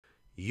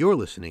You're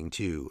listening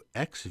to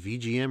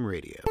XVGM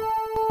Radio.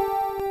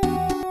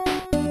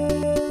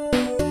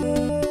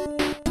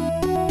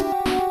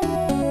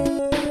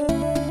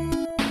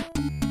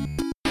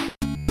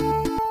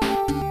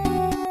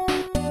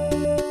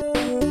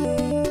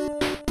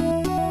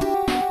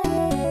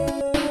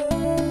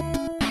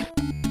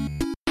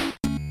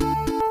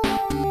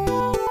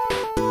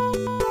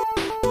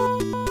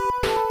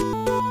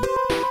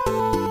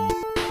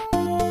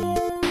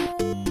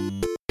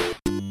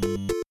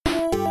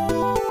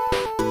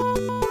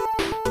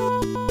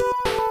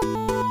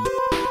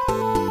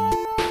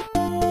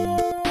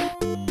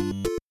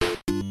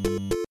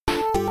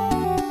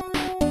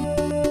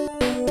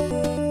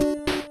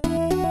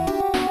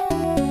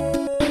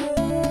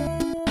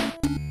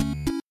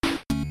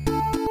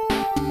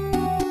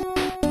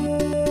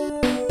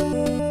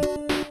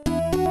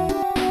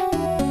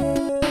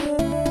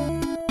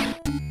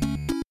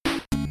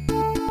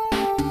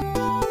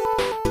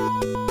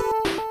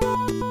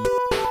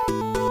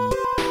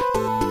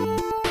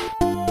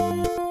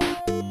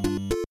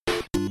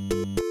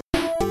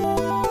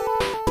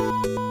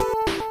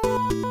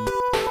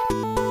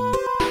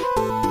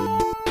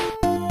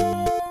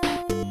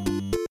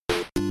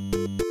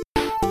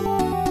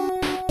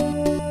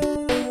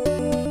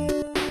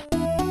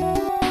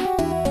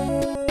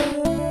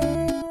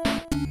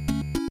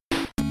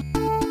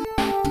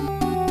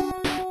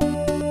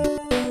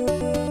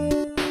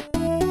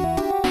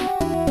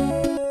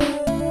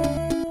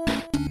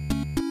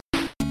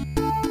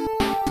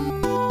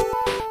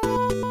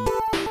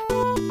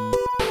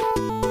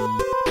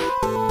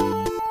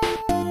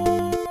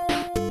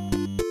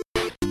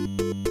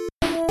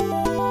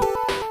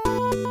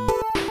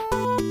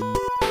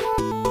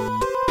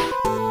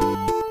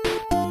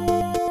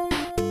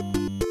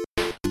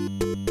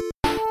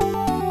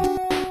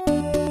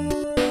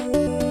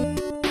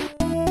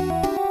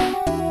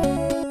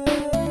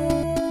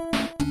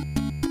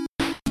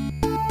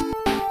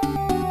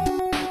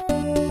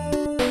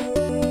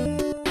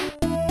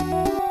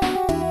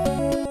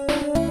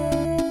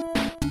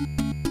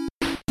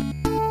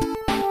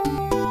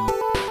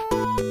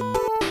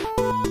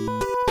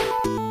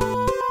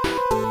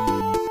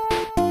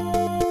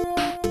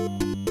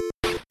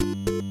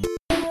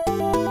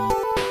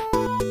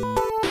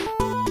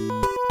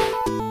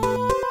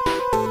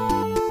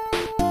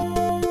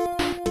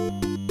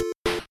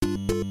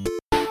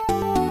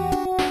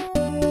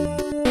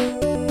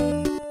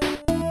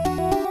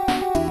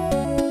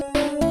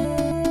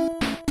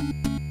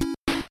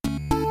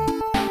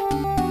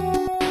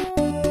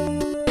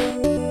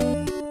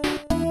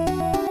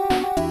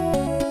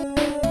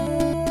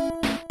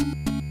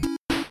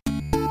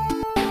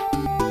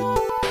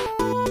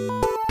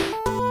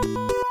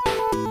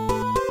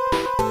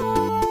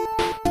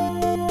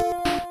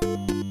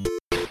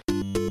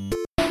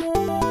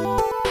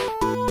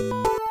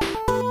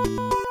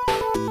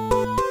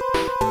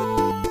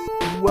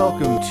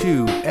 Welcome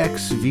to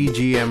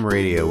XVGM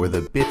Radio, where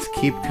the bits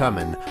keep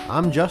coming.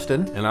 I'm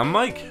Justin. And I'm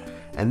Mike.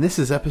 And this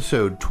is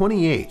episode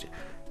 28,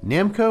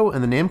 Namco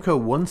and the Namco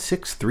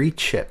 163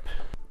 chip.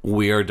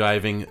 We are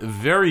diving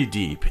very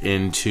deep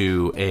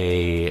into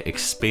a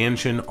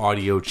expansion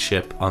audio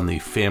chip on the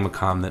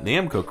Famicom that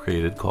Namco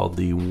created called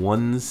the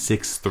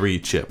 163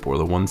 chip, or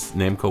the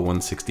Namco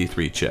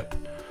 163 chip.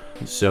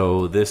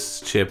 So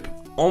this chip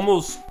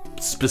almost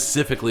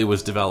specifically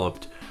was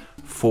developed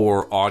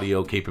for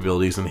audio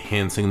capabilities,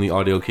 enhancing the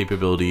audio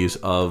capabilities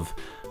of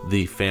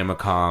the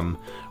Famicom.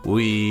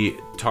 We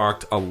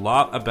talked a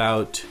lot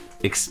about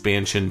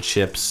expansion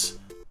chips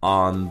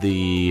on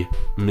the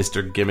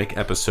Mr. Gimmick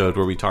episode,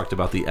 where we talked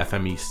about the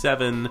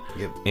FME7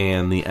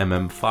 and the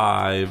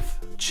MM5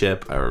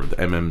 chip, or the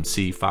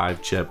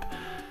MMC5 chip.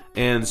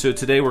 And so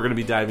today we're going to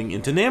be diving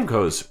into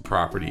Namco's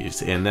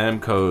properties and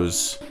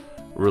Namco's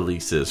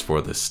releases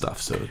for this stuff,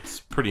 so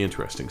it's pretty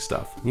interesting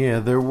stuff. Yeah,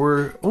 there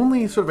were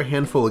only sort of a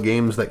handful of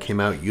games that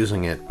came out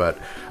using it, but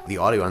the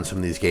audio on some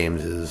of these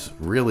games is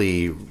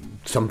really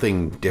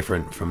something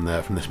different from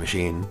this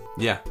machine.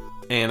 Yeah,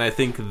 and I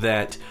think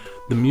that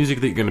the music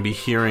that you're going to be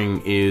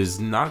hearing is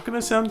not going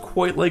to sound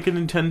quite like a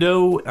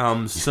Nintendo.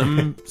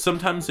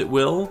 Sometimes it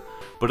will,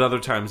 but other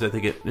times I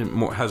think it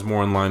has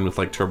more in line with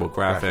like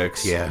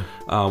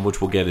TurboGrafx,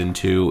 which we'll get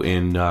into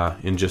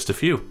in just a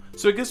few.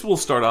 So I guess we'll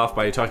start off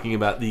by talking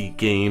about the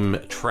game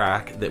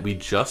track that we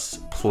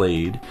just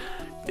played.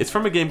 It's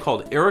from a game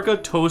called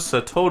Ariga to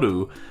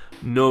Satoru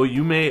no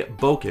Yume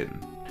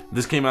Boken.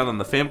 This came out on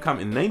the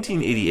Famicom in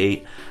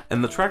 1988,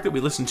 and the track that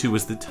we listened to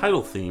was the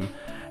title theme,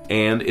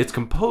 and it's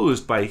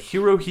composed by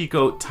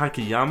Hirohiko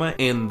Takayama,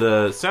 and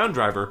the sound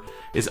driver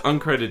is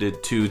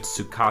uncredited to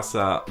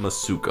Tsukasa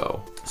Masuko.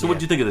 So what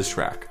did you think of this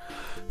track?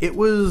 It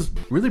was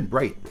really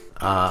bright.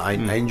 I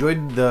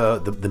enjoyed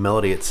the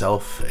melody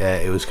itself.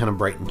 It was kind of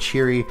bright and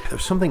cheery.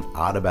 There's something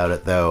odd about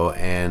it, though,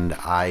 and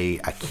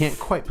I can't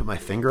quite put my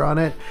finger on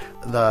it.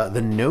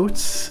 The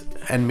notes,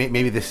 and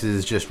maybe this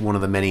is just one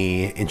of the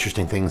many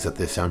interesting things that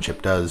this sound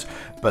chip does,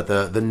 but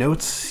the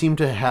notes seem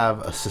to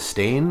have a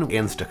sustain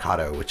and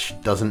staccato, which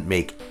doesn't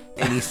make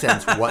any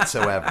sense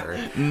whatsoever.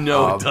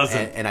 No, it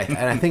doesn't. And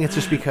I think it's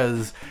just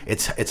because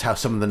it's how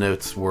some of the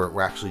notes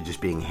were actually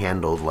just being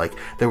handled. Like,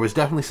 there was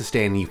definitely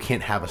sustaining. You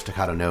can't have a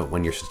stattaccato note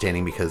when you're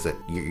sustaining because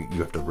you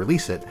have to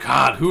release it.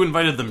 God, who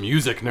invited the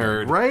music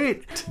nerd?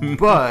 Right?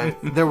 But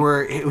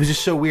it was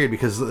just so weird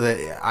because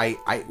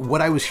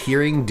what I was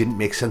hearing didn't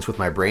make sense with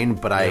my brain,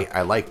 but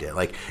I liked it.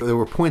 Like, there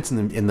were points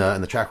in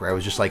the track where I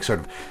was just like sort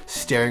of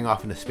staring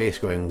off into space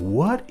going,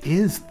 what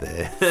is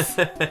this?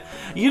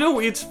 You know,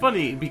 it's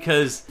funny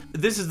because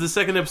this is the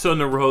second episode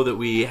in a row that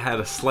we had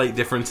a slight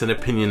difference in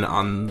opinion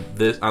on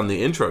the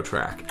intro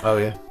track. Oh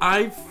yeah.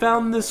 I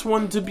found this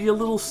one to be a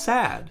little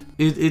sad.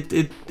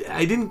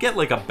 I didn't get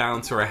like a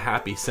bounce or a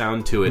happy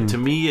sound to it. To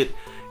me,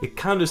 it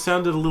kind of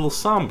sounded a little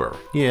somber.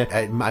 Yeah,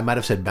 I might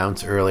have said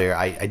bounce earlier.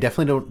 I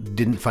definitely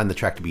didn't find the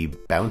track to be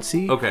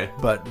bouncy. Okay.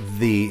 But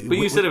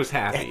you said it was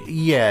happy.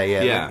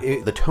 Yeah.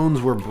 The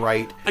tones were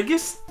bright. I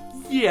guess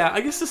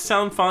the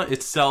sound font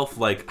itself,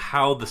 like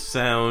how the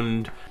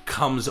sound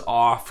comes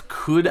off,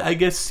 could, I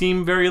guess,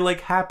 seem very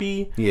like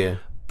happy. Yeah.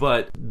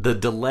 But the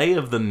delay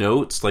of the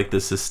notes, like the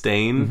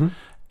sustain,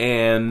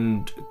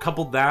 and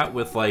coupled that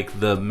with like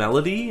the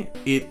melody,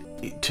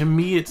 to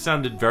me it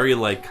sounded very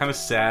like kind of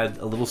sad,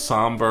 a little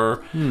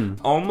somber,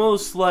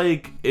 almost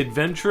like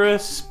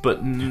adventurous,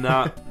 but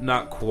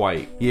not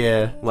quite.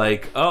 Yeah.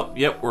 Like, oh,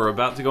 yep, we're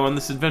about to go on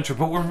this adventure,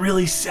 but we're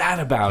really sad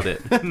about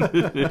it.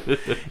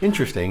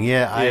 Interesting.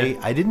 Yeah,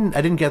 I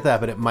didn't get that,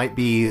 but it might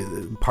be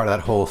part of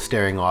that whole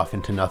staring off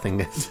into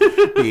nothingness,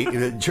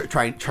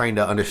 trying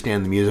to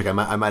understand the music.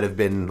 I might have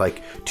been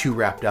like too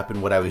wrapped up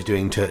in what I was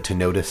doing to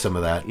notice some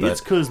of that. But...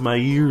 It's because my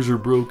ears are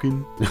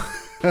broken.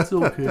 It's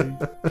okay.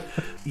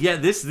 Yeah,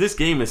 this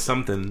game is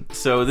something.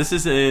 So this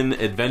is an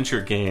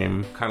adventure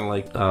game, kind of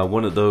like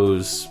one of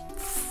those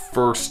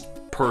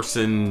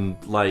first-person,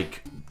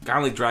 like, kind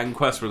of like Dragon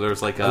Quest, where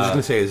there's like I was just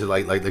gonna say, is it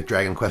like the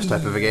Dragon Quest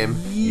type of a game?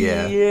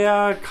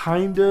 Yeah,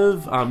 kind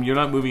of. You're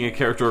not moving a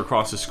character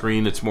across the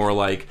screen. It's more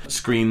like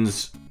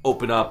screens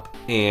open up,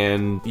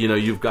 and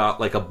you've got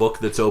like a book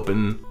that's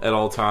open at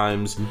all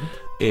times,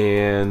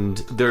 and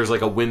there's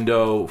like a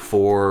window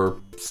for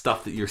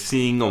stuff that you're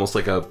seeing, almost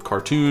like a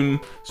cartoon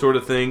sort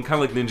of thing,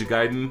 kind of like Ninja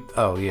Gaiden.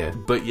 Oh yeah.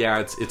 But yeah,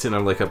 it's in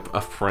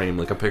a frame,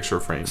 like a picture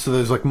frame. So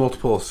there's like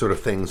multiple sort of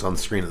things on the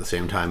screen at the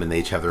same time, and they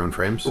each have their own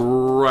frames.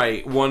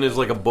 Right. One is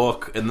like a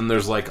book, and then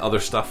there's like other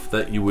stuff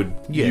that you would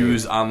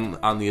use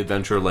on the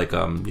adventure, like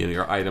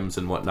your items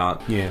and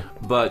whatnot. Yeah.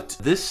 But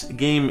this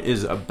game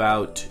is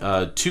about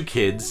two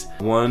kids.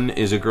 One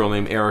is a girl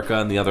named Erica,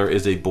 and the other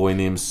is a boy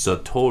named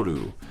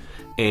Satoru.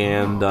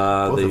 And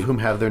both of whom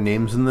have their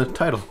names in the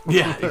title.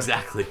 Yeah,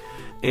 exactly.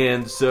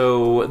 And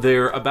so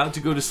they're about to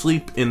go to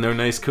sleep in their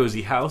nice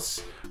cozy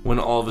house when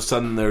all of a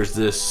sudden there's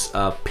this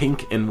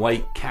pink and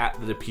white cat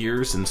that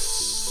appears and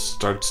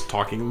starts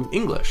talking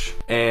English.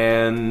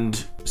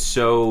 And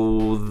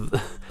so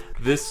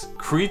this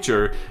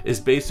creature is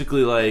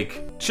basically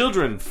like,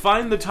 children,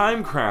 find the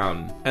time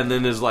crown, and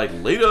then is like,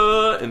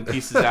 later, and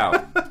pieces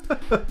out.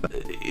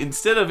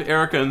 Instead of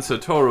Erica and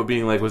Satoru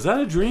being like, was that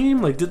a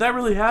dream? Like, did that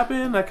really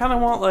happen? I kind of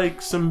want like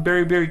some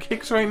berry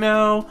kicks right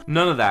now.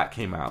 None of that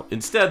came out.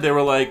 Instead, they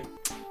were like,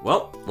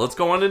 well, let's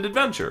go on an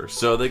adventure.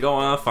 So they go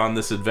off on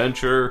this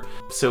adventure.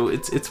 So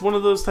it's one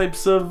of those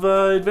types of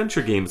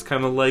adventure games,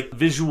 kind of like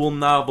visual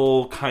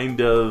novel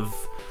kind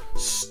of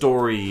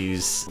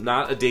stories,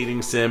 not a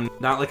dating sim,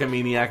 not like a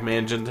Maniac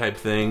Mansion type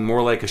thing,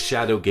 more like a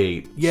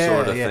Shadowgate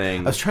sort of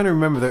thing. I was trying to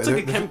remember. It's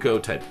like a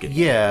Kemco type game.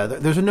 Yeah,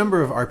 there's a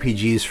number of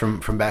RPGs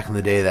from back in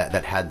the day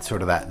that had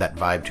sort of that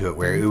vibe to it,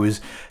 where it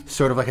was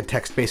sort of like a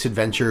text-based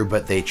adventure,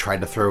 but they tried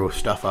to throw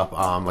stuff up,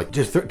 like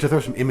just to throw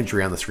some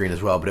imagery on the screen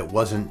as well, but it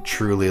wasn't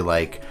truly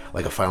like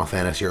a Final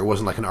Fantasy, or it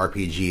wasn't like an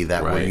RPG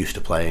that we're used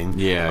to playing.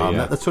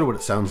 That's sort of what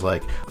it sounds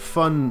like.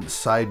 Fun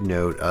side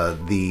note,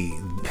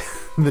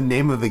 the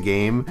name of the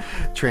game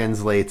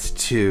translates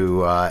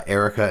to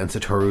Erica and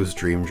Satoru's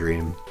Dream.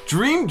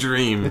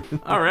 Dream.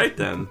 All right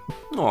then.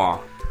 Aw.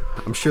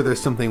 I'm sure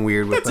there's something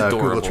weird with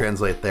Google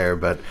Translate there,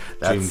 but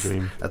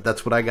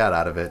that's what I got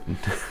out of it.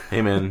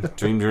 Hey man,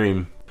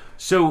 Dream.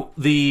 So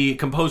the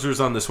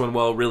composers on this one,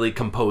 well, really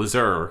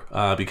composer,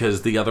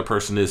 because the other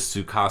person is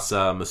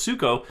Tsukasa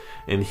Masuko,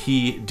 and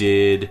he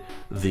did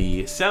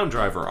the sound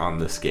driver on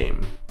this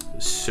game.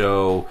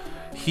 So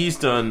he's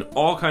done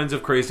all kinds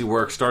of crazy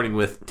work, starting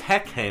with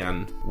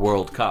Tekken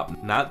World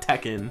Cup. Not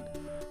Tekken,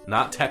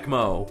 not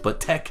Tecmo, but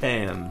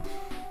Tekken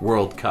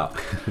World Cup.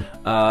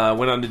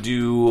 Went on to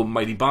do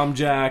Mighty Bomb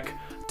Jack,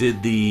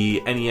 did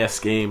the NES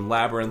game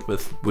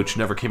Labyrinth, which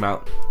never came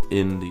out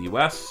in the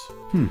US.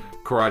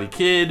 Karate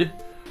Kid,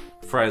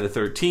 Friday the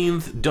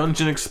 13th,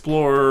 Dungeon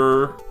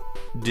Explorer,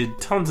 did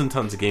tons and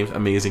tons of games.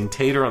 Amazing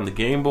Tater on the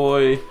Game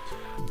Boy.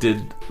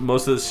 Did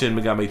most of the Shin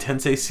Megami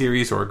Tensei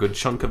series, or a good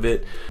chunk of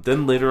it.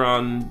 Then later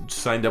on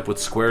signed up with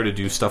Square to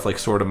do stuff like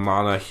Sword of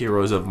Mana,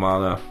 Heroes of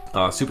Mana.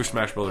 Super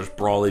Smash Bros.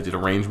 Brawl they did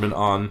arrangement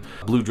on.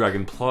 Blue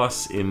Dragon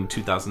Plus in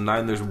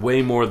 2009. There's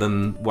way more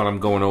than what I'm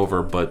going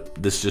over, but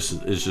this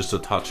is just a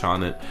touch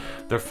on it.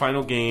 Their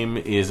final game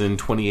is in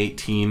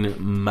 2018,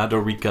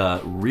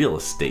 Madarica Real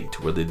Estate,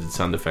 where they did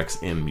sound effects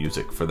and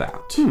music for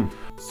that.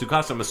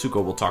 Tsukasa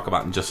Masuko we'll talk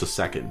about in just a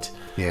second.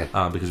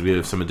 Yeah. Because we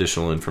have some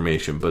additional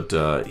information. But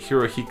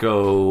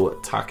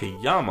Hirohiko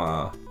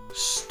Takayama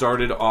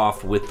started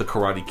off with the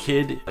Karate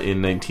Kid in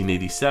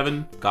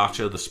 1987,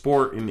 Gotcha the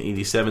Sport in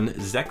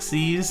 87,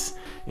 Xerxes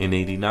in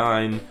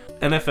 89,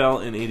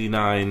 NFL in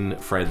 89,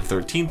 Friday the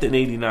 13th in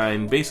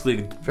 89.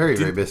 Basically, very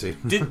busy.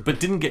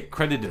 But didn't get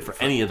credited for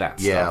any of that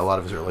stuff. Yeah, a lot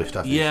of his early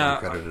stuff he's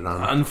credited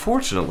on.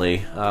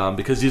 Unfortunately,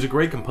 because he's a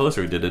great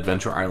composer. He did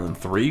Adventure Island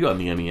 3 on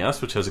the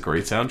NES, which has a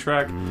great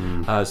soundtrack.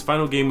 His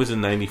final game was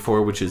in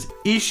 94, which is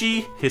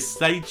Ishi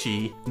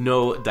Hisaichi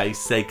no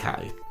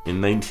Daiseikai in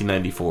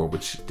 1994,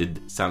 which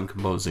did sound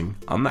composing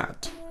on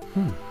that.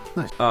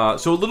 Nice.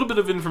 So a little bit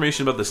of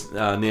information about this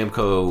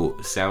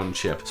Namco sound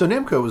chip. So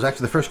Namco was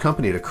actually the first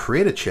company to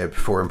create a chip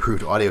for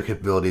improved audio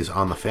capabilities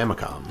on the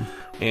Famicom.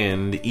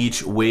 And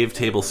each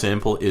wavetable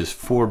sample is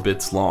 4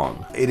 bits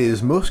long. It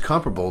is most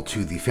comparable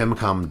to the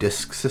Famicom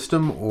Disk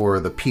System or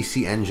the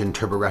PC Engine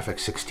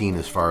TurboGrafx 16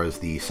 as far as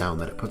the sound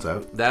that it puts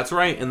out. That's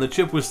right, and the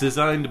chip was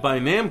designed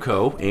by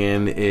Namco,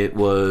 and it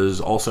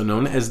was also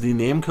known as the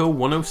Namco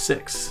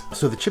 106.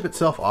 So the chip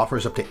itself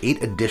offers up to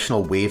 8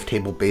 additional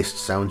wavetable-based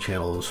sound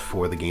channels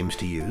for the games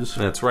to use.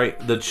 That's right.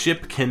 The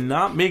chip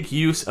cannot make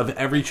use of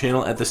every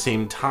channel at the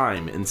same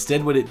time.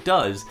 Instead, what it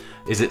does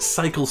is it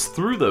cycles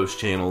through those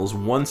channels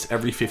once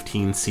every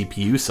 15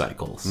 CPU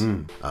cycles.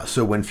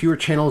 So when fewer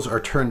channels are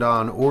turned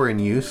on or in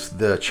use,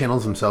 the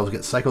channels themselves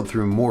get cycled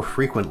through more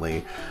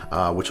frequently,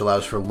 which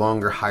allows for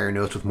longer, higher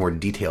notes with more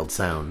detailed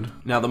sound.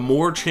 Now, the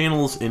more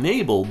channels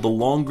enabled, the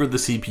longer the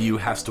CPU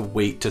has to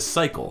wait to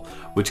cycle,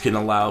 which can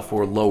allow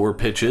for lower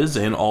pitches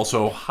and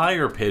also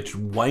higher pitched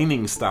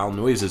whining style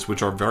noises,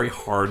 which are very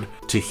hard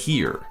to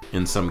hear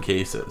in some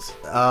cases.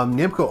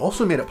 Namco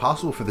also made it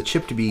possible for the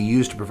chip to be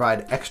used to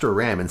provide extra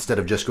RAM instead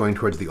of just going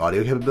towards the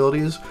audio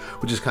capabilities,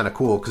 which is kind of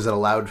cool because it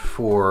allowed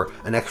for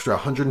an extra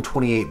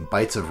 128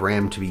 bytes of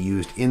RAM to be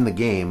used in the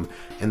game.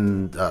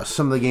 And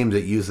some of the games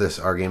that use this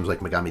are games like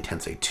Megami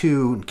Tensei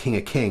 2 and King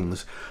of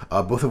Kings,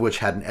 both of which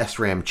had an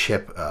SRAM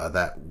chip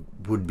that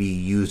would be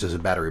used as a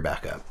battery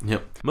backup.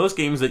 Yep. Most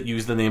games that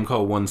use the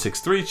Namco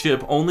 163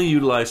 chip only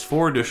utilized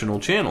 4 additional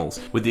channels,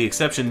 with the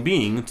exception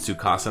being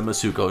Tsukasa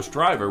Masuko's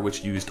Driver,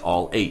 which used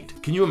all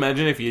 8. Can you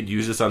imagine if he had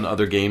used this on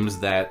other games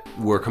that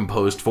were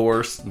composed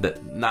for,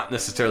 that not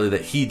necessarily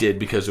that he did,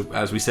 because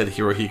as we said,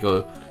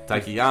 Hirohiko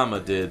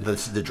Takayama did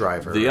the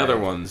Driver, the other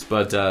ones,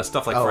 but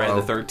stuff like Friday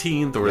the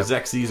 13th or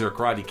Xerxes or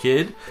Karate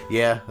Kid.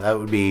 Yeah, that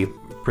would be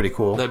pretty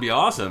cool. That'd be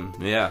awesome.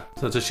 Yeah.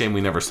 So it's a shame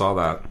we never saw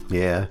that.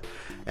 Yeah.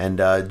 And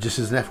just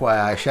as an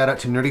FYI, shout out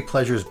to Nerdy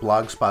Pleasure's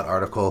Blogspot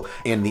article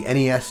and the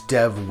NES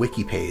Dev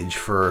Wiki page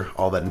for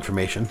all that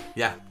information.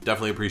 Yeah,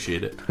 definitely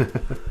appreciate it.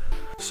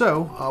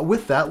 So,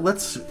 with that,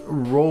 let's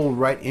roll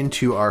right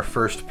into our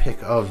first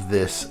pick of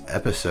this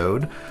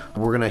episode.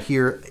 We're going to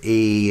hear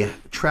a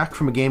track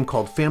from a game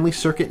called Family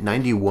Circuit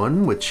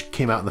 91, which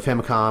came out in the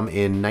Famicom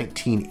in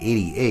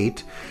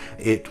 1988.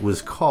 It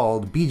was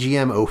called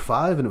BGM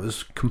 05, and it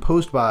was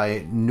composed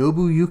by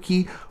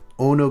Nobuyuki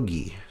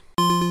Onogi.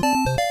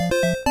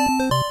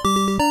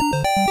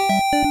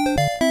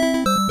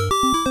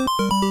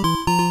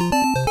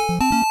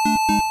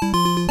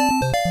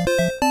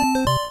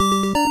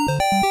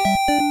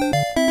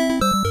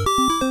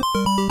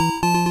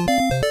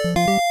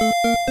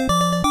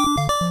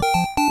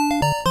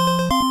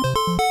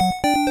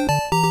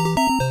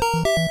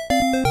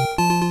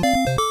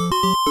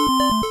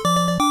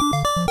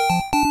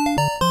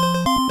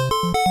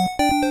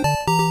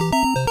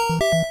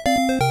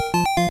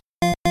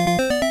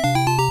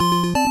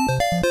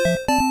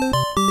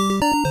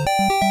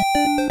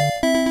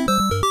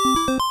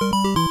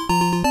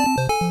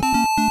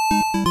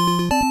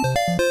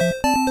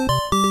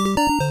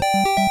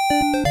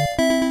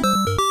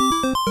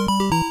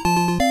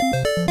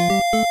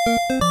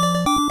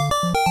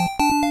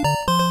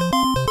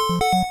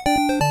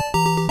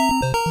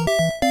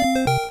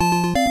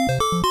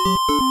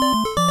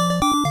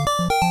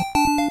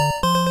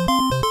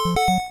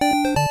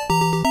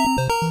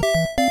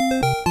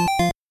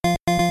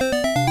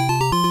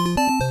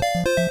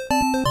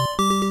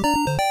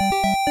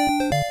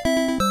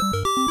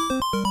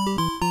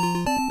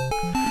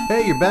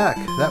 Hey, you're back.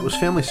 That was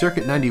Family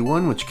Circuit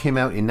 91, which came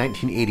out in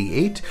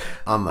 1988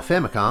 on the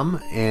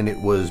Famicom, and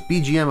it was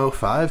BGM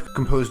 05,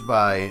 composed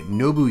by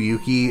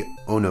Nobuyuki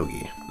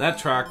Onogi. That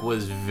track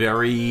was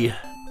very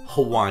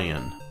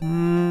Hawaiian.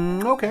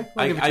 Okay.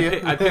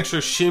 I picture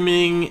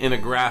shimmying in a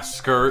grass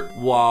skirt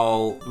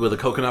with a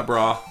coconut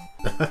bra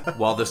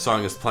while this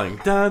song is playing.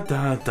 Da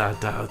da da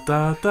da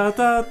da da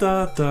da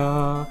da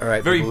da. All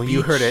right, very people,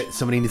 you heard it.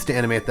 Somebody needs to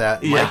animate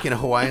that. Yeah. Mike in a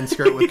Hawaiian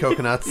skirt with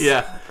coconuts.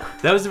 Yeah,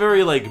 that was a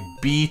very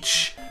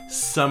beach,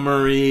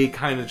 summery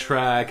kind of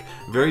track.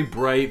 Very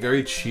bright,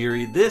 very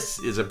cheery. This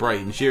is a bright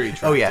and cheery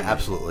track. Oh yeah,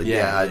 absolutely.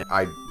 Yeah,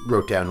 I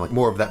wrote down like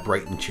more of that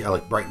bright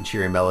and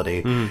cheery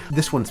melody.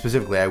 This one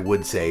specifically, I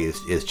would say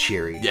is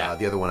cheery. Yeah.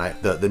 The other one,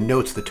 the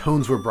notes, the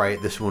tones were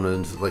bright. This one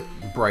was like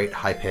bright,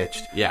 high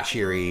pitched,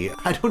 cheery.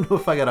 I don't know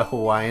if I got a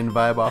Hawaiian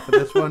vibe off of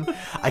this one.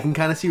 I can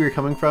kind of see where you're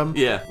coming from.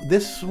 Yeah.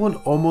 This one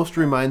almost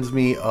reminds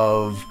me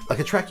of like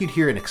a track you'd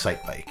hear in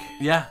Excitebike.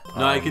 Yeah,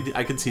 no,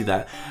 I could see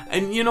that.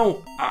 And you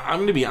know, I'm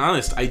going to be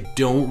honest, I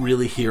don't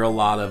really hear a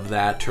lot of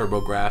that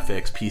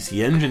TurboGrafx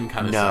PC Engine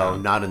kind of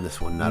sound. No, not in this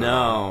one.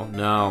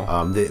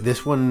 No.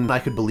 This one I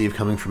could believe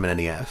coming from an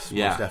NES.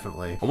 Yeah, most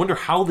definitely. I wonder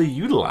how they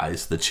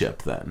utilize the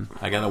chip. Then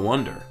I gotta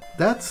wonder.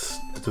 That's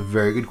a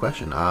very good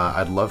question.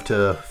 I'd love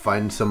to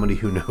find somebody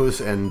who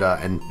knows and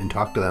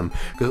talk to them,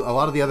 because a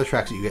lot of the other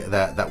tracks that you get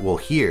that we'll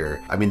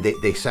hear, I mean,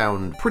 they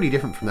sound pretty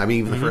different from. I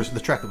mean, even the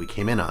track that we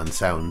came in on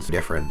sounds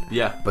different.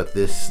 Yeah. But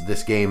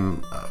this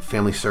game,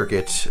 Family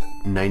Circuit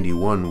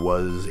 91,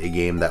 was a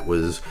game that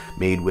was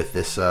made with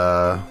this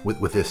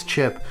with this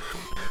chip.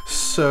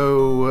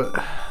 So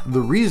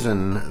the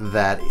reason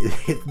that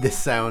this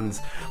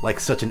sounds like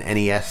such an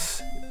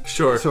NES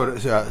sort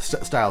of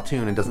style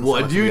tune and doesn't.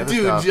 What do you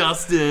do, stuff.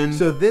 Justin?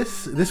 So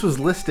this was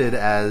listed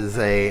as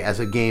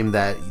a game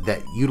that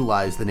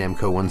utilized the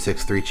Namco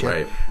 163 chip,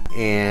 right.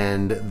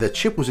 And the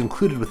chip was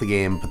included with the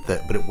game,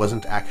 but it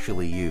wasn't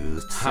actually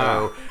used.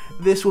 So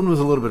this one was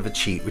a little bit of a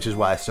cheat, which is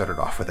why I started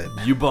off with it.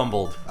 You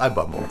bumbled. I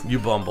bumbled. You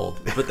bumbled,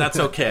 but that's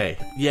okay.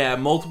 Yeah,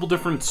 multiple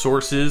different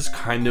sources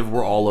kind of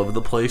were all over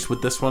the place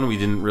with this one. We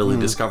didn't really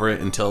discover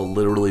it until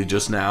literally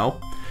just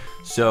now.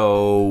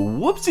 So,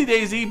 whoopsie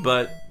daisy,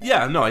 but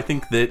yeah, no, I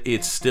think that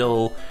it's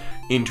still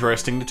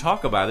interesting to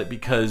talk about it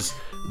because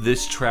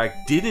this track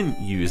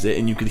didn't use it,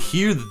 and you could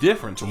hear the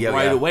difference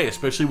right away,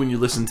 especially when you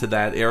listen to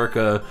that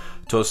Erika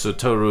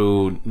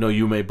Tosotoru no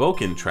Yume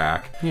Boken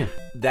track. Yeah.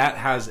 That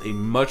has a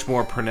much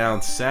more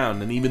pronounced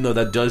sound, and even though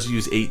that does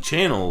use 8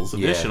 channels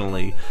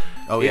additionally...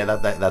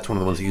 that's one of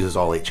the ones that uses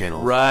all 8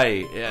 channels.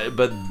 Right,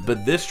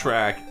 but this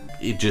track...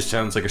 It just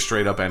sounds like a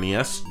straight up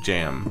NES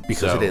jam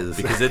because it is.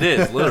 Because it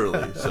is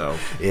literally. So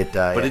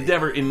but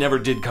it never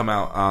did come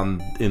out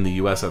in the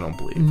US, I don't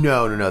believe.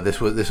 No. This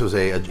was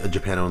a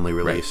Japan only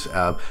release.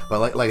 Right.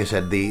 But like I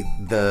said,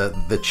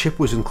 the chip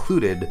was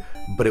included,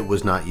 but it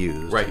was not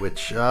used. Right.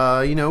 Which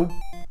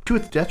to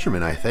its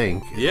detriment, I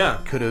think.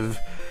 Yeah.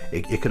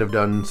 It could have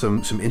done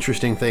some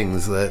interesting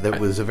things. That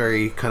was a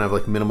very kind of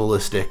like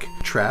minimalistic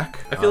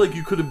track. I feel like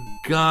you could have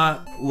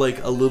got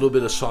like a little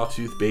bit of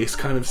sawtooth bass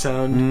kind of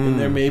sound in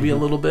there, maybe a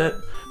little bit.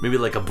 Maybe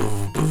like a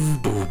boof,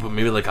 boof, boof,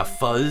 maybe like a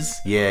fuzz.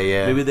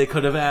 Yeah. Maybe they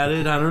could have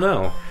added, I don't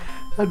know.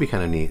 That'd be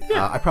kind of neat.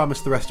 Yeah. I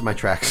promise the rest of my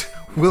tracks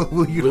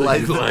will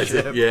utilize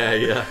it.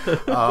 Yeah.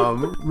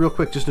 Real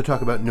quick, just to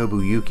talk about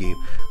Nobuyuki.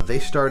 They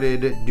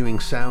started doing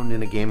sound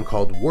in a game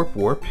called Warp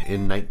Warp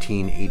in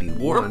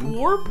 1981.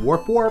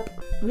 Warp Warp?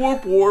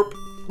 Warp.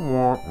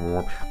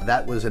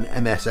 That was an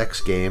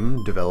MSX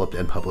game developed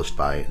and published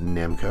by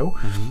Namco.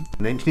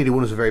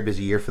 1981 was a very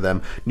busy year for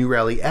them. New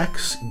Rally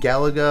X,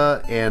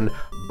 Galaga, and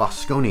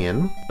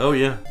Bosconian. Oh,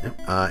 yeah.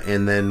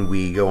 And then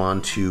we go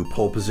on to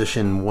Pole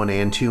Position 1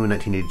 and 2 in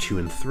 1982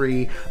 and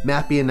 3.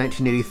 Mappy in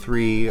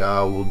 1983.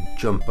 We'll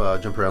jump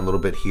around a little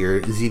bit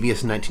here.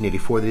 Xevious in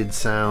 1984, they did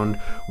sound.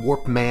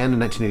 Warp Man in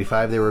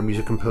 1985, they were a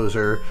music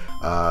composer.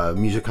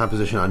 Music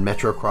composition on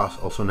Metro Cross,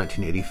 also in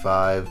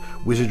 1985.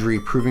 Wizardry,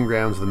 Proving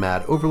Grounds, The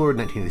Mad Overlord,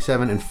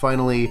 1987. And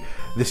finally,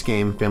 this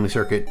game, Family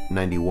Circuit,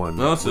 91.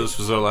 Oh, so this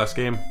was our last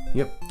game?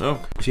 Yep. Oh.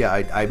 So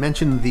yeah, I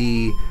mentioned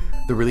the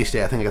release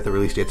date. I think I got the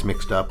release dates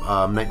mixed up.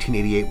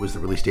 1988 was the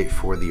release date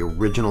for the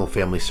original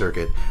Family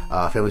Circuit.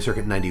 Family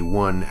Circuit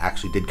 91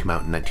 actually did come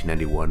out in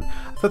 1991. I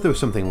thought there was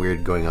something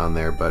weird going on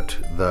there, but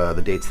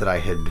the dates that I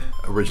had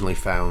originally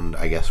found,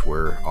 I guess,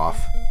 were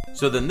off.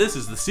 So then this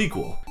is the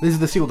sequel. This is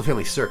the sequel to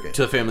Family Circuit.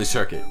 To Family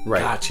Circuit.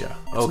 Right. Gotcha.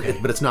 Okay.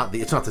 But it's not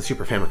the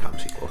Super Famicom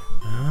sequel.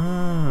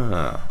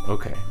 Ah.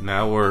 Okay.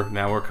 Now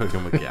we're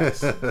cooking with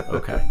gas.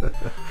 Okay.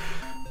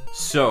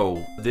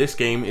 So, this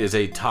game is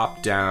a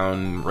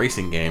top-down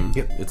racing game.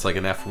 Yep. It's like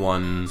an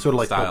F1 sort of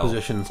like style. pole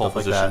position, stuff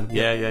like that.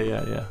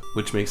 Yeah.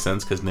 Which makes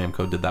sense because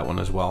Namco did that one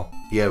as well.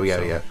 Yeah.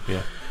 Kind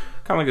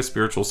of like a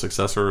spiritual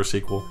successor or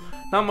sequel.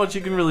 Not much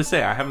you can really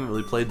say. I haven't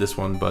really played this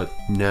one, but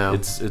no,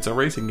 it's a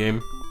racing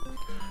game.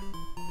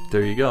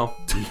 There you go.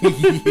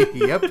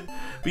 Yep.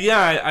 But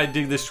yeah, I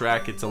dig this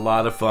track. It's a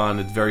lot of fun.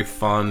 It's very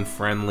fun,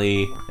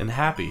 friendly, and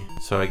happy.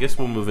 So I guess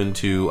we'll move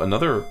into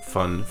another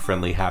fun,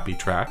 friendly, happy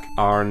track.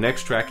 Our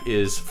next track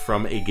is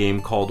from a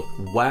game called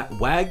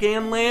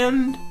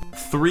Waganland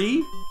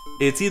 3.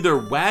 It's either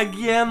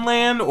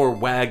Waganland or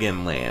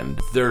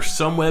Wagonland. There's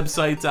some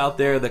websites out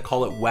there that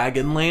call it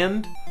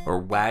Wagonland or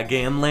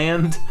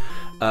Waganland.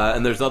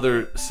 And there's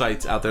other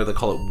sites out there that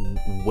call it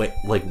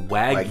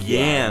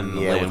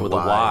Wagyanland with a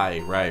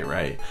Y.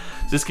 Right.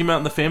 So this came out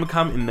in the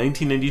Famicom in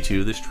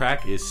 1992. This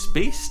track is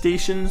Space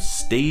Station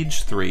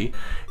Stage 3.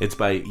 It's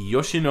by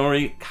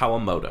Yoshinori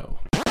Kawamoto.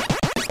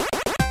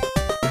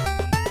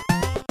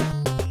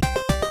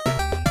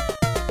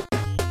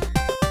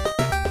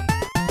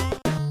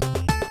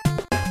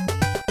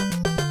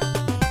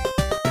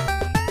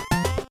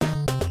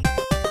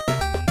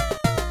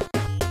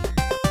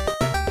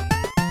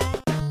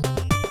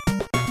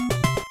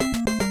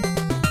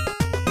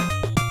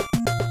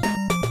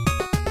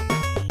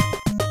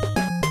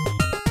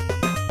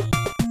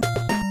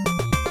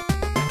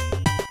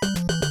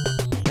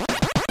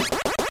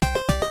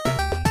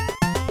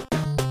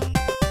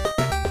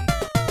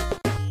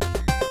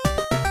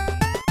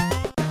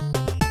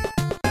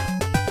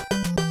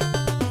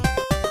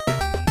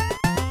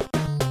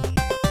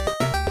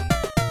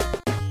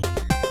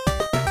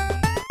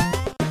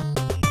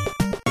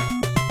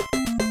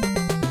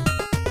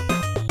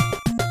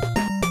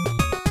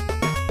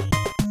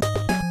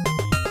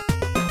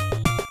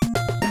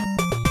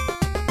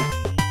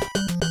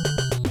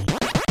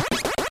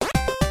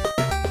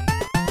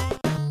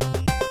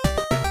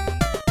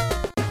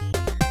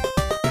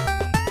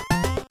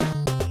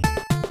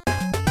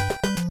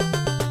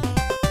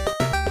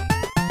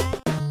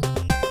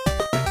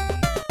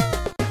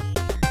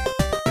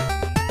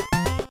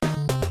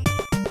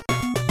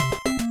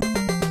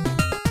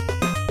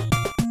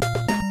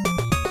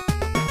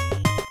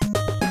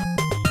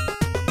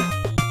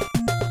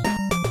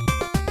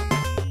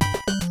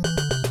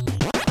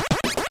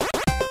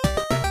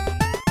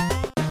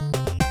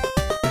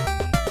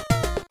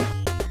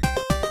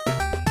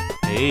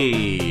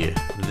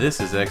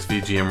 This is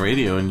XVGM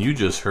Radio, and you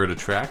just heard a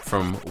track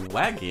from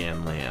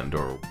Wagan Land,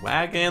 or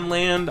Wagan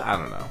Land? I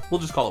don't know. We'll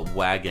just call it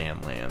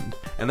Wagan Land.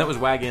 And that was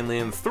Wagan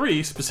Land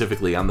 3,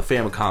 specifically on the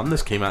Famicom.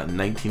 This came out in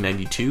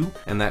 1992,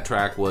 and that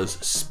track was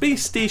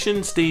Space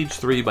Station Stage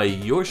 3 by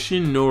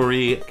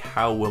Yoshinori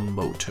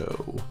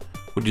Kawamoto.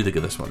 What do you think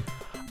of this one?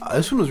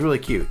 This one was really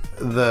cute.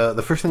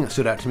 The first thing that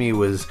stood out to me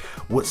was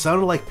what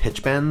sounded like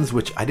pitch bends,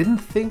 which I didn't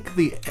think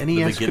the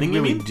NES could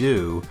really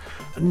do.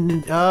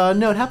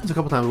 No, it happens a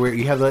couple times where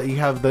you have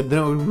the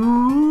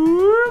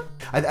note.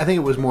 I think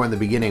it was more in the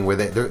beginning where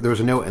there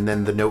was a note and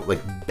then the note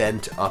like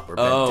bent up or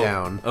bent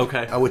down.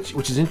 Okay.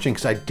 Which is interesting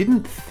because I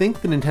didn't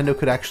think the Nintendo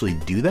could actually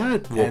do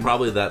that. Well,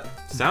 probably that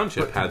sound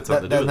chip had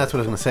something to do with it. That's what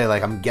I was going to say.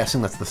 Like, I'm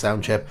guessing that's the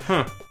sound chip.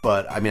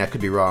 But, I mean, I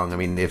could be wrong. I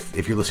mean,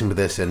 if you're listening to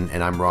this and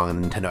I'm wrong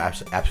and Nintendo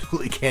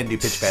absolutely can do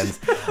pitch bends,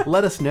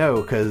 let us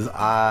know, because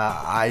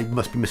I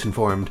must be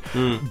misinformed.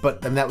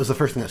 But that was the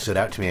first thing that stood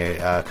out to me,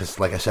 because,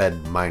 like I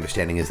said, my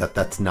understanding is that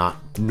that's not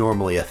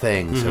normally a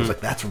thing. So I was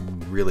like, that's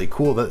really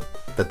cool that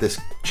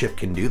this chip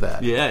can do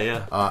that.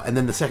 Yeah. And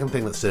then the second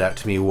thing that stood out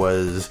to me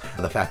was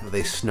the fact that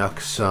they snuck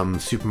some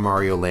Super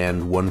Mario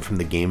Land 1 from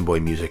the Game Boy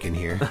music in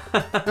here.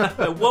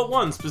 What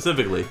one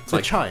specifically? It's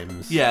the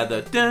chimes. Yeah,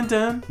 the dun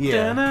dun.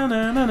 Yeah. Dun,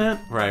 dun, dun, dun.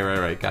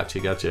 Right.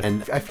 Gotcha.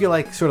 And I feel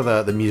like sort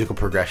of the musical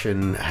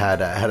progression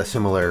had a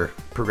similar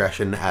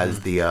progression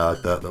as the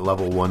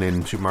level 1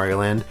 in Super Mario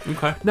Land.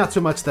 Okay. Not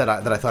so much that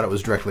I thought it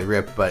was directly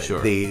ripped, but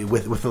sure.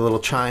 with the little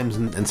chimes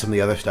and some of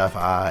the other stuff,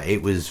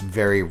 it was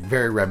very,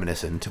 very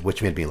reminiscent,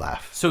 which made me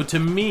laugh. So to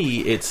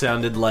me, it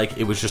sounded like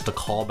it was just a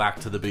callback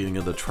to the beginning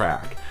of the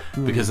track.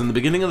 Because in the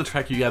beginning of the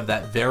track, you have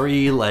that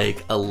very,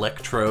 like,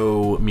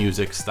 electro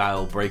music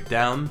style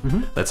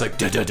breakdown. That's like,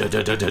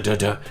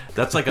 da-da-da-da-da-da-da.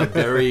 That's like a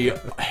very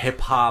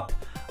hip-hop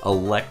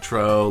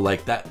electro,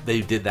 like that.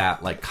 They did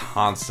that, like,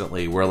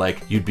 constantly, where,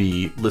 like, you'd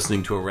be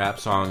listening to a rap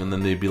song, and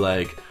then they'd be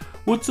like,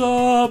 what's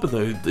up?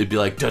 And they'd be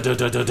like,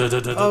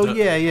 da-da-da-da-da-da-da-da. Oh,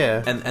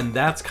 yeah. And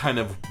that's kind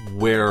of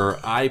where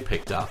I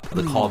picked up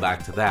the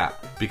callback to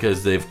that,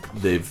 because they've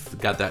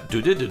got that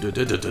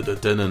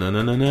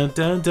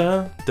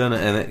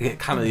and it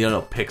kind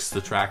of picks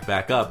the track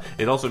back up.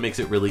 It also makes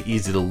it really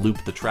easy to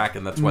loop the track,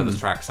 and that's why this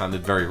track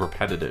sounded very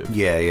repetitive.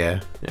 Yeah.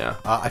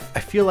 I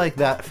feel like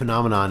that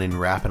phenomenon in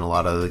rap and a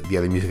lot of the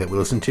other music that we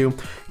listen to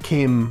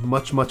came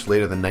much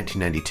later than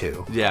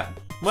 1992. Yeah.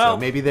 Well, so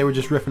maybe they were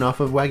just riffing off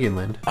of Wagon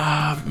Land.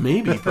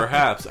 Maybe,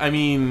 perhaps. I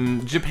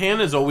mean, Japan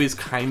has always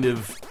kind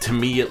of, to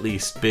me at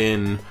least,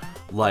 been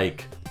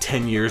like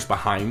 10 years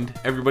behind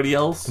everybody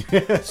else.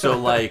 So,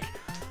 like,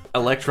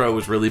 electro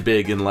was really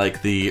big in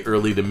like the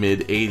early to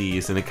mid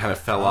 80s, and it kind of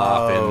fell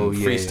off, and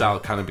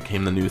freestyle kind of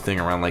became the new thing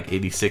around like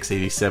 86,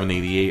 87,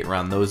 88,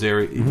 around those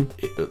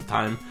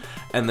time.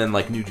 And then,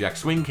 like, New Jack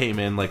Swing came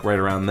in, like, right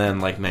around then,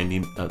 like,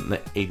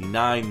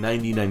 89,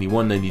 90,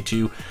 91,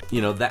 92.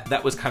 You know,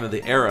 that was kind of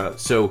the era.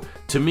 So,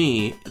 to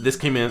me, this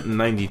came in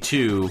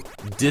 92.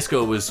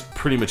 Disco was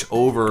pretty much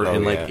over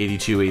in, like,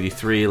 82,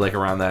 83, like,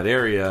 around that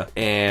area.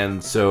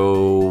 And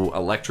so,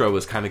 electro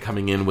was kind of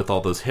coming in with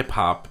all those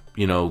hip-hop,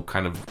 you know,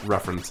 kind of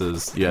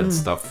references. You had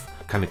stuff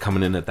kind of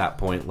coming in at that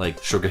point,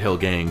 like Sugar Hill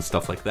Gang,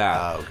 stuff like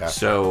that. Okay.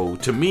 So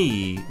to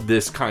me,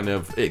 this kind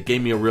of, it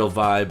gave me a real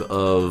vibe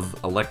of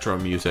electro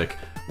music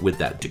with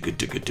that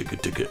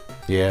digga.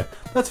 Yeah,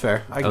 that's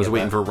fair. I was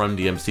waiting for Run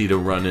DMC to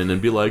run in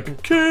and be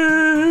like,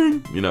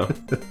 King, you know.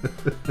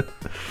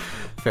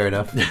 Fair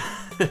enough.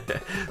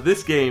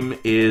 This game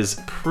is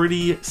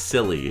pretty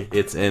silly.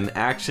 It's an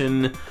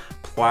action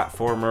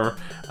platformer.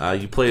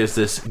 You play as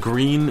this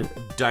green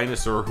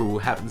dinosaur who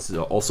happens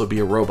to also be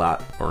a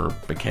robot, or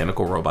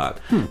mechanical robot.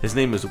 His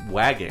name is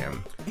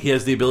Wagan. He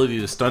has the ability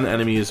to stun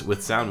enemies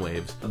with sound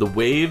waves. The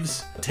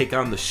waves take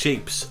on the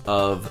shapes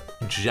of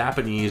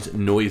Japanese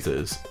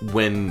noises.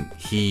 When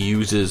he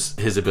uses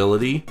his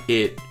ability,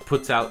 it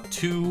puts out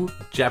 2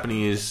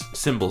 Japanese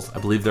symbols. I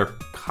believe they're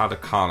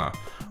katakana.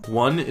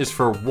 One is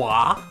for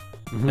wa,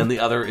 and the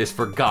other is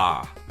for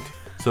ga.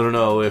 So I don't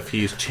know if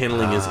he's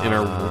channeling his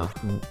inner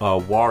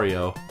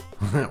Wario.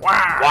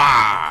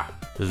 Wah!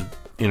 His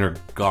inner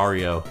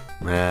Gario.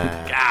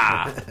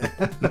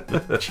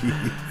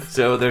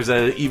 So there's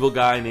an evil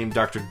guy named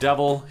Dr.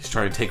 Devil. He's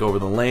trying to take over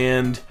the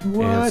land.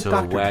 What? And so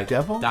Dr.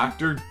 Devil?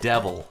 Dr.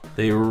 Devil.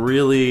 They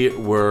really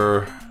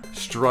were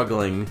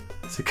struggling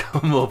to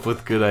come up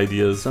with good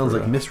ideas. Sounds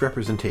like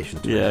misrepresentation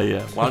to me.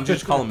 Yeah. Why don't you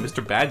just call him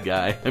Mr. Bad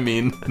Guy? I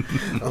mean...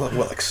 What,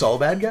 like Saul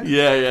Bad Guy?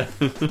 Yeah.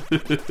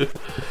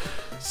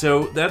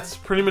 So that's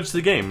pretty much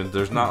the game, and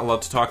there's not a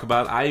lot to talk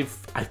about.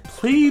 I've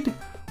played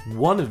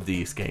one of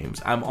these games.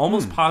 I'm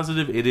almost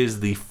positive it is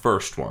the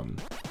first one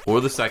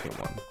or the second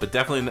one, but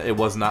definitely it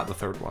was not the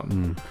third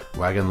one.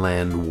 Wagon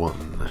Land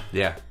 1.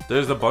 Yeah,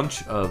 there's a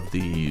bunch of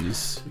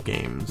these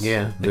games.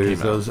 Yeah,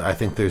 there's those. I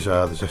think there's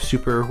a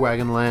Super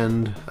Wagon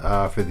Land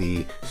for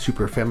the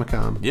Super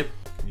Famicom. Yep.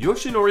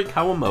 Yoshinori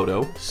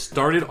Kawamoto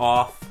started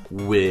off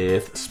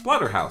with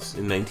Splatterhouse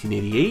in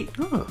 1988.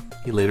 Oh.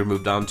 He later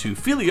moved on to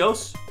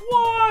Philios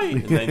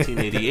in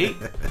 1988.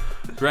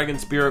 Dragon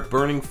Spirit,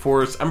 Burning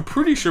Force. I'm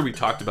pretty sure we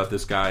talked about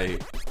this guy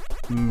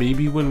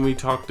maybe when we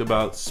talked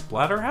about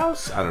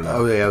Splatterhouse? I don't know.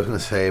 Oh, yeah, I was going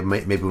to say,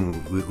 maybe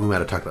when we might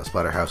have talked about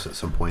Splatterhouse at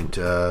some point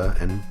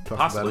and talked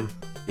Possibly. about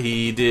it.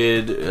 He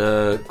did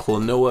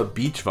Klonoa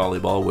Beach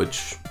Volleyball,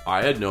 which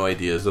I had no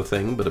idea is a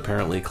thing, but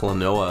apparently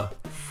Klonoa...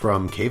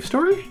 From Cave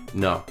Story?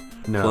 No.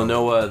 No.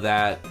 Klonoa,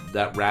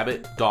 that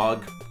rabbit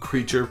dog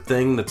creature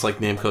thing that's like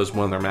Namco's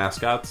one of their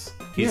mascots.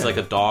 He's like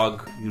a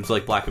dog. He was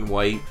like black and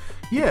white.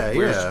 Yeah,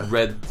 Wears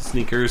red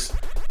sneakers.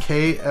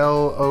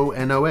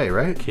 Klonoa,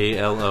 right?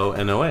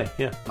 Klonoa,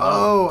 yeah.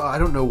 Oh, I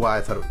don't know why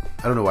I thought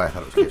it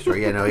was Cave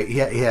Story. Yeah, no, he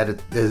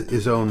had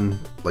his own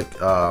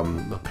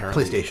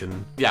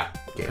PlayStation. Yeah,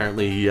 game.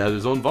 Apparently he had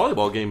his own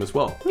volleyball game as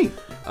well. Neat.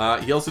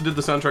 He also did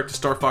the soundtrack to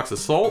Star Fox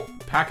Assault,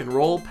 Pack and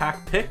Roll,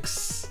 Pack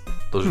Pix.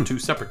 Those are two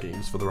separate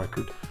games, for the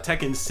record.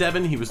 Tekken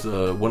 7, he was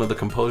one of the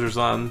composers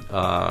on.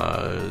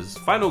 His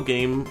final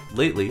game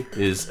lately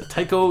is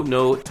Taiko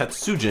no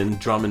Tatsujin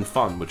Drum and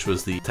Fun, which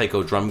was the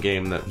Taiko drum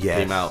game that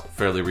came out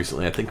fairly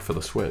recently, I think, for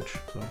the Switch.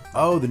 So.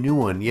 Oh, the new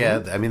one.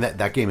 Yeah, I mean,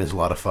 that game is a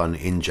lot of fun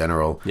in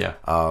general. Yeah.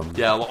 All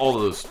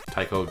of those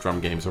Taiko drum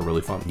games are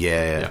really fun.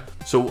 Yeah.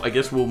 So I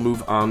guess we'll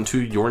move on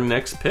to your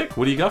next pick.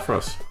 What do you got for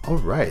us? All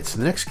right, so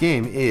the next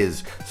game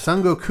is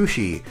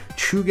Sangokushi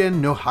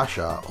Chugen no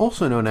Hasha,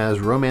 also known as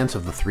Romance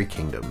of the Three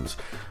Kingdoms.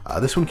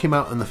 This one came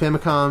out on the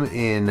Famicom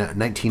in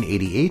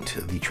 1988.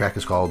 The track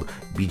is called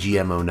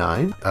BGM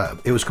 09.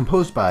 It was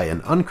composed by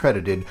an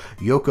uncredited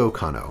Yoko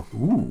Kanno.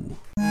 Ooh.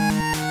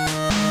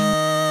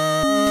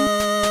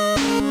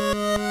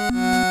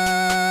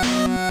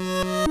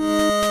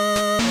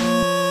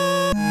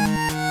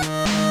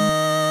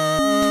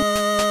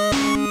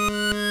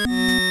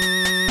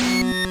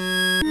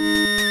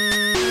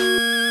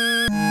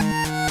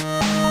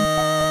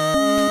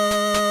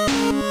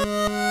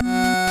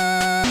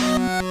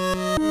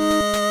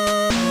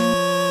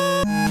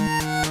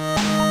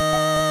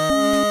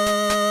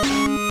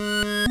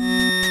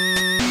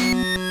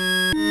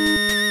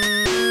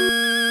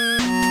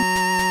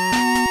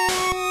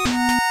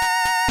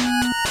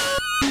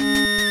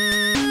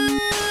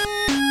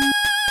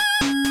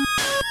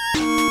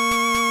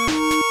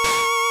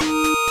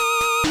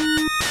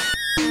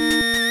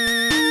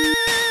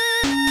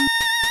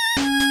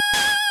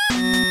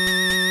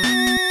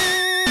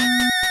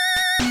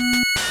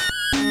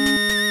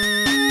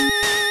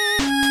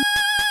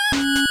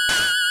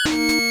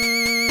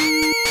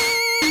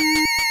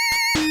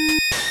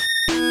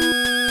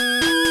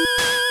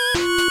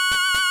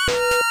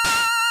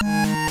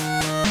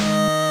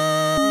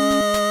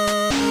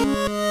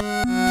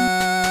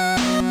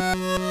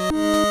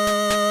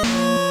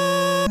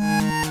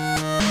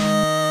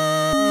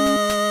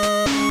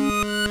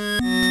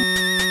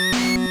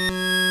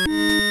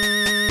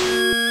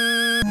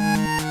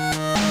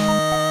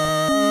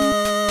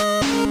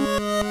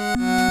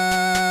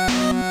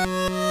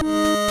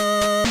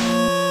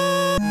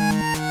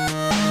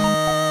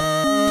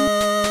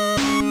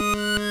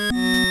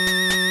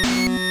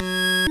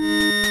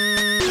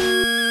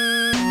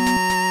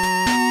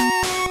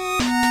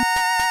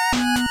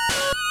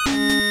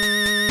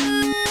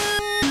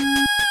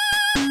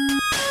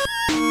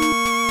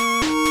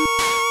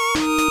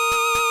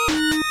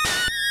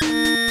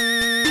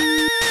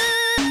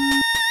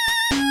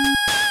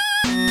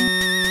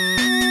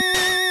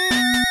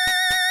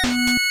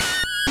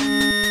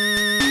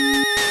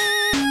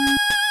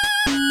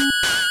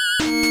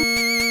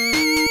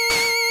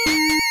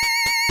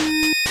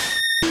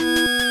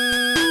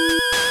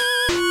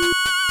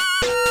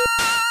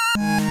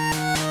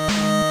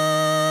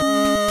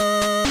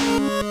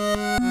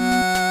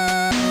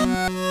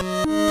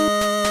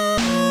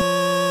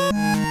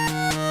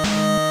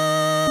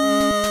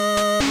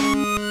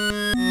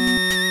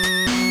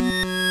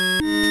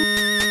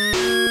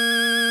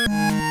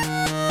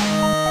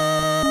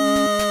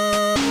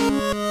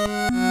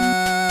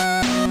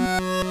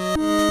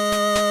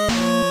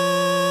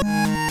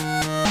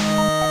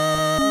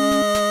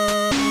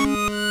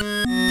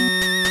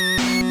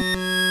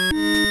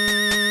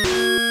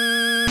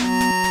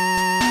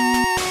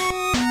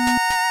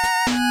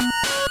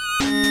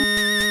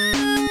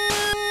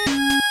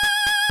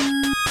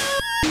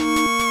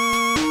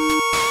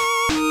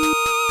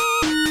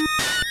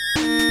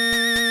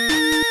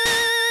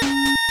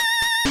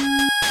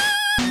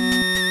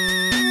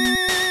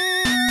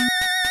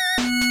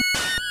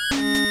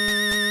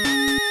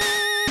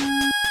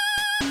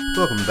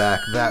 Welcome back.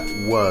 That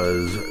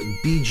was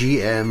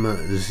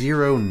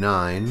BGM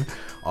 09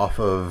 off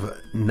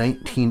of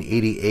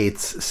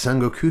 1988's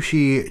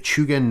Sangokushi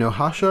Chugen no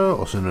Hasha,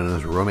 also known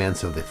as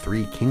Romance of the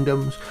Three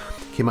Kingdoms.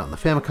 Came out on the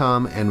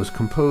Famicom and was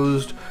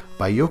composed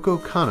by Yoko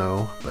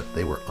Kanno, but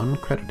they were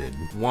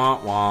uncredited.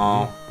 Wah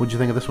wah. What'd you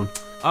think of this one?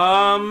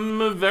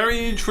 A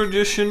very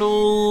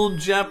traditional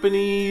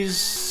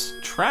Japanese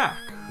track.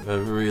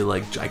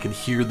 I can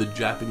hear the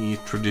Japanese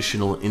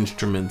traditional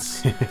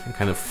instruments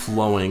kind of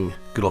flowing.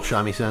 Good old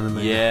shamisen in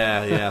there.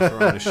 Yeah,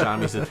 throwing a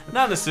shamisen.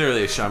 Not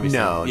necessarily a shamisen.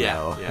 No.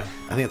 Yeah.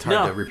 I think it's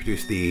hard to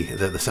reproduce the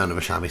sound of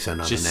a shamisen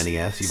on an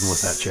NES, even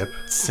with that chip.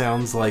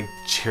 Sounds like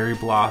cherry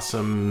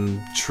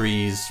blossom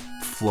trees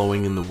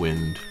flowing in the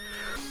wind.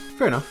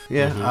 Fair enough.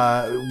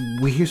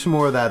 Yeah. We hear some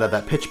more of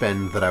that pitch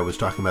bend that I was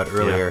talking about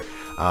earlier.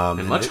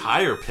 And much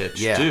higher pitched,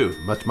 too.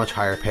 Much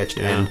higher pitched,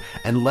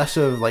 and less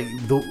of like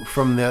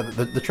from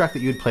the track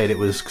that you had played. It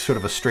was sort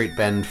of a straight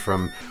bend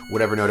from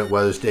whatever note it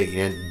was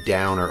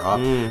down or up.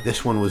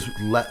 This one was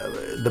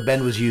the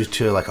bend was used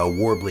to like a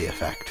warbly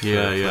effect.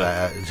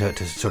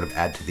 To sort of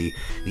add to the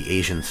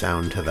Asian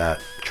sound to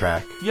that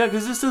track. Yeah,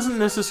 because this doesn't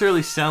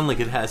necessarily sound like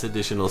it has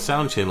additional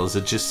sound channels.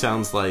 It just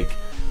sounds like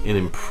an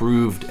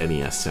improved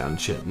NES sound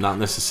chip, not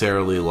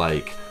necessarily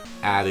like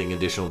adding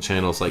additional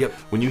channels. Like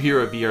when you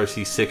hear a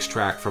BRC6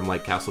 track from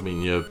like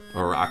Castlevania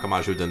or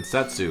Akamaju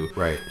Densetsu,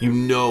 right, you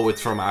know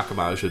it's from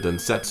Akamaju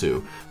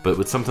Densetsu. But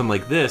with something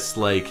like this,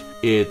 like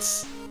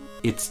it's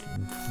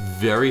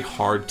very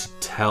hard to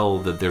tell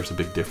that there's a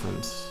big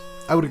difference.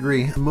 I would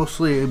agree,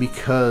 mostly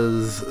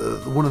because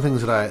one of the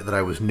things that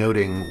I was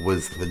noting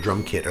was the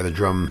drum kit or the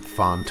drum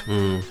font,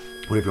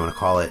 whatever you want to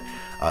call it.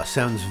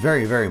 Sounds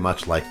very, very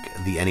much like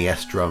the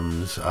NES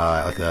drums,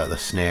 like the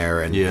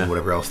snare and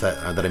whatever else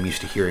that I'm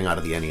used to hearing out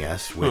of the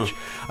NES, which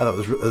I thought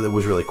was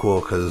really cool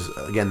because,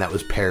 again, that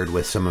was paired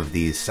with some of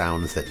these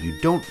sounds that you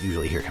don't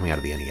usually hear coming out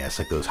of the NES,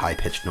 like those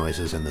high-pitched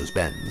noises and those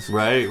bends.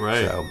 Right.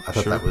 So I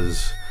thought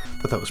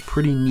that was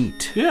pretty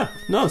neat. Yeah,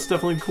 no, it's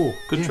definely cool.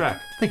 Good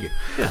track. Thank you.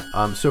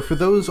 Yeah. So for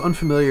those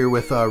unfamiliar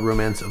with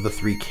Romance of the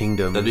Three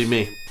Kingdoms... That'd be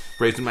me.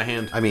 Raising my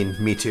hand. I mean,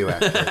 me too,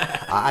 actually.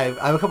 I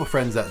have a couple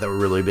friends that were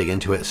really big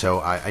into it, so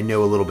I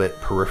know a little bit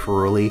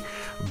peripherally,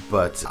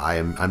 but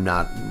I'm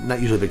not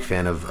usually a big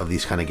fan of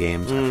these kind of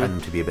games. I find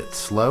them to be a bit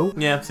slow.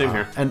 Yeah, same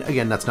here. And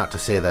again, that's not to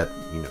say that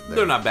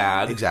they're not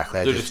bad.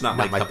 Exactly. They're just not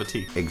my cup of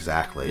tea.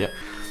 Exactly. Yeah.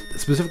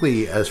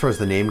 Specifically, as far as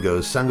the name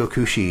goes,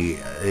 Sangokushi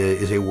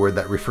is a word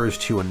that refers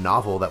to a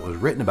novel that was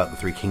written about the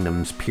Three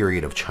Kingdoms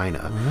period of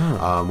China,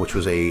 which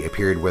was a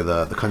period where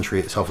the country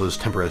itself was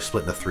temporarily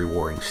split into three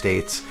warring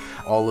states.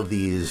 All of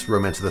these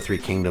Romance of the Three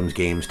Kingdoms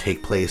games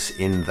take place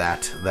in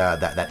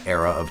that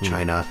era of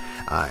China,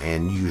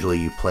 and usually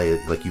you play,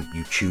 like you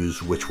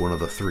choose which one of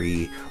the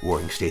three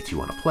warring states you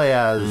want to play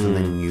as, and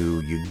then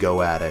you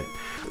go at it.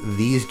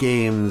 These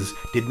games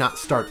did not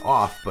start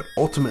off, but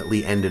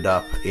ultimately ended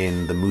up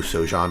in the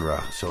Musou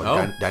genre. So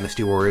like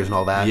Dynasty Warriors and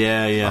all that.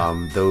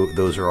 Yeah.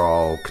 Those are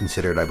all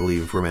considered, I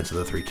believe, Romance of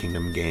the Three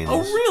Kingdom games.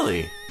 Oh,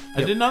 really?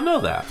 I did not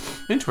know that.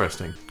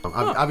 Interesting.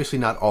 Obviously,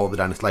 not all of the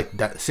Dynasty.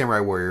 Like Samurai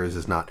Warriors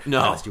is not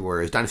Dynasty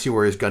Warriors. Dynasty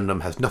Warriors Gundam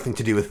has nothing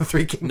to do with the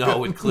Three Kingdoms.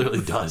 No, it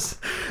clearly does.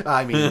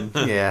 I mean,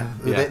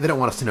 They don't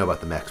want us to know about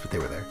the mechs, but they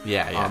were there.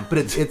 Yeah. But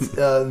it's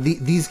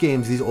these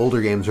games, these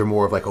older games, are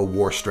more of like a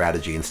war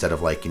strategy instead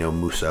of like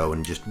Musou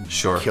and just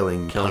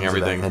killing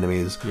everything,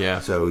 enemies.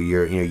 Yeah. So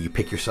you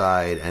pick your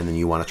side, and then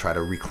you want to try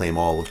to reclaim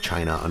all of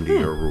China under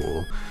your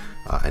rule.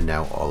 And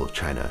now all of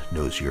China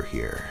knows you're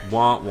here.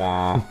 Wah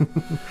wah.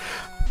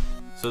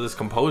 So this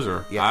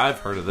composer, I've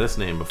heard of this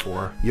name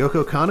before.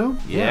 Yoko Kanno?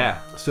 Yeah.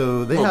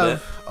 So they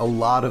have a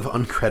lot of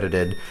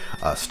uncredited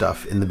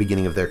stuff in the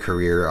beginning of their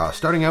career,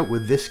 starting out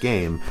with this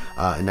game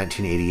in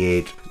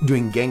 1988,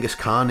 doing Genghis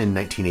Khan in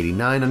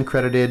 1989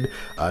 uncredited.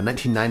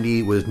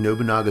 1990 was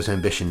Nobunaga's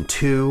Ambition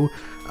 2.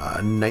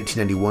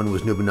 1991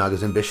 was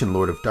Nobunaga's Ambition,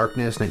 Lord of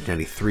Darkness.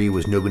 1993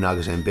 was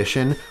Nobunaga's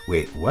Ambition.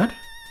 Wait, what?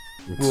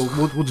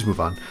 We'll just move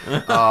on.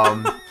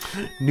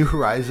 New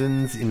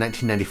Horizons in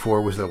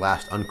 1994 was their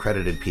last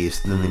uncredited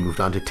piece, and then they moved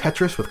on to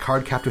Tetris with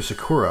Cardcaptor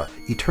Sakura,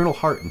 Eternal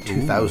Heart in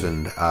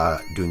 2000,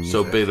 doing music.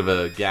 So a bit of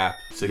a gap,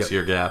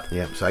 6-year gap.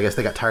 Yeah, so I guess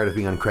they got tired of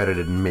being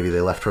uncredited, and maybe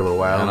they left for a little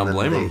while. I don't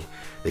blame them.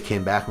 They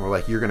came back and were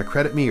like, "You're going to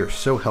credit me, or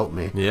so help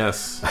me."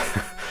 Yes.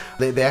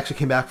 They actually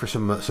came back for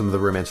some of the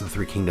Romance of the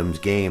Three Kingdoms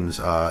games.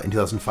 In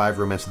 2005,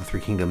 Romance of the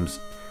Three Kingdoms.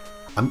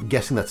 I'm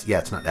guessing it's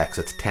not X,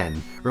 it's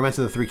 10. Romance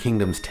of the Three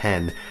Kingdoms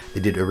 10.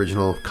 They did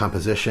original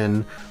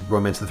composition.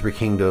 Romance of the Three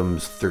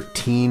Kingdoms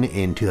 13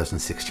 in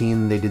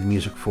 2016 they did the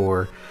music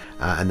for.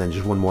 And then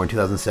just one more in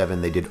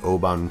 2007 they did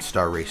Oban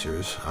Star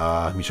Racers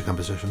music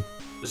composition.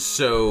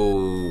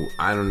 So,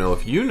 I don't know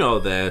if you know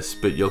this,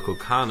 but Yoko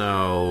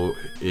Kanno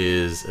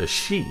is a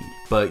she.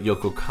 But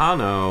Yoko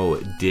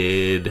Kanno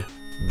did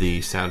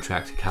the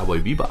soundtrack to Cowboy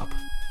Bebop.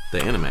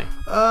 The anime.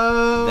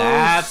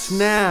 Oh,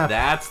 snap.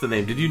 That's the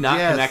name. Did you not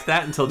connect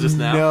that until just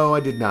now? No,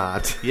 I did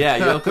not. Yeah,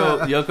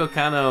 Yoko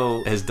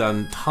Kanno has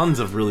done tons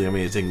of really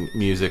amazing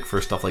music for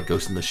stuff like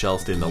Ghost in the Shell,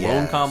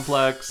 Standalone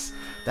Complex.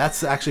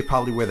 That's actually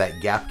probably where that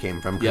gap came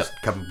from, because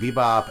Cowboy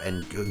Bebop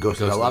and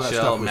Ghost in the Shell, a lot of that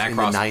stuff was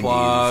Macross in the 90s.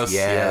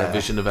 Plus,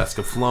 Vision of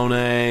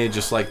Escaflowne,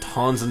 just like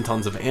tons and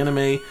tons of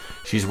anime.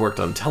 She's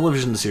worked on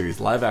television series,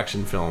 live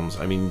action films.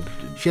 I mean,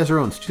 she has her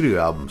own studio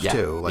albums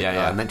too. Like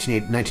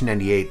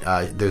 1998,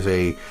 there's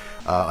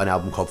an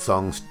album called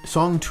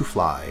Song to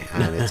Fly,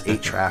 and it's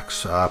 8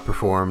 tracks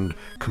performed,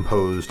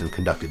 composed, and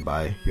conducted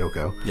by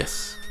Yoko.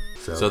 Yes.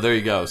 So there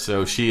you go.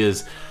 So she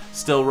is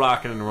still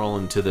rocking and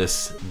rolling to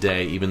this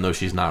day, even though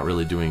she's not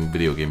really doing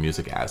video game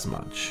music as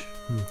much.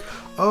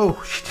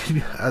 Oh, she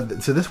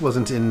did, so this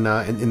wasn't in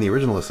the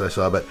original list I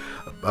saw, but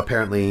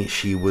apparently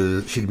she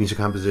did music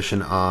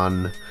composition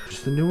on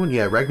just the new one.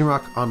 Yeah,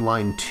 Ragnarok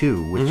Online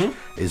 2, which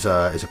is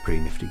a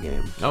pretty nifty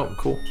game. Oh,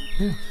 cool.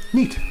 Yeah.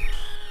 Neat.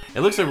 It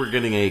looks like we're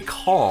getting a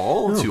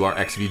call to our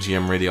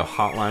XVGM radio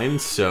hotline,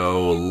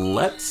 so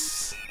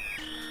let's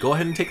go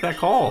ahead and take that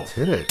call. Let's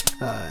hit it.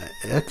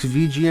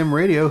 XVGM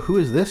Radio, who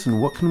is this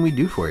and what can we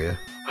do for you?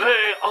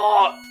 Hey,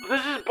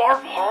 this is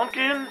Barf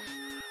Honkins.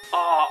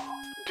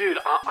 Dude,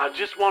 I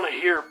just want to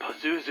hear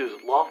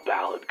Pazuzu's Love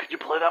Ballad. Could you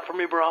play that for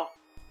me, bro?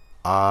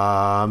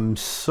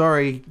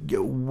 Sorry.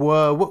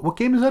 What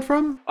game is that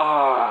from?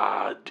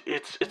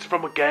 It's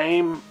from a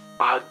game.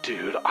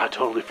 Dude, I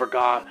totally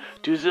forgot.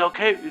 Dude, is it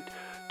okay?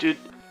 Dude,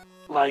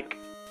 like,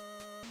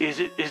 is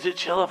it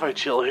chill if I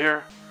chill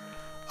here?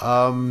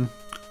 On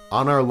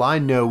our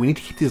line, no. We need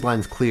to keep these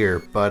lines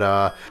clear, but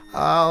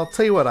I'll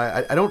tell you what,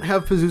 I don't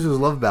have Pazuzu's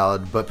Love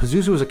Ballad, but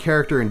Pazuzu is a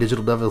character in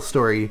Digital Devil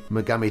Story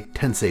Megami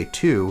Tensei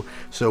 2,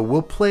 so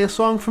we'll play a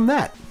song from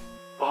that.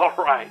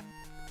 Alright.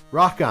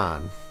 Rock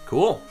on.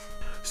 Cool.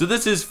 So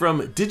this is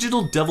from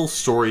Digital Devil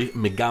Story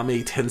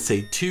Megami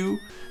Tensei 2.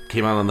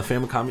 Came out on the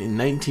Famicom in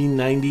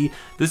 1990.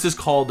 This is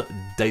called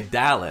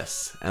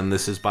Daedalus, and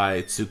this is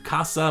by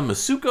Tsukasa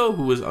Masuko,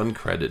 who was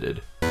uncredited.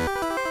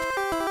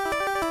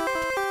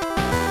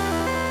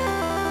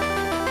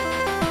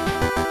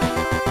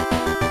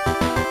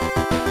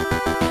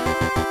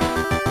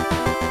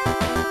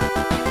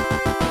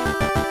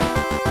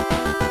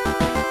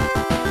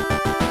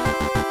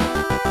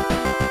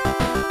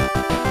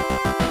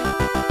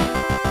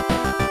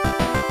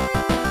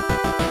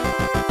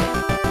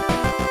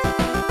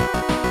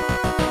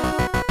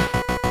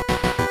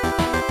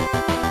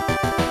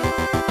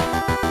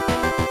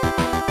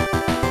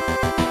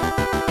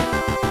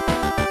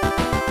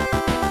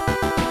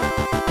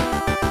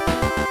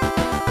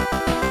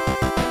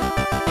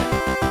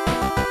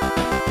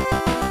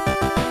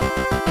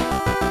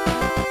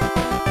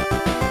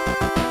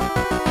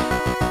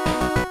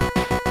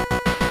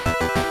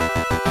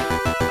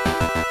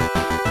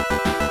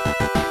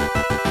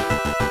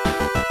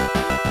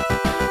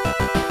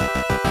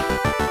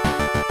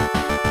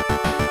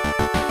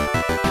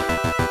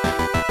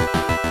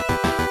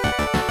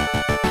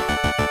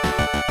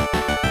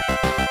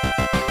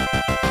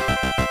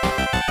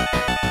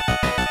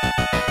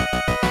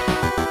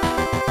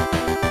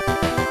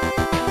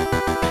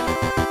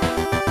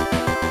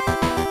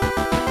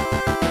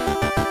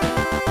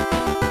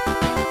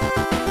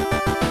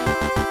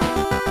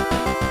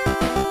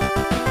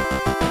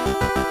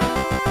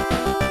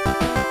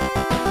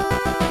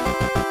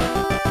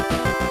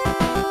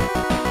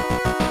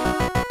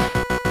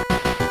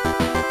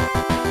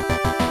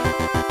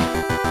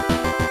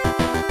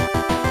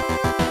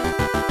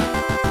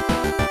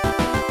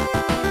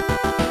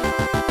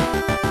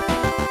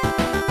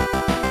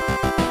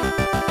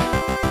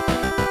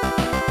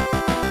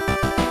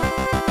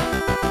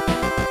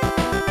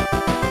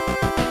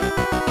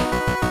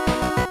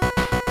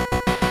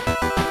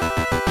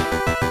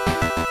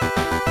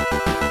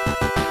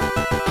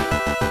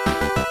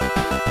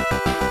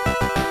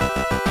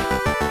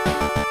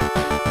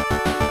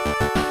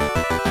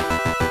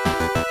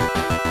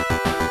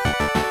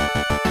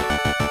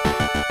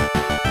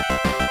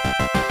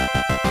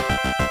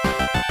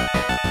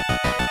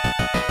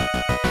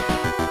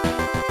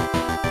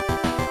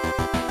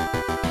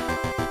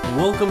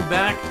 Welcome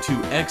back to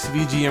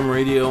XVGM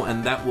Radio,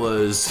 and that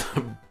was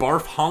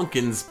Barf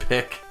Honkin's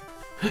pick.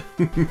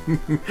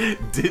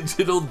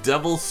 Digital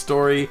Devil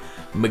Story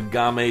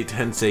Megami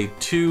Tensei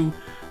 2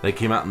 that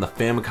came out in the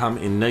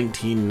Famicom in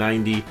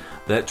 1990.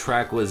 That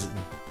track was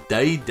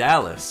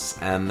Daedalus,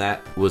 and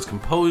that was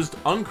composed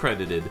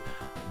uncredited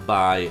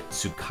by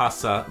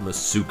Tsukasa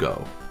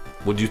Masuko.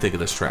 What do you think of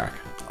this track?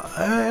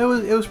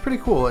 It was pretty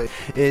cool.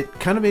 It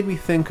kind of made me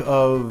think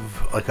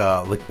of like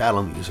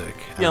battle music.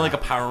 Yeah, like a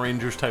Power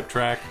Rangers type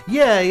track.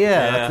 Yeah.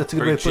 That's a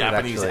good way to put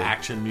Japanese it, actually.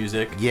 action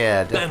music.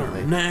 Yeah,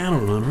 definitely.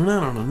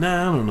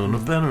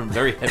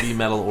 Very heavy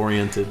metal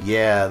oriented.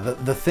 Yeah,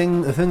 the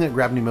thing that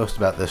grabbed me most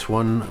about this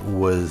one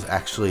was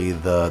actually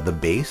the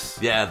bass.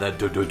 Yeah,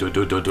 that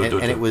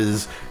and it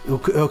was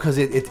because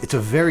it's a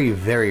very,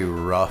 very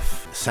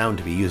rough sound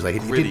to be used. Like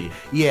gritty.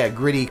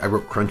 Gritty. I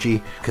wrote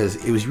crunchy because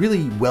it was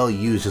really well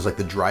used as like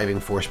the driving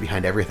force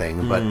behind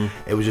everything. But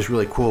it was just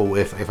really cool.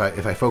 If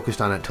I focused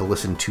on it to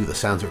listen to the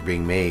sounds that were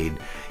being made,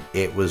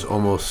 it was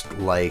almost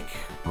like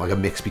a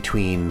mix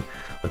between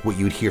like what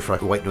you would hear for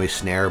like a white noise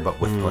snare,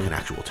 but with like an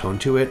actual tone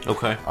to it.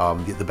 Okay.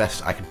 The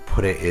best I could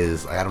put it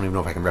is I don't even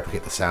know if I can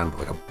replicate the sound,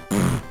 but like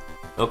a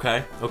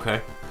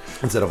Okay.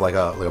 instead of like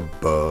a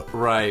buh.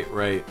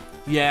 Right.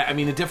 Yeah, I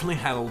mean, it definitely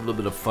had a little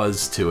bit of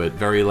fuzz to it.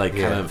 Very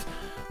kind of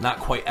not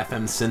quite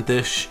FM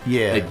synth-ish.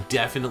 Yeah. It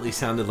definitely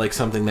sounded like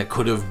something that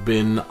could have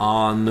been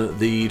on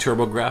the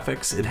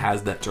TurboGrafx. It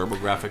has that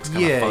TurboGrafx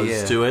kind of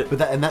fuzz to it. But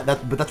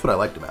that's what I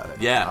liked about it.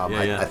 Yeah.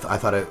 I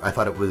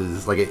thought it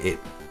was like it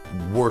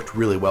worked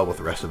really well with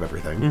the rest of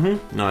everything.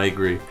 No, I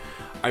agree.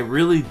 I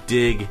really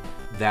dig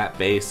that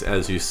bass,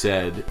 as you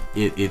said,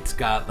 it's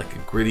got like a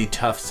gritty,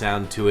 tough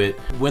sound to it.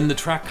 When the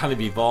track kind of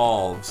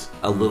evolves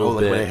a little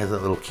like bit, when it has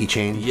that little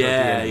keychain.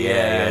 yeah.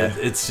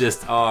 It's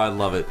just, I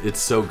love it. It's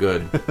so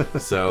good.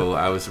 So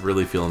I was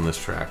really feeling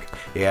this track.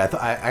 Yeah,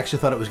 I actually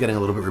thought it was getting a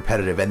little bit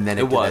repetitive, and then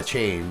it did that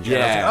change. Yeah.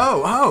 And I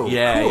was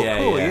like,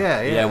 cool.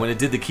 Yeah. When it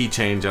did the key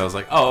change, I was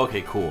like, oh,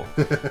 okay, cool.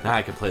 Now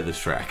I can play this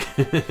track.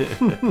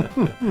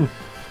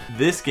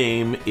 This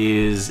game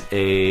is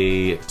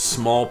a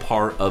small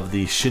part of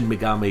the Shin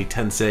Megami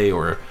Tensei,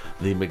 or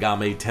the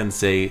Megami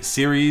Tensei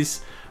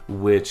series,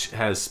 which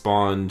has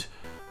spawned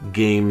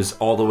games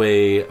all the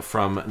way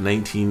from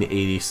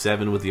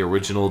 1987 with the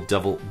original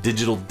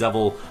Digital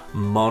Devil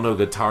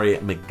Monogatari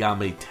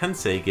Megami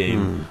Tensei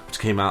game, which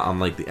came out on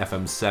like the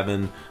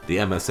FM7, the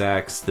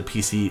MSX, the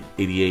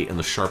PC-88, and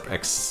the Sharp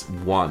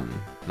X1.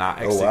 Not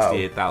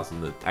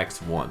X68000, the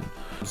X1.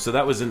 So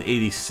that was in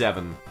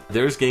 87.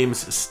 There's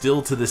games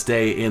still to this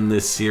day in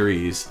this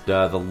series.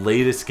 The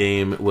latest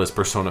game was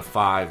Persona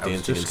 5,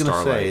 Dancing in Starlight. I was just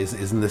going to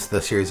say, isn't this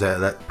the series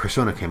that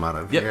Persona came out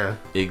of? Yep. Yeah,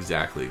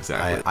 Exactly.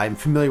 I'm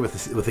familiar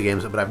with the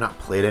games, but I've not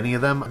played any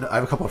of them. I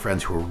have a couple of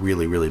friends who are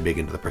really, really big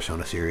into the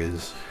Persona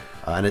series.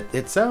 And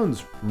it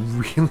sounds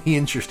really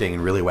interesting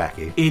and really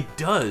wacky. It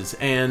does,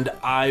 and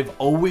I've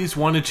always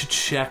wanted to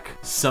check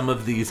some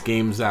of these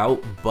games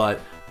out,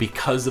 but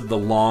because of the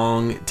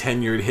long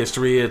tenured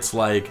history, it's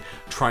like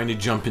trying to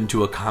jump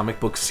into a comic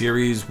book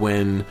series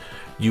when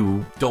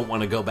you don't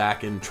want to go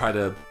back and try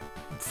to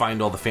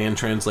find all the fan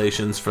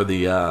translations for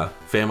the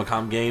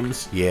Famicom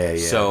games. Yeah.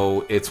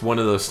 So it's one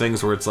of those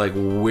things where it's like,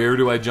 where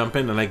do I jump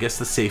in? And I guess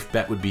the safe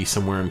bet would be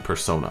somewhere in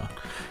Persona.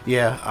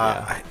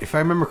 Yeah. If I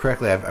remember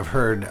correctly, I've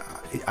heard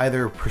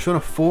either Persona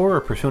 4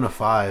 or Persona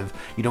 5,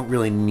 you don't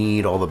really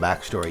need all the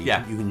backstory.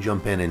 Yeah. You can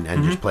jump in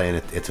and just play,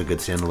 and it's a good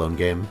standalone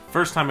game.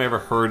 First time I ever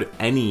heard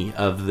any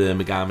of the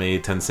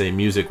Megami Tensei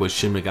music was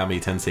Shin Megami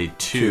Tensei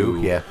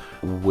 2,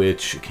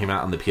 which came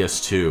out on the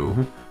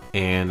PS2.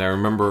 And I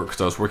remember,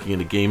 because I was working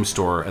in a game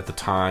store at the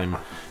time,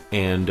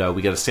 and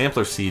we got a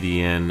sampler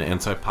CD in,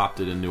 and so I popped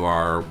it into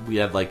we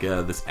had like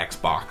this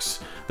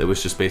Xbox that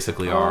was just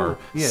basically our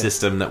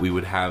system that we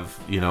would have,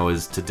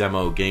 is to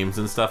demo games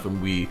and stuff,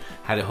 and we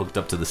had it hooked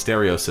up to the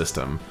stereo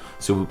system.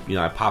 So,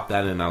 I popped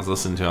that in, and I was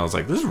listening to it, and I was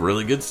like, this is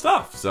really good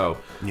stuff. So,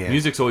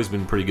 music's always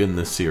been pretty good in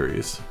this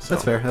series. So.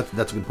 That's fair.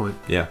 That's a good point.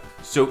 Yeah.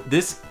 So,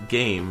 this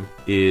game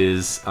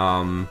is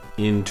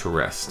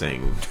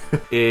interesting.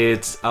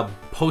 It's a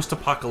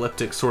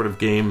post-apocalyptic sort of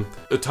game.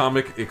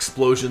 Atomic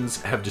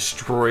explosions have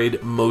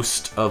destroyed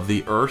most of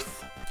the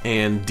Earth,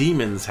 and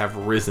demons have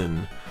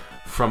risen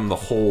from the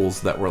holes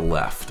that were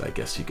left, I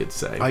guess you could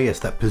say. Oh, yes,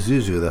 that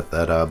Pazuzu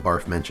that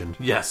Barf mentioned.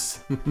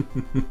 Yes.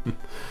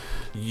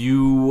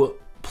 You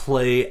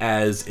play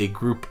as a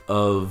group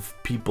of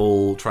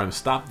people trying to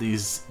stop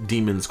these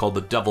demons called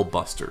the Devil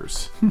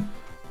Busters.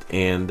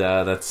 And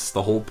that's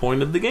the whole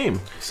point of the game.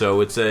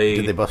 So it's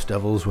Did they bust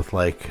devils with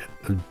like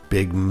a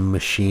big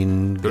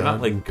machine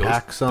gun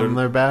packs on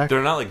their back?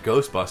 They're not like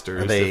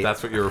Ghostbusters, if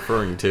that's what you're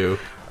referring to.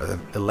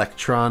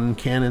 Electron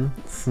cannon?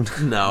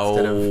 No.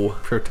 Instead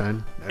of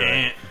proton?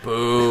 Right.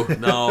 Boo.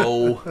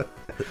 No.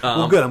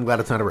 Well, good. I'm glad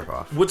it's not a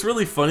ripoff. What's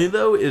really funny,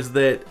 though, is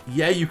that,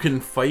 you can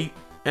fight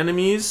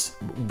enemies,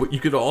 but you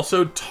could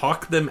also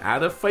talk them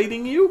out of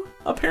fighting you,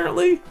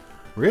 apparently.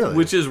 Really?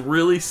 Which is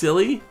really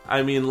silly.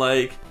 I mean,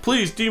 like,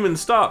 please, demon,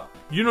 stop.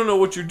 You don't know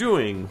what you're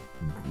doing.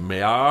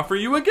 May I offer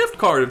you a gift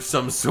card of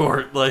some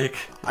sort? Like,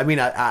 I mean,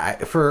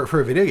 for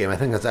a video game, I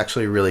think that's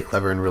actually really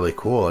clever and really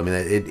cool. I mean,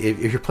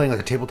 if you're playing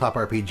like a tabletop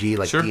RPG,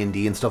 like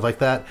D&D and stuff like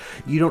that,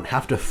 you don't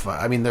have to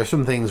fight. I mean, there's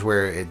some things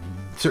where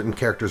certain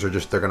characters are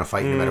they're going to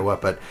fight no matter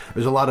what, but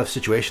there's a lot of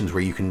situations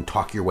where you can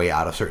talk your way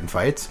out of certain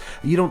fights.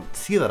 You don't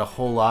see that a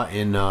whole lot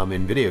in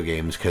video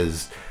games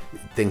because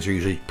things are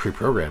usually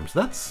pre-programmed. So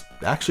that's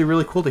actually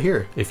really cool to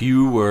hear. If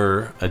you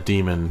were a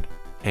demon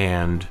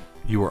and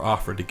you were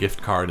offered a gift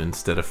card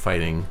instead of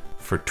fighting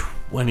for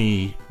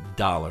 $20,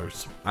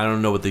 I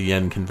don't know what the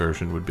yen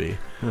conversion would be.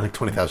 Like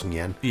 20,000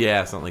 yen.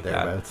 Yeah, something like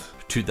that.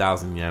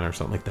 2,000 yen or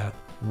something like that.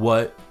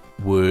 What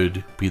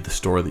would be the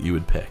store that you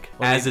would pick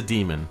as a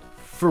demon?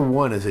 For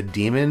one, as a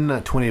demon,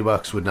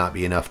 $20 would not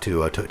be enough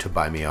to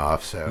buy me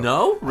off. So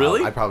no,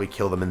 really, I'd probably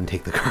kill them and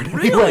take the card.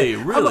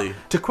 Really.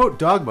 To quote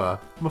Dogma,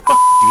 I'm a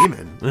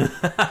fucking demon.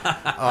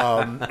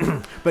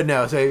 But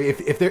no. So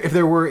if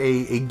there were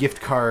a gift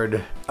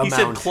card amount, he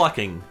said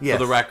clucking. Yes.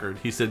 For the record,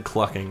 he said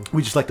clucking.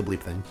 We just like to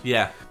bleep things.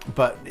 Yeah.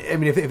 But I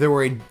mean, if there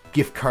were a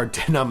gift card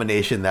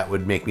denomination that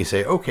would make me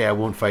say, okay, I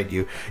won't fight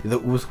you. The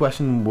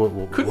question: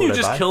 couldn't you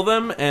just kill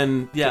them?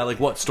 And like,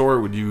 what store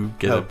would you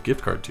get a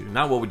gift card to?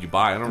 Not what would you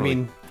buy? I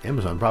mean,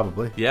 Amazon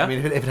probably. Yeah. I mean,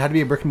 if it had to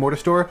be a brick and mortar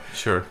store,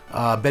 sure.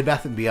 Bed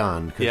Bath &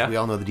 Beyond, because we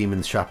all know the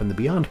demons shop in the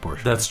Beyond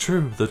portion. That's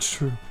true.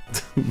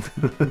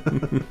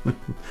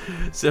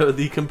 So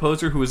the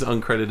composer who was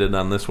uncredited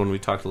on this one, we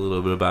talked a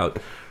little bit about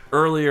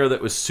earlier.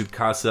 That was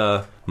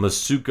Tsukasa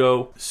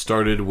Masuko.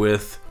 Started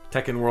with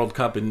Tekken World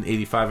Cup in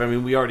 '85. I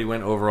mean, we already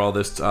went over all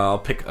this. I'll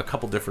pick a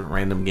couple different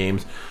random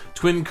games.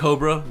 Twin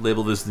Cobra,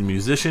 labeled as the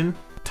musician.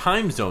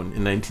 Time Zone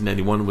in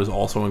 1991 was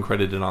also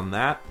uncredited on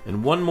that.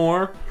 And one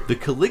more, The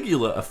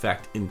Caligula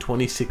Effect in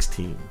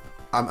 2016.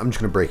 I'm just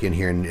going to break in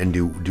here and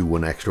do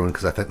one extra one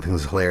because I think this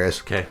is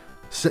hilarious. Okay.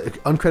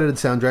 Uncredited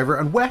sound driver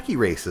on Wacky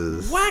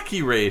Races.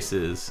 Wacky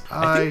Races.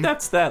 I think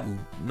that's that,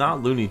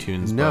 not Looney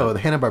Tunes. No, but the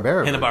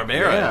Hanna-Barbera.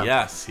 Hanna-Barbera,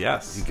 yes.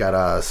 You got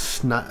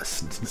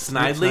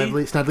Snidely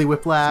Whiplash.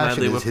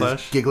 Snidely and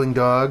Whiplash. His giggling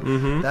dog.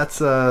 Mm-hmm.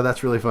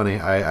 That's really funny.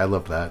 I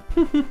love that.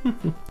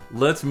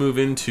 Let's move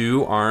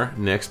into our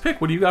next pick.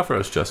 What do you got for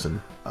us,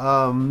 Justin?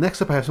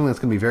 Next up, I have something that's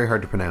going to be very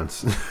hard to pronounce.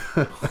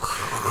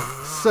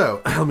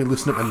 So, let me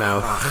loosen up my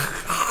mouth.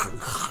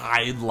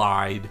 I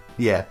lied.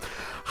 Yeah.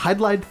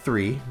 Hydlide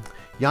 3,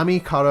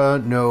 Yami Kara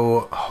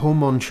no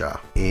Homonsha,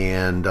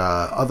 and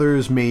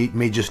others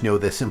may just know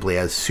this simply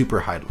as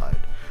Super Hydlide.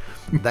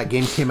 That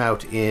game came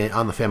out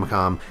on the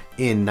Famicom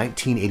in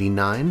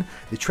 1989.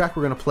 The track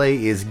we're going to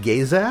play is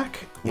Gayzak.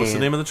 What's the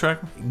name of the track?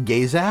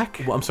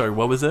 Gayzak. Well, I'm sorry,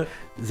 what was it?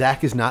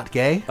 Zach is not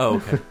gay. Oh,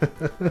 okay.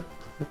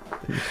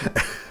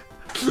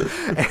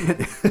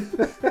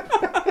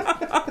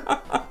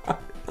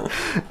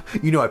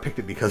 You know I picked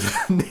it because of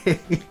the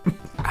name.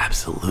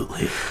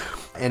 Absolutely.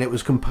 And it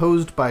was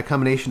composed by a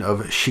combination of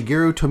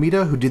Shigeru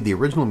Tomita, who did the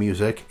original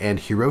music, and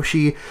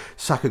Hiroshi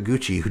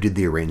Sakaguchi, who did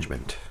the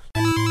arrangement.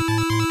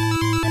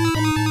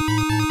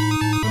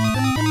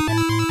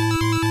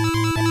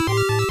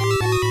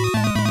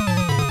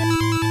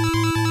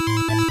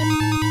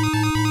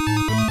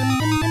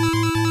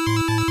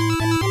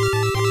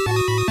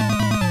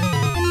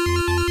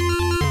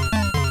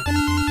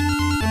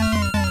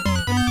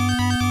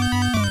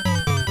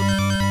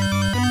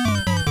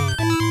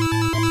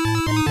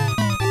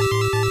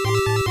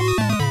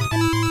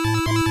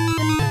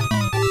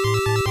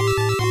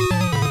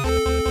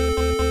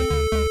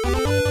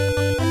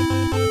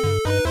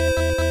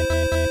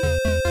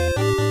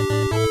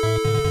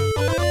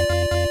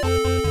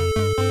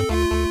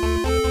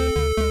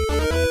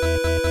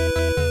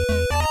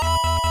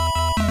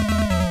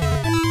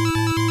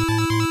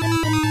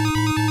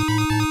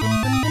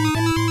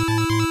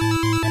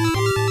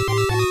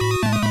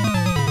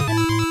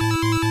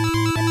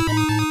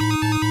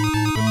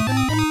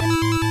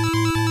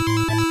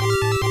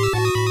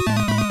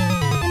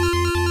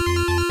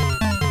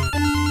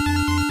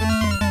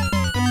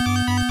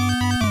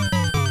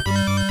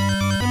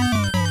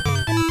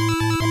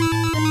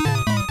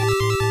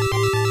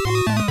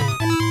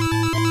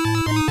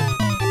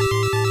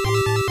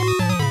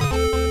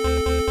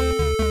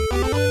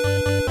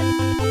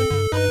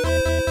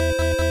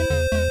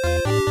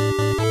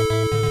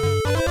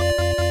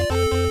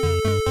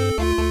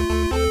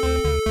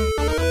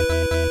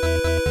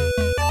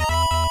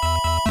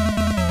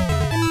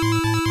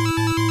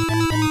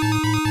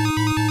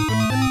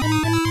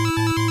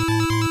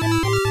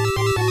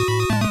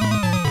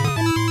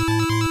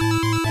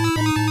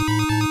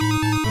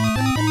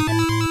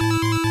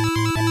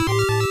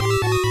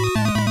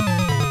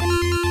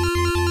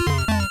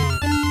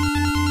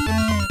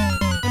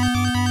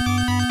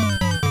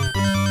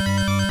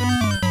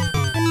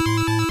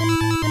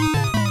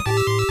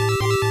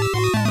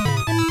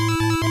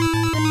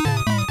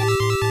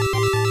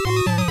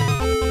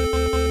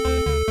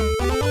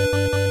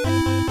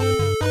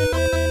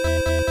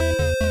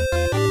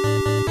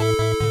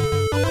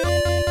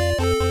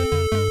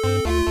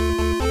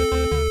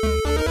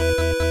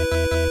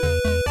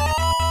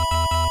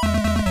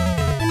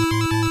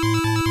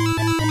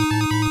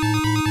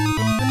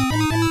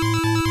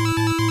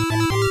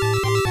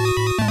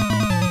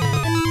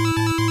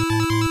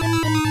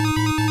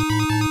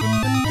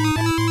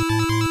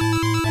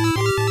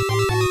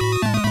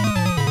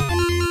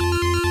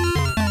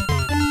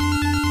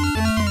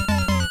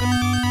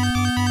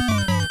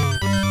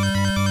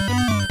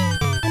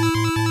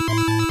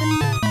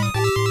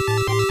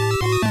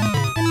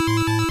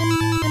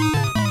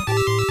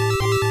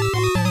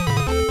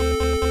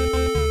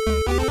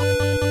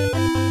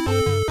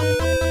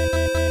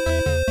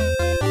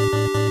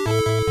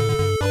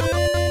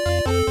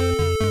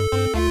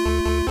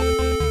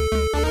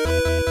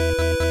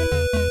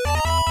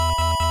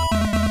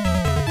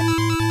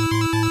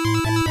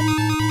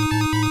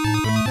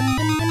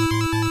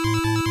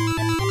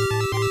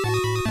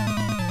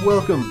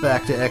 Welcome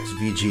back to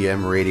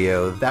XVGM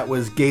Radio. That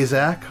was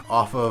Gayzak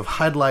off of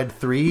Hydlide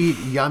 3,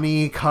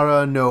 Yami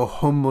Kara no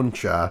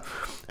Homuncha.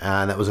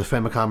 That was a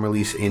Famicom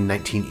release in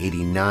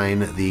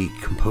 1989. The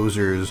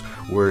composers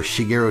were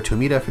Shigeru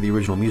Tomita for the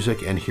original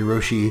music and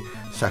Hiroshi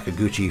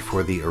Sakaguchi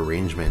for the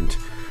arrangement.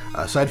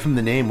 Aside from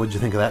the name, what'd you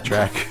think of that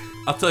track?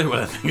 I'll tell you what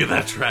I think of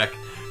that track.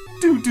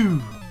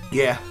 Doo-doo.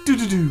 Yeah.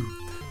 Doo-doo-doo.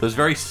 Those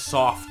very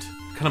soft,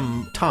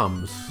 kind of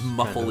toms.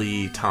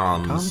 Muffly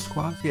toms. Toms,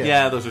 quads? Yeah.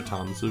 Yeah, those are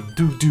toms. So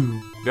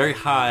doo-doo. Very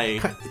high,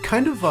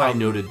 kind of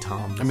high-noted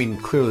toms. I mean,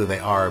 clearly they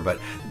are, but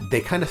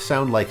they kind of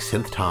sound like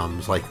synth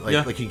toms, like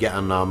you get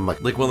on like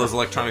one of those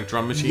electronic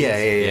drum machines.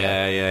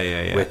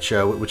 Yeah. Which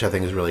I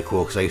think is really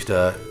cool because I used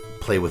to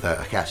play with a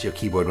Casio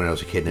keyboard when I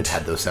was a kid and it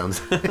had those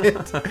sounds in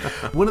it.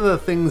 One of the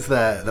things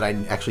that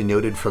I actually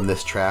noted from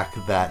this track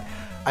that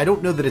I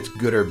don't know that it's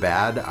good or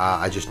bad.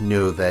 I just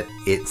know that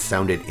it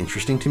sounded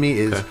interesting to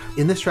me.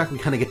 In this track, we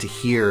kind of get to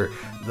hear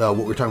what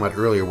we were talking about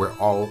earlier, where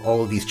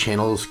all of these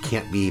channels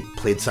can't be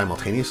played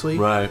simultaneously.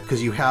 Right.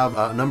 Because you have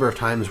a number of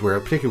times where,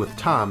 particularly with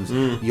the toms,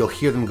 you'll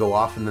hear them go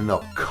off and then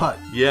they'll cut.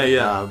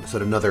 Yeah. So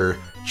that another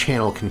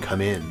channel can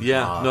come in.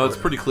 Yeah, no, it's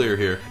pretty clear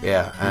here.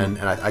 Yeah, and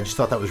I just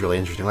thought that was really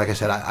interesting. Like I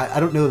said, I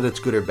don't know that it's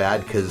good or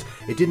bad because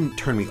it didn't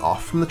turn me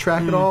off from the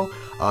track at all.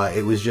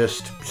 It was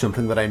just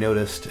something that I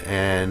noticed,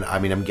 and I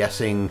mean, I'm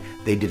guessing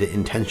they did it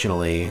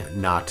intentionally,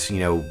 not,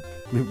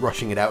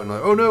 rushing it out and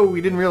like, oh no,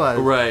 we didn't realize.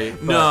 Right.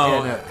 But,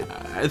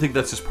 I think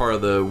that's just part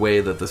of the way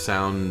that the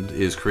sound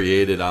is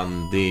created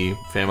on the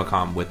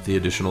Famicom with the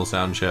additional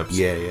sound chips.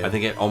 Yeah. I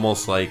think it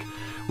almost like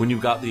when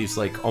you've got these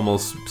like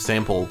almost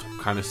sampled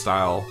kind of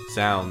style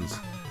sounds,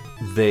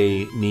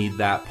 they need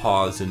that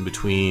pause in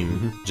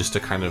between just to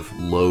kind of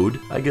load,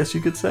 I guess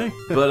you could say.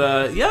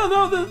 But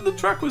the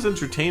track was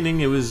entertaining.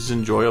 It was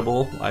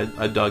enjoyable.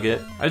 I dug it.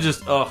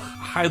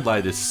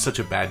 Hydlide is such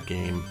a bad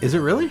game. Is it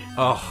really?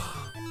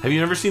 Have you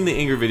never seen the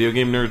Angry Video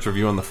Game Nerds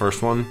review on the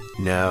first one?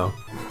 No.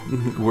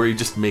 Where he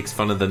just makes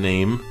fun of the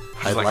name?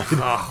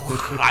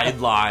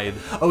 Hydlide.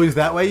 Oh, is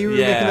that why you were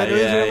making that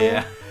noise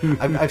earlier? Yeah.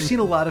 I've seen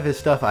a lot of his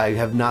stuff. I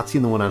have not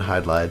seen the one on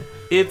Hydlide.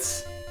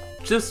 It's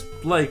just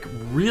like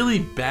really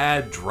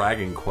bad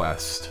Dragon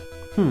Quest.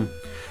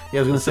 Yeah,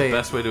 I was going to say the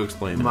best way to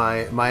explain it.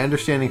 My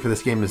understanding for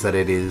this game is that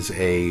it is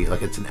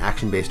it's an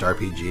action-based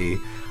RPG.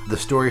 The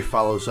story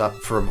follows up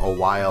from a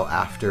while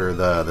after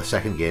the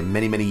second game,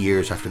 many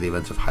years after the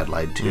events of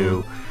Hydlide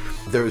 2.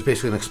 There was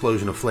basically an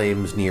explosion of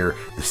flames near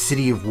the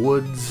City of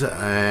Woods,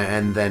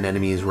 and then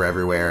enemies were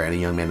everywhere, and a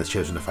young man is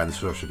chosen to find the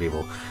source of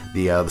evil.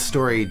 The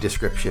story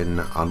description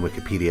on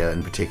Wikipedia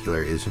in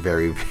particular is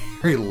very,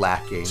 very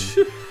lacking.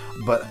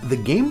 But the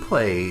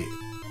gameplay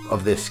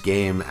of this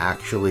game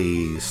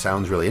actually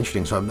sounds really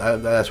interesting, so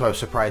that's why I was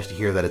surprised to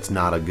hear that it's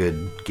not a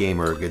good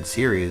game or a good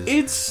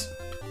series.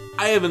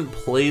 I haven't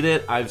played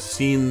it. I've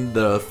seen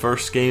the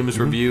first game's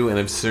review, and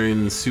I've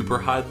seen Virtual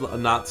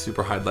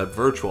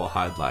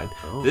Hydlide.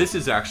 Oh. This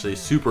is actually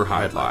Super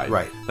Hydlide.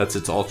 Right. That's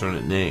its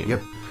alternate name.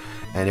 Yep.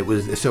 And it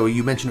was, so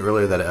you mentioned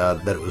earlier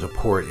that it was a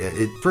port.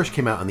 It first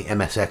came out on the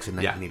MSX in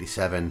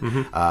 1987,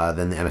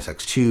 then the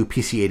MSX2,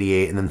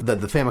 PC-88, and then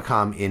the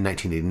Famicom in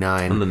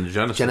 1989. And then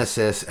the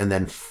Genesis, and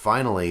then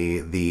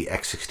finally the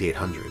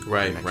X6800 in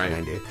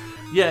 1990.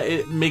 Yeah,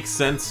 it makes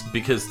sense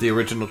because the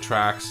original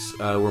tracks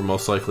were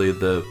most likely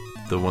the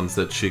ones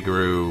that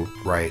Shigeru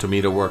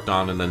Tomita worked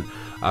on, and then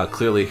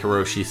clearly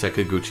Hiroshi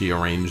Sakaguchi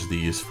arranged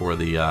these for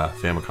the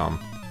Famicom.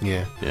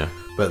 Yeah. Yeah.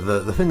 But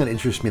the thing that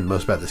interests me the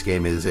most about this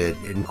game is it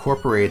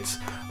incorporates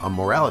a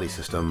morality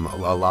system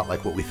a lot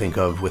like what we think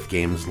of with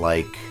games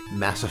like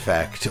Mass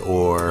Effect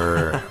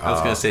or... I was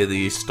going to say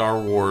the Star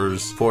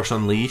Wars Force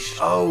Unleashed.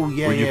 Oh,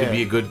 yeah, where you could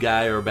be a good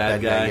guy or a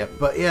bad guy. Yeah.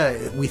 But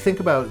yeah, we think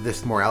about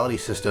this morality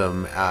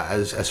system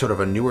as sort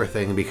of a newer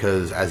thing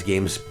because as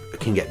games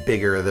can get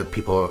bigger, the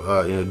people,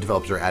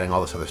 developers are adding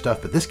all this other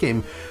stuff. But this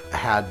game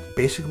had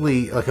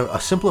basically like a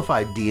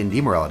simplified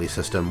D&D morality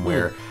system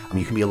where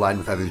you can be aligned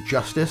with either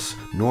justice,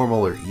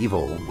 normal, or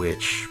evil,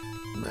 which...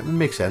 It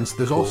makes sense.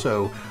 There's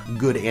also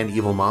good and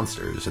evil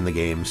monsters in the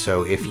game.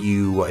 So if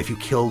you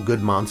kill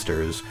good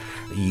monsters,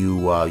 you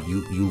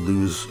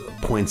lose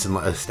points in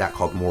a stat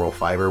called Moral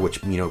Fiber,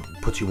 which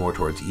puts you more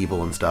towards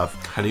evil and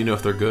stuff. How do you know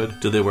if they're good?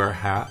 Do they wear a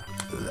hat?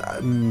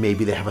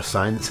 Maybe they have a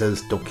sign that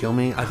says "Don't kill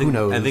me." Who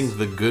knows? I think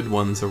the good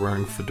ones are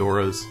wearing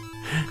fedoras,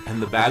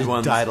 and the bad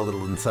ones died a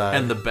little inside.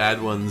 And the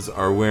bad ones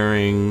are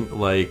wearing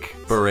like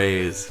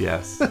berets.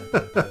 Yes,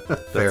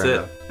 that's Fair it.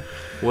 enough.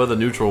 What are the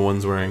neutral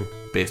ones wearing?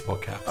 Baseball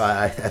caps.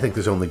 I think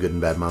there's only good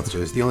and bad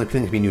monsters. The only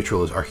thing to be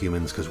neutral is our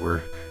humans because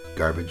we're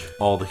garbage.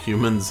 All the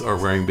humans are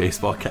wearing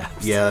baseball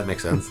caps. Yeah, that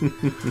makes sense.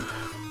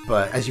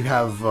 But as you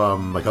have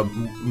like a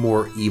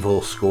more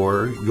evil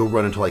score, you'll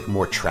run into like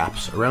more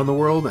traps around the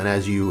world. And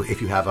if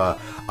you have a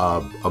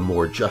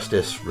more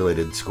justice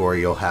related score,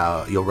 you'll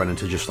run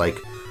into just like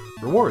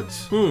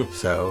rewards.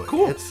 So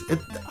cool.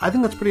 I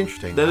think that's pretty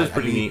interesting. That is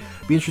pretty neat.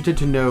 Be interested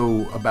to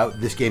know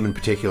about this game in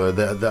particular.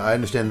 I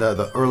understand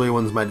the earlier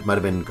ones might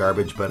have been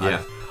garbage, but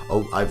yeah.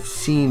 I've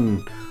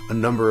seen a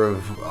number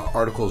of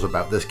articles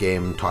about this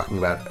game talking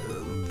about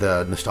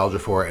the nostalgia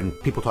for it and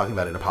people talking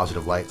about it in a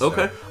positive light. So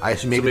okay. I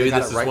assume maybe they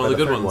got it right by the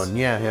third one.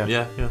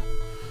 Yeah.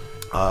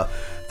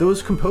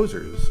 Those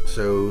composers,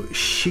 so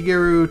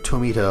Shigeru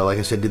Tomita, like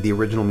I said, did the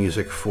original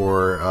music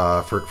for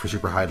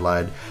Super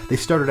Hydlide. They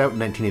started out in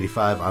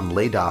 1985 on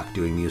Laydock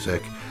doing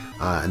music,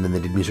 and then they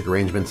did music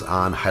arrangements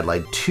on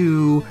Hydlide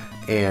 2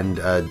 and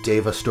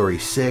Deva Story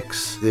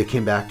 6. They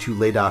came back to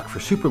Laydock for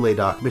Super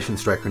Laydock Mission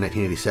Striker in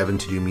 1987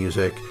 to do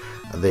music.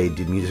 They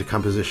did music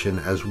composition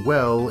as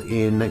well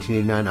in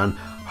 1989 on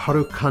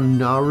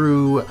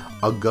Harukanaru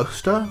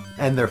Augusta,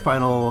 and their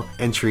final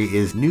entry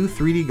is New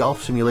 3D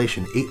Golf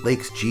Simulation 8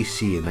 Lakes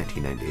GC in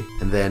 1990.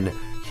 And then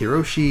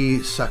Hiroshi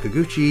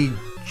Sakaguchi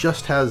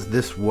just has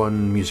this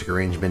one music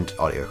arrangement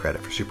audio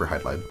credit for Super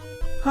Hydlide.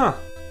 Huh.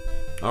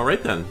 All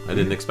right then. I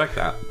didn't expect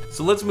that.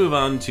 So let's move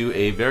on to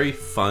a very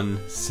fun,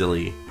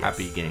 silly,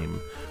 happy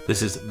game.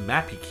 This is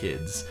Mappy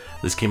Kids.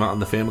 This came out on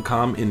the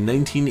Famicom in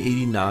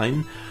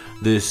 1989.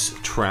 This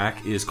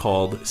track is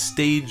called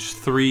Stage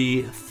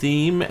 3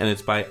 Theme, and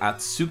it's by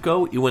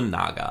Atsuko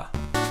Iwanaga.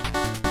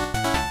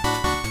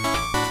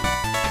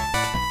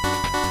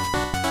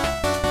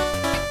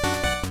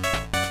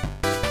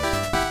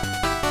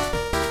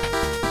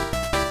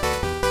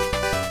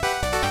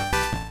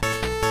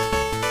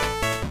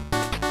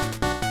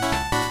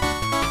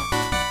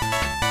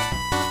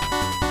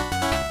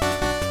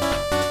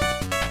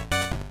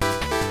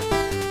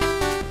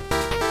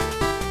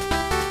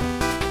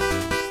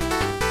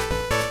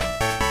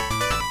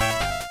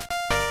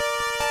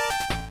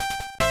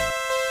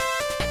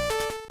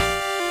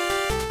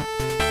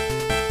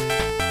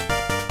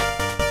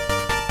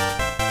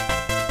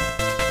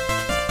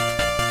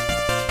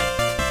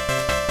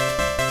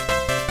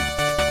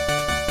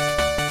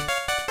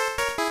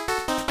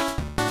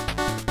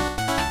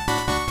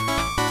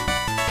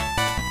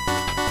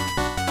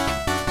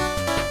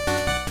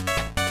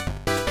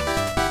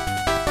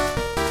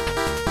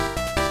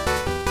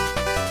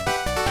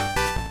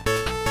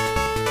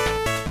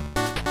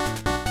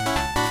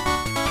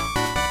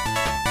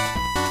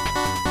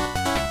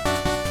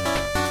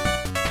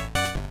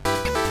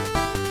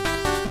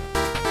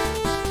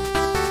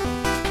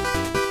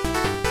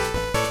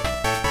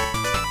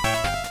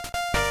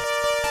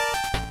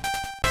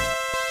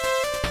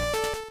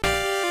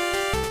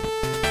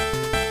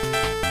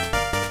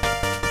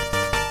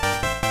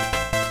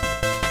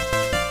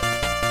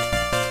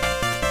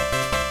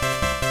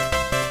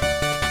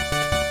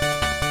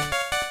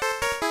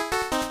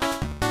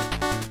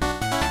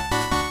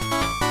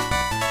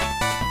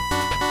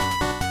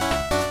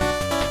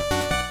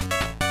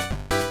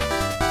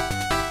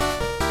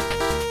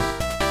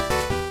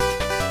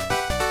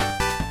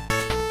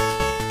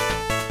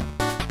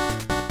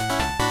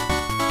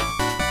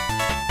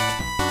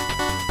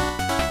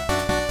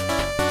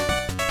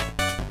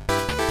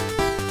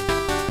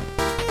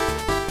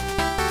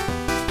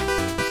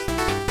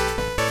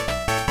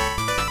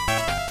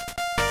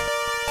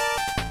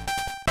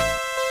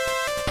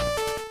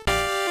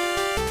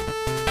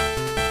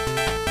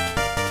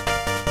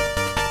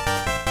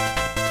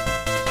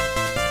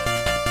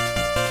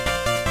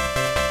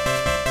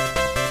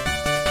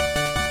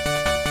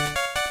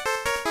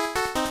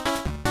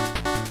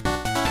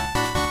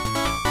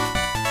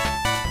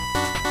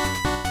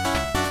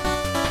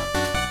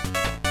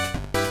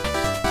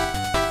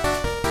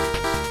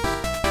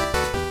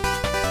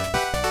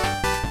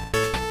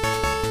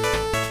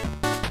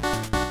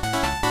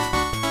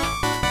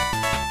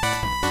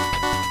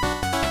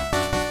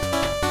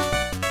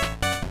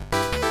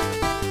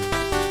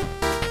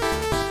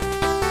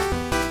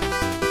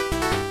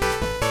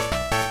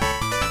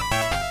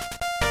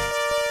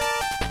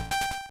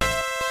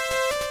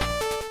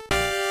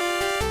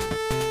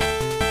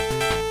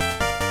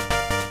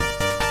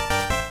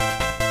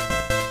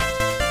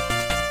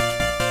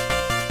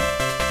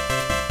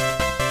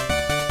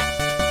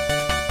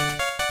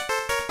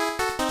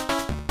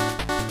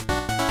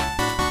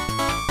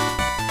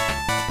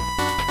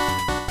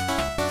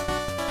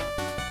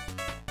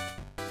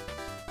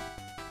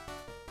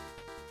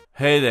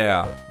 Hey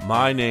there,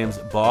 my name's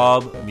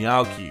Bob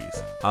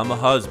Meowkeys. I'm a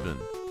husband,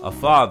 a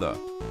father,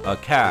 a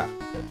cat.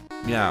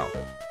 Meow.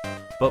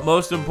 But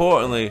most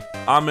importantly,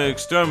 I'm an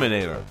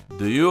exterminator.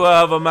 Do you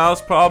have a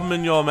mouse problem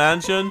in your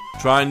mansion?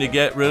 Trying to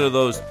get rid of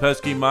those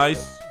pesky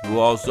mice, who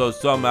also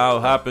somehow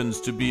happens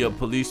to be a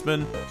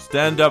policeman?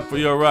 Stand up for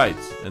your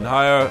rights and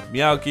hire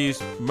Meowkeys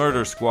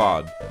Murder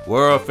Squad.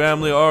 We're a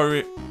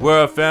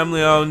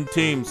family-owned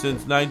team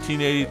since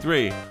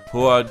 1983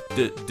 who are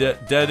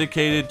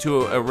dedicated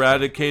to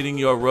eradicating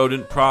your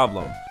rodent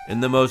problem in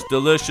the most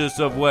delicious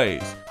of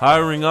ways.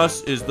 Hiring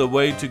us is the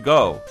way to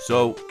go,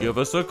 so give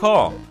us a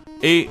call.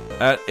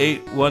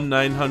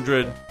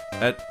 81900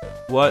 at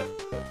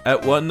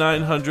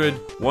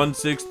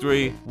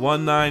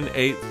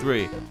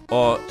 1-900-163-1983,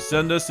 or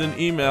send us an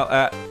email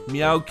at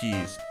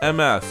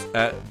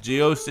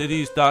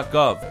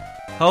meowkeysms@geocities.gov.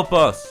 Help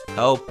us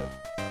help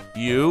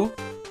you.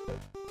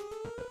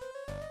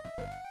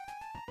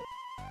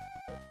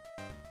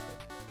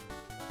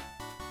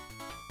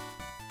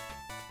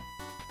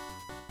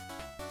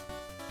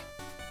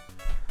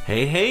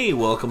 Hey,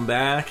 welcome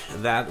back.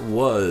 That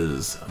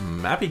was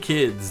Mappy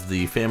Kids,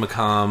 the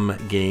Famicom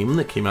game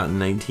that came out in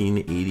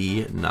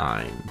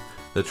 1989.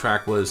 The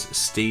track was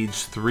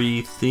Stage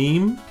 3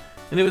 Theme,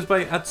 and it was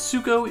by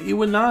Atsuko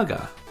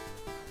Iwanaga.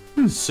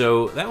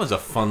 So that was a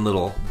fun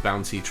little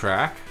bouncy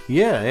track.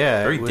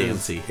 Yeah. Very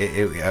dancey.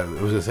 I was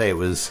going to say, it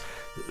was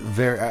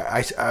very...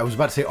 I was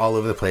about to say all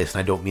over the place, and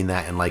I don't mean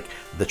that, and like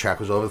the track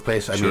was all over the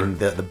place. I mean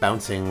the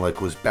bouncing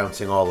was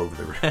bouncing all over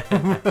the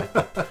room.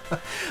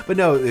 But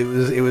no,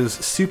 it was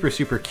super,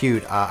 super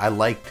cute. I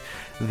liked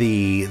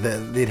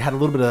it had a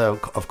little bit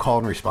of call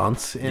and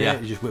response in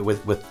it, just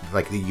with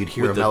like you'd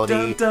hear With a the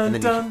melody, dun, dun, and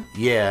then dun.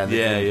 you'd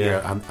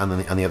hear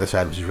on the other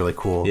side, which is really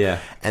cool. Yeah.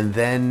 And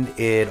then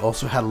it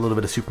also had a little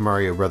bit of Super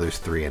Mario Brothers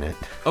 3 in it.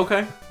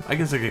 Okay, I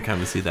guess I could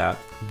kind of see that.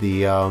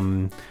 The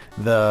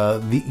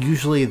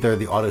usually they're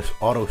the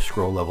auto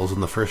scroll levels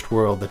in the first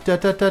world. The da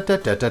da da da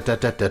da da da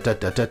da da da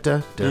da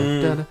da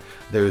da da.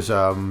 There's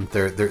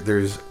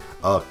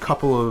a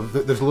couple of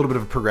there's a little bit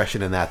of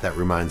progression in that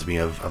reminds me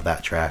of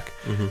that track.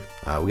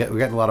 We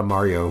got a lot of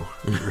Mario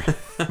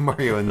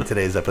in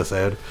today's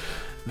episode.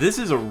 This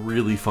is a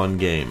really fun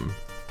game.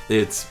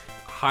 It's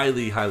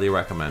highly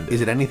recommended. Is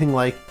it anything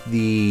like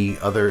the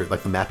other,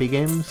 like the Mappy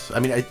games?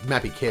 I mean,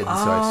 Mappy Kids, so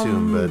I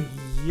assume, but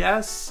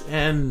yes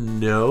and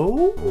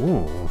no.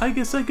 Ooh. I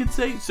guess I could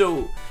say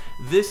so.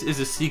 This is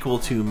a sequel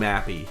to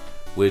Mappy,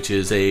 which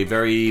is a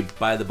very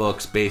by the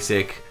books,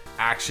 basic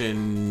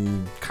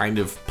action kind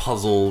of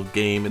puzzle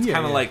game. It's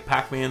kind of like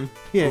Pac-Man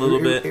a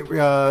little bit.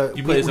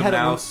 You play as a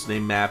mouse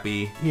named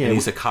Mappy, and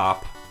he's a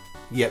cop.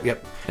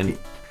 Yep. And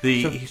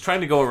he's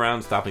trying to go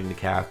around stopping the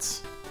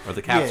cats. Or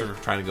the cats are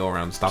trying to go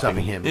around stopping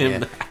him.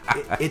 Yeah.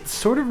 it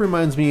sort of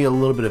reminds me a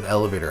little bit of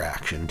Elevator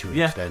Action to an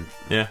extent.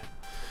 Yeah.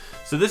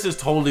 So this is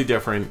totally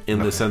different in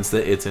the sense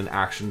that it's an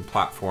action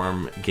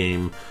platform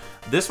game.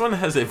 This one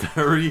has a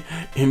very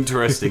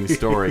interesting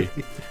story.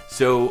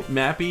 So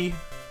Mappy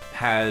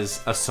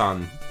has a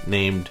son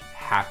named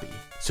Happy.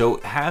 So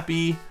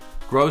Happy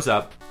grows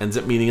up, ends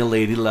up meeting a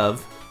lady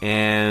love,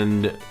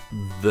 and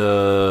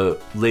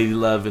the lady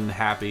love and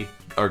Happy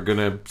are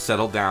gonna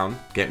settle down,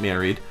 get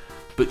married.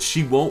 But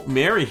she won't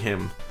marry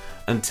him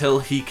until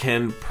he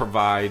can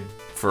provide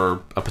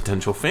for a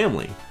potential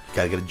family.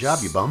 Gotta get a job,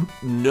 you bum.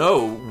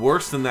 No,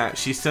 worse than that.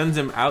 She sends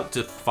him out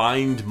to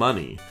find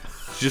money.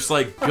 Just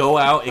like, go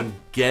out and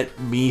get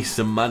me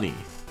some money.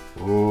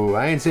 Ooh,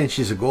 I ain't saying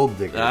she's a gold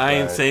digger. I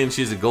ain't saying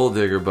she's a gold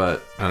digger,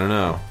 but I don't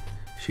know.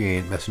 She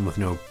ain't messing with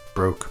no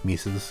broke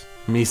Mises.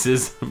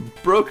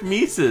 Broke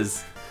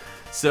Mises.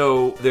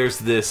 So there's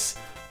this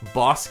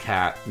boss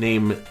cat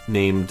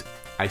named,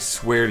 I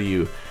swear to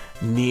you,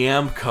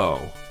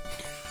 Nyamco.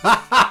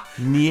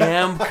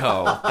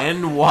 Nyamco.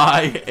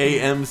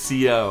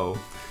 Nyamco.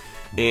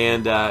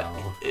 And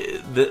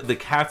the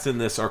cats in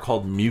this are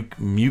called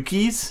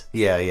Mukies.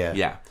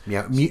 Yeah.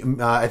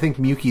 I think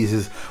Mukies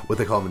is what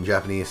they call them in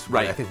Japanese.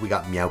 Right. I think we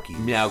got Meowkies.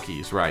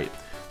 Meowkies, right.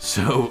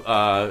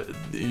 So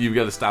you've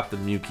got to stop the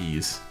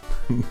Mukies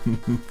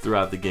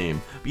throughout the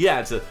game. But yeah,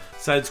 it's a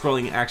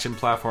side-scrolling action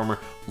platformer.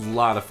 A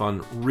lot of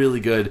fun. Really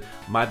good.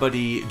 My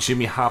buddy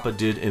Jimmy Hoppa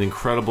did an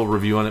incredible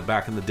review on it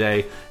back in the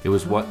day. It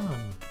was what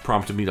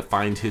prompted me to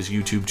find his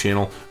YouTube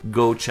channel.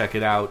 Go check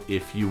it out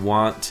if you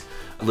want.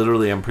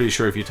 Literally, I'm pretty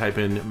sure if you type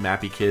in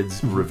Mappy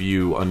Kids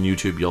review on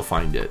YouTube, you'll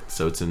find it.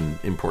 So it's in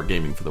Import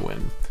Gaming for the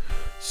win.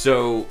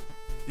 So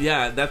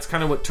yeah, that's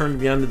kind of what turned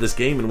me on to this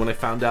game. And when I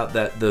found out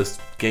that this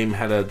game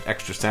had an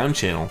extra sound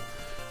channel,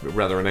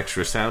 rather an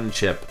extra sound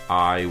chip,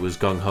 I was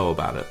gung-ho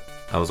about it.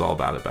 I was all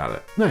about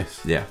it.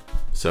 Nice. Yeah.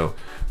 So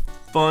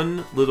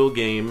fun little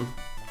game.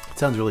 It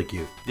sounds really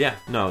cute. Yeah,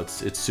 no,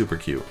 it's super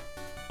cute.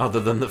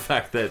 Other than the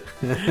fact that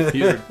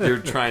you're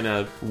trying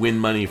to win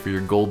money for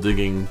your gold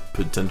digging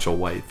potential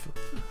wife.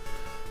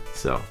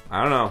 So,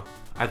 I don't know.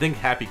 I think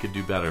Happy could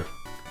do better.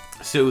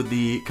 So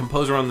the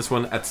composer on this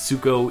one,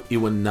 Atsuko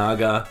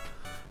Iwanaga,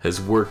 has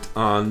worked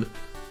on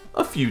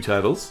a few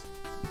titles.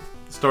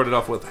 Started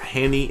off with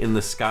Hanny in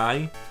the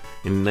Sky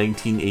in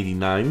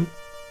 1989.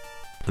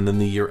 And then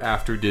the year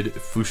after did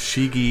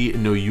Fushigi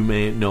no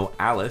Yume no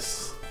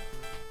Alice,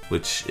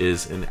 which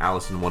is an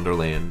Alice in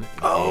Wonderland game.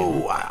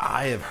 Oh,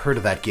 I have heard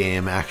of that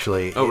game,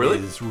 actually. Oh, really?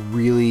 It is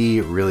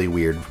really, really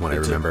weird from what I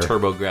remember. It's a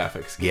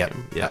TurboGrafx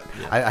game. Yep.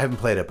 I haven't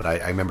played it, but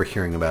I remember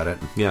hearing about it.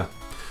 Yeah.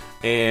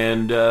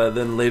 And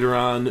then later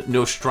on,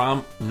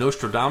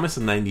 Nostradamus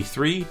in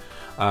 93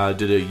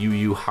 did a Yu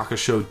Yu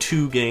Hakusho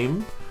 2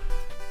 game.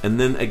 And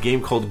then a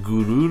game called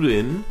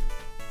Gururin,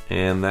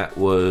 and that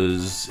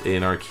was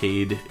an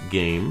arcade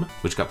game,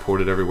 which got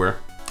ported everywhere.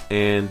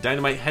 And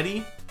Dynamite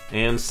Headdy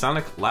and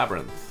Sonic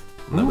Labyrinth.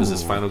 And that was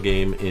his final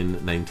game in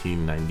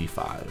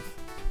 1995.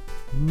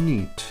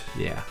 Neat.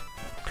 Yeah.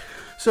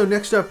 So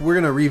next up, we're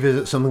going to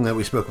revisit something that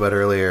we spoke about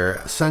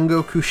earlier,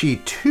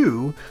 Sangokushi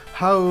 2,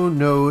 Hao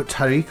no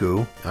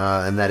Tariku,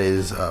 and that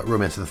is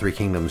Romance of the Three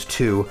Kingdoms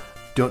 2.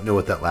 Don't know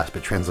what that last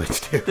bit translates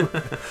to.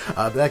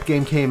 That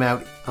game came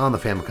out on the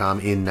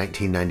Famicom in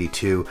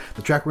 1992.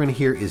 The track we're going to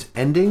hear is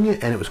Ending,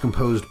 and it was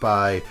composed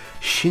by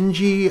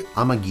Shinji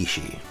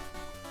Amagishi.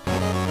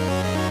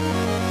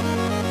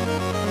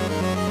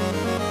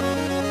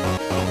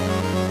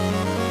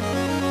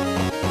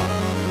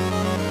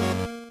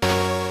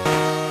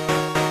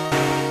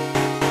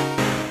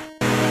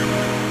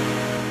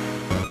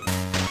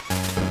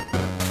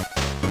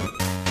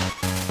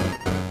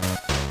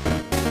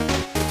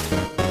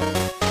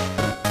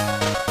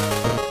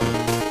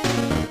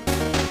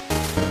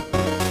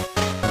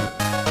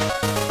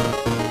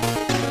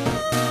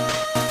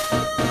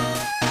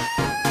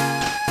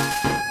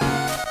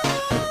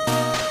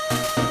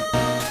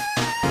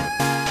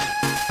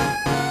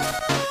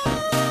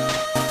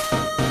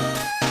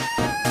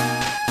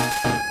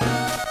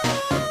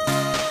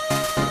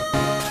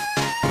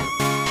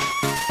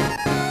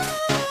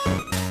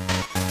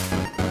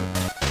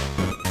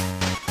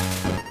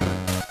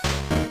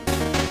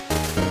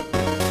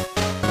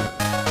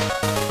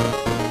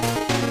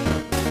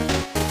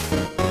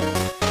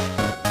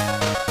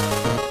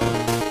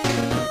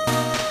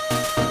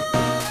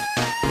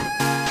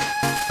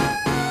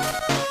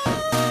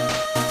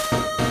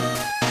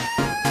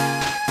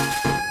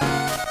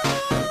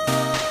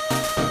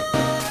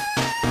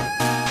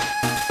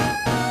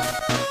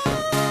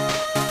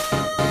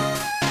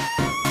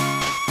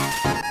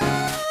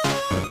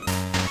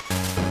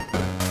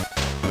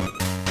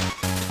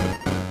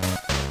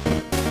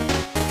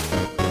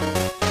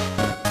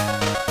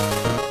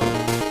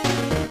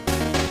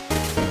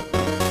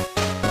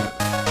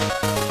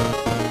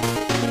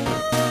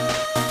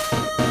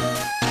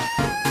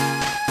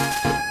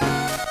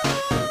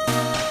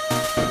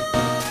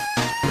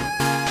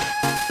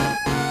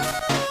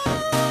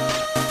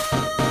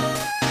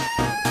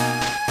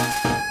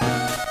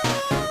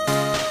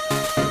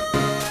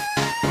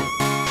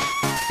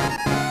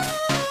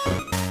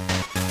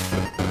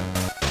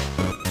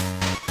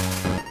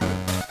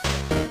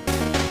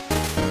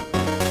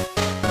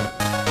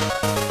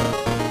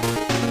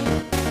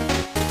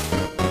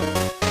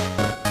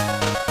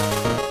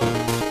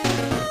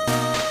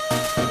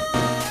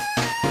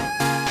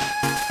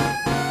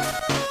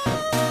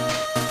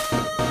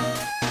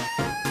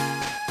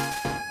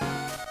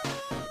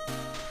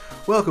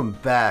 Welcome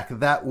back.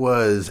 That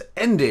was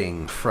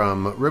Ending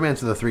from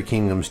Romance of the Three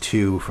Kingdoms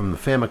 2 from the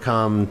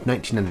Famicom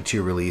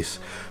 1992 release,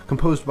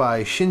 composed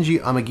by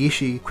Shinji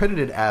Amagishi,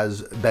 credited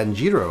as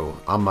Banjiro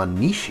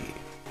Amanishi.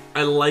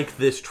 I like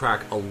this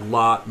track a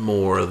lot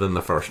more than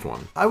the first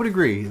one. I would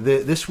agree.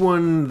 This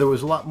one, there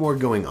was a lot more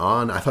going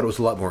on. I thought it was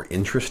a lot more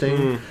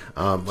interesting.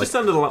 Just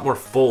sounded a lot more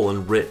full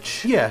and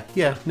rich. Yeah.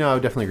 No, I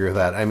would definitely agree with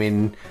that. I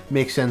mean,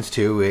 makes sense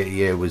too.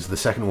 It was the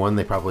second one.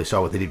 They probably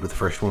saw what they did with the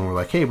first one. We're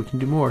like, hey, we can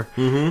do more.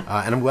 And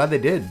I'm glad they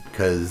did,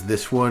 because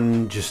this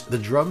one, just the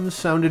drums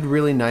sounded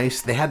really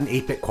nice. They had an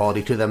 8-bit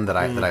quality to them that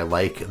I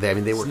like. They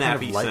were snappy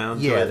kind of light.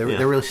 sound. Yeah,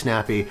 they're really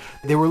snappy.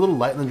 They were a little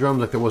light on the drums,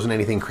 like there wasn't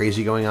anything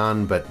crazy going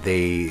on, but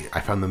I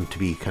found them to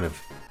be kind of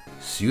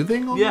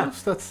soothing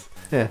almost.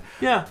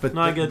 Yeah, but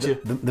I get you.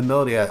 The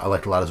melody I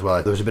liked a lot as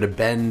well. There was a bit of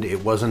bend.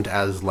 It wasn't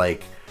as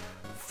like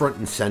front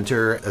and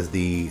center as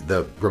the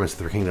Romance of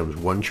the Three Kingdoms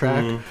 1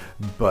 track,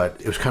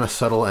 but it was kind of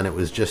subtle, and it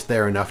was just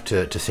there enough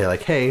to say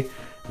like, hey,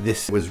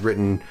 this was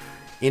written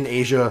in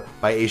Asia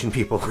by Asian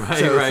people. Right.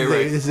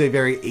 This is a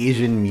very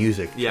Asian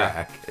music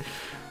track.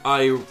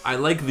 I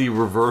like the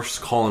reverse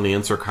call and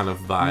answer kind of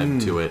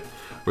vibe to it,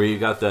 where you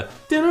got the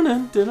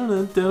and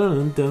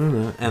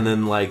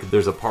then like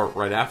there's a part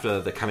right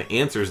after that kind of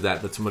answers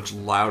that's much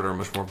louder,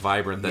 much more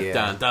vibrant. That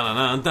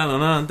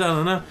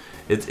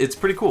it's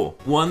pretty cool.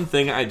 One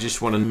thing I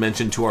just want to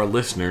mention to our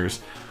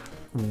listeners: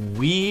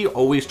 we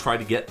always try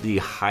to get the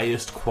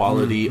highest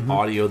quality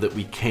audio that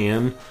we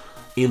can.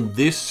 In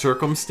this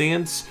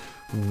circumstance,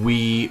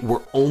 we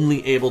were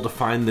only able to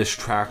find this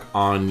track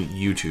on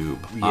YouTube.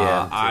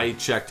 I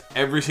checked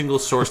every single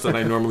source that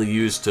I normally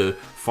use to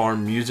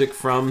farm music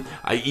from.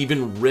 I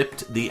even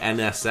ripped the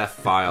NSF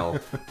file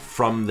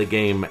from the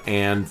game,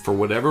 and for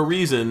whatever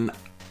reason,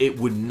 it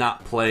would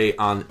not play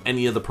on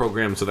any of the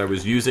programs that I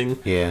was using.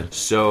 Yeah.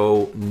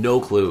 So,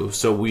 no clue.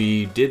 So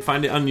we did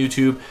find it on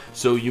YouTube.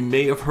 So you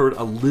may have heard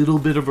a little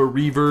bit of a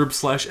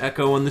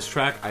reverb/echo on this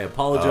track. I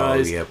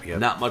apologize. Yep.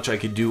 Not much I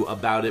could do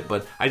about it,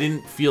 but I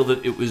didn't feel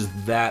that it was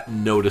that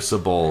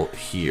noticeable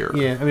here.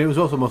 Yeah, I mean, it was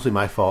also mostly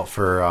my fault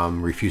for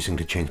refusing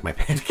to change my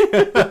pick.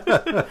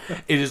 It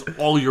is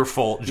all your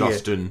fault,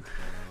 Justin.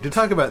 To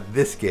talk about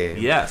this game.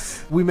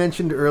 Yes. We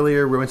mentioned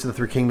earlier Romance of the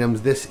Three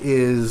Kingdoms. This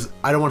is,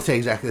 I don't want to say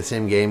exactly the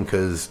same game,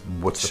 because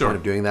what's the point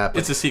of doing that? But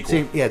it's a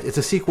sequel. It's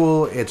a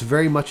sequel. It's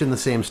very much in the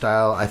same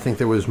style. I think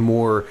there was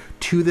more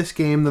to this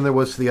game than there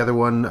was to the other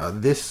one.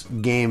 This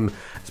game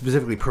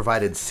specifically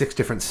provided 6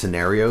 different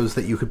scenarios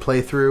that you could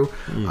play through.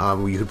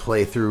 You could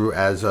play through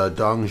as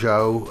Dong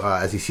Zhou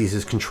as he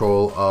seizes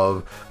control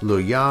of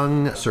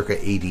Luoyang circa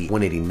AD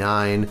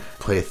 189.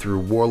 Play through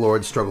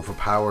Warlord's struggle for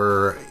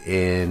power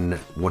in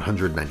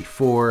 194.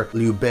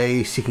 Liu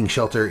Bei seeking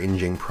shelter in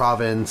Jing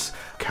province.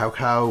 Cao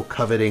Cao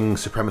coveting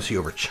supremacy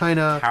over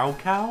China. Cao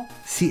Cao?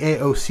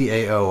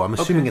 CAO. I'm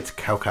assuming it's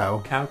Cao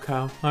Cao. Cao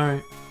Cao. All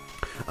right.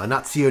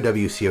 Not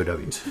COW.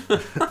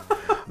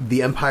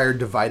 The Empire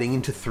dividing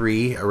into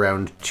 3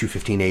 around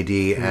 215 AD,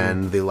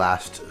 and the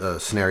last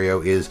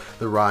scenario is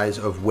the rise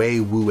of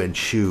Wei, Wu, and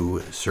Shu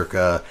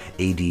circa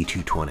AD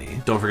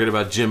 220. Don't forget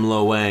about Jim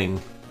Lo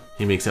Wang.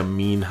 He makes a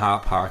mean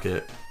Hot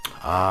Pocket.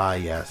 Ah,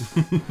 yes.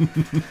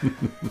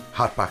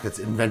 Hot Pockets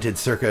invented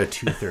circa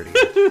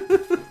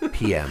 2:30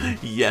 p.m.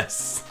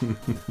 Yes.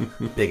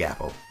 Big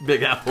Apple.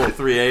 Big Apple,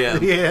 3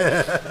 a.m. Yeah.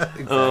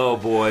 Exactly. Oh,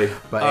 boy.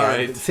 But all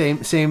right. Same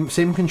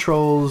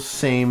controls,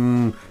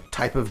 same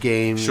type of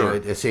game,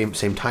 sure.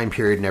 Same time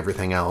period and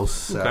everything else.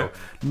 So okay.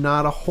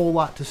 Not a whole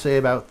lot to say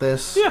about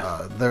this.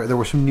 Yeah. There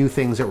were some new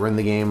things that were in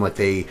the game, like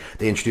they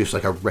introduced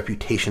like a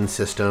reputation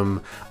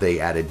system.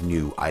 They added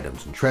new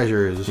items and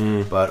treasures.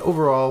 But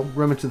overall,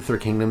 Romance of the Three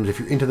Kingdoms, if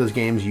you're into those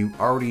games, you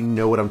already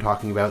know what I'm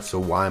talking about, so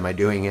why am I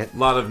doing it? A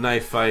lot of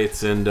knife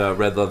fights and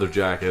red leather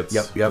jackets.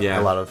 Yep. Yeah.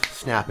 A lot of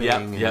snapping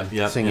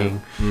and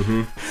singing.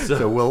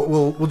 So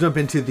we'll jump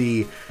into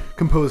the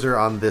composer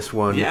on this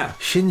one. Yeah.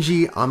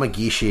 Shinji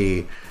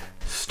Amagishi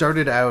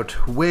started out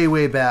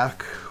way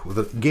back with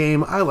a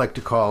game I like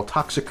to call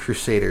Toxic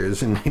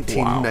Crusaders in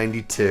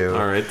 1992. Wow.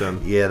 All right, then.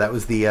 Yeah, that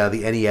was the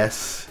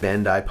NES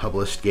Bandai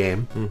published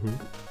game.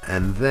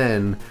 And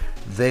then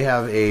they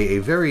have a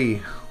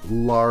very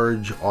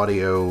large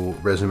audio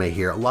resume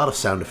here, a lot of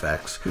sound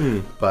effects.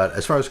 But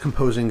as far as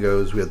composing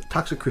goes, we have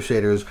Toxic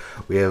Crusaders,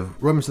 we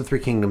have Romance of the Three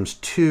Kingdoms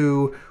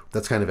 2.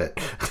 That's kind of it.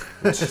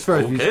 As far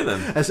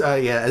as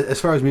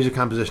as far as music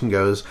composition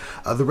goes,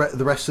 the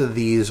rest of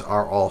these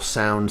are all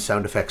sound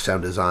effects,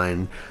 sound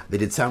design. They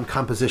did sound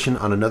composition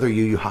on another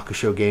Yu Yu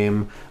Hakusho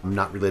game,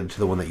 not related to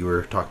the one that you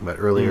were talking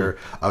about earlier.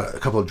 A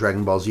couple of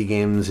Dragon Ball Z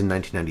games in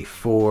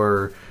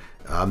 1994.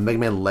 Mega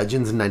Man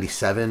Legends in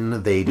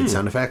 97. They did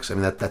sound effects. I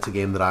mean, that's a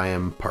game that I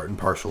am part and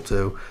parcel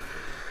to.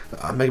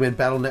 Mega Man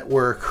Battle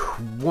Network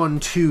 1,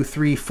 2,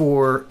 3,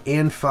 4,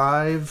 and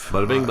 5.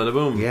 Bada bing, bada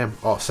boom. Yeah,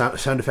 all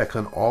sound effects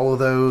on all of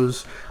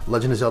those.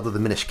 Legend of Zelda: The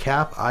Minish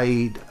Cap.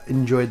 I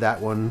enjoyed that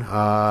one.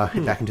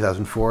 Back in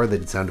 2004, they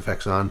did sound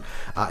effects on.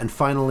 And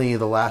finally,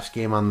 the last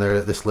game on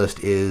this list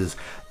is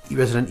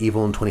Resident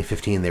Evil in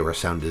 2015. They were a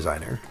sound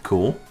designer.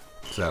 Cool.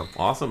 So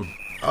awesome.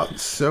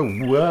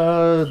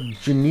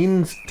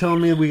 Janine's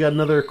telling me we got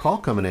another call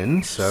coming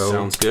in, so...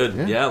 Sounds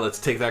good. Yeah, let's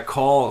take that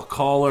call.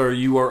 Caller,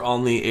 you are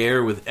on the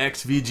air with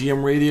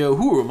XVGM Radio.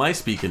 Who am I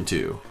speaking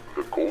to?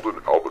 The Golden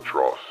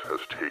Albatross has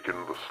taken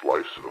the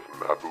slice of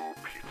Naboo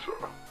pizza.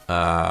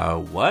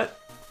 What?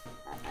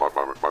 My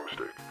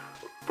mistake.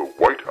 The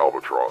White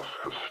Albatross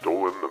has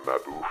stolen the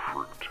Naboo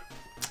fruit.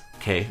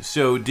 Okay,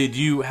 so did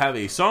you have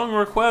a song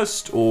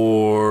request,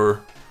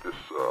 or...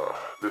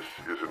 This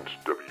isn't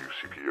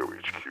WCPO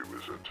HQ,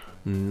 is it?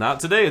 Not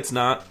today, it's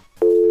not.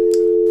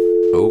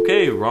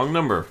 Okay, wrong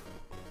number.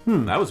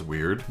 That was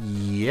weird.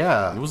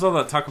 Yeah. What was all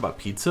that talk about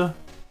pizza?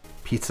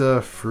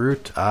 Pizza,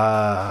 fruit,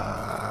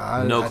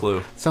 No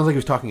clue. Sounds like he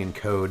was talking in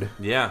code.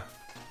 Yeah.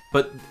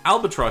 But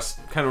Albatross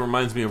kind of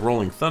reminds me of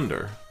Rolling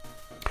Thunder.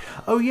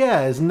 Oh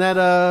yeah, isn't that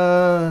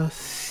a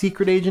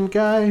secret agent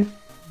guy?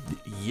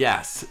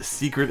 Yes,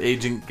 Secret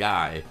Agent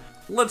Guy.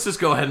 Let's just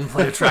go ahead and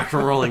play a track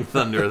from Rolling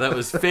Thunder. That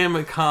was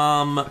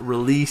Famicom,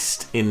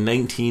 released in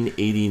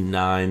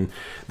 1989.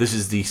 This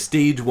is the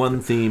Stage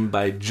 1 theme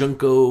by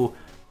Junko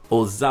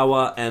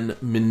Ozawa and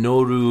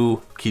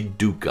Minoru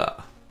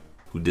Kiduka,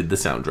 who did the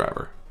sound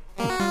driver.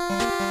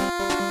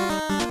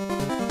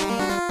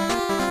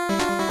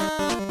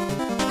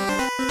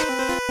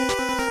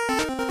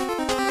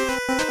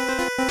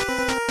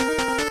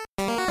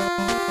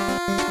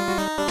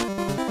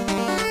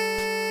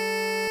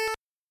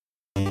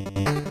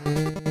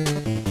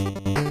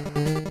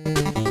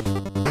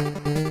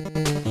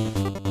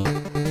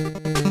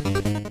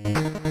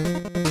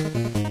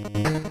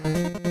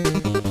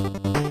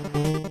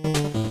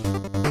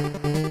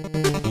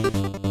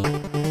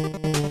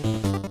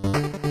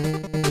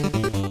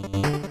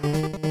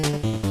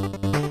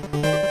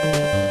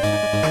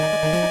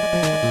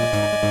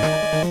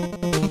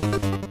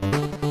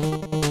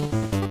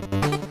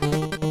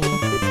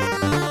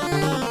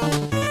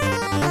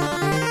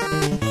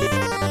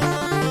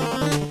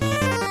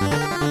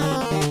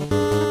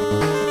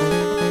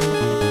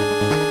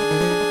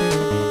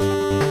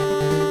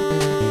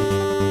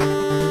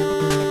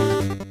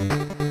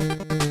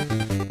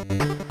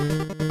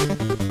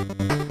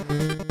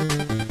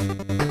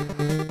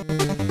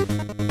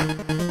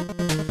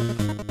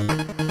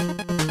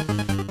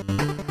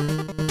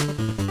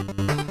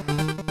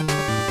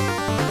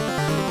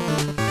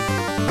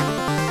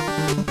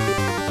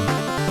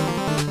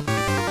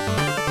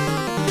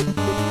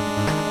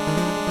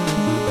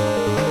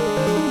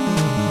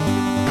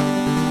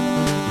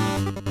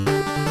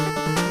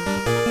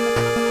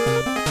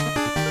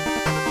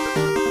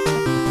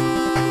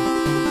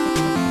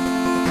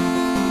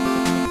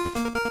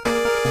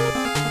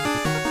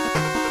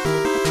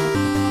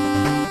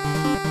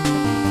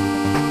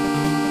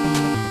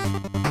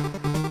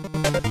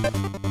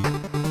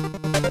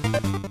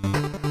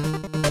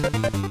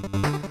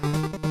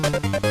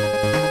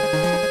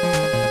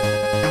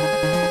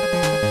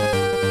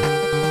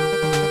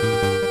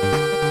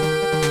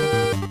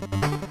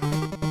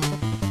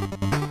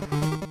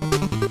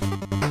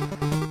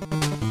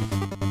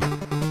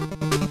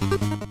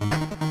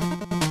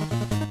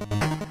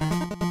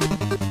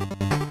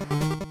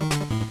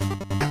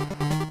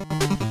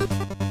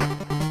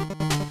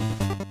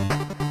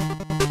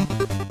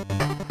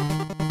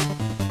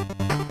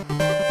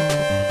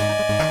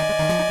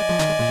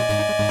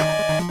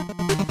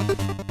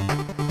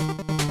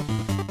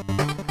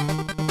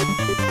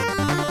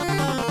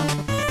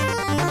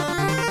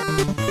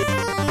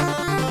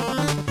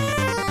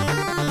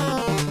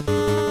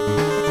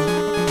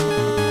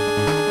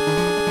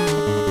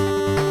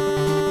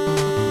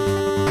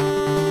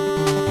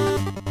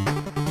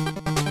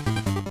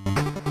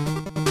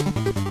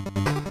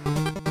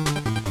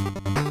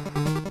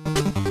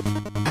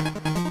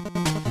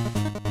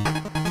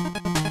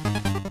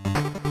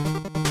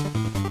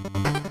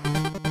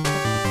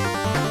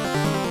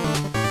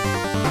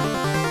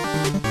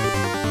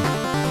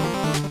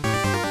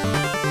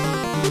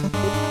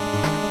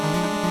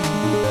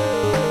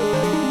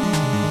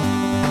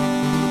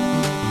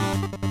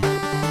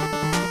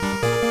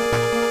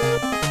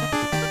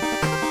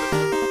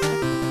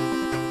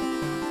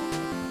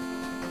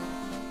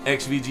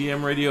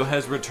 XVGM Radio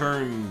has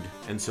returned,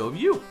 and so have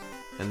you.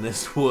 And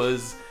this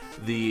was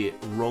the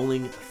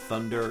Rolling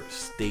Thunder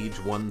Stage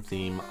 1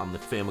 theme on the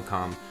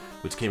Famicom,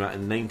 which came out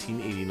in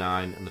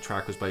 1989, and the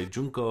track was by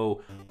Junko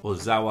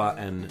Ozawa,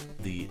 and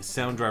the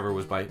sound driver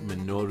was by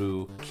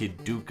Minoru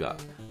Kiduka.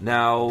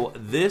 Now,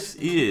 this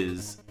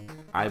is,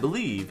 I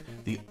believe,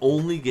 the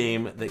only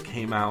game that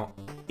came out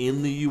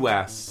in the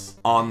US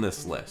on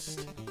this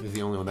list. It was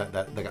the only one that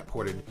got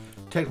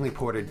technically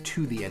ported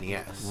to the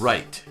NES.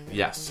 Right,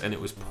 yes, and it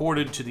was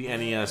ported to the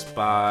NES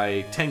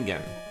by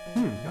Tengen.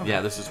 Okay.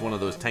 Yeah, this is one of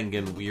those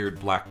Tengen weird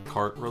black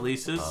cart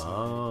releases.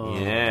 Oh.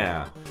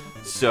 Yeah.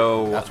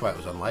 So that's why it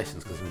was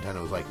unlicensed, because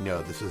Nintendo was like,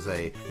 no, this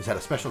had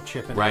a special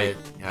chip in right, it.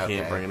 Okay.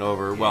 Can't bring it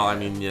over. Yeah. Well, I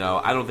mean,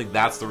 I don't think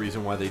that's the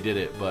reason why they did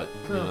it, but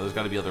there's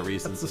got to be other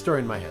reasons. That's the story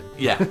in my head.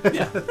 Yeah,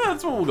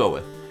 that's what we'll go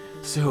with.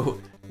 So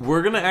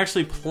we're gonna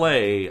actually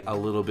play a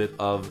little bit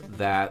of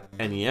that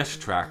NES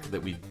track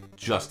that we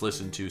just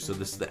listened to. So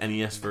this is the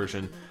NES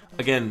version.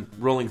 Again,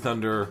 Rolling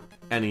Thunder,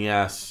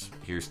 NES.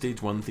 Here's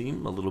Stage 1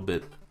 theme, a little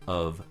bit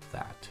of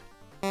that.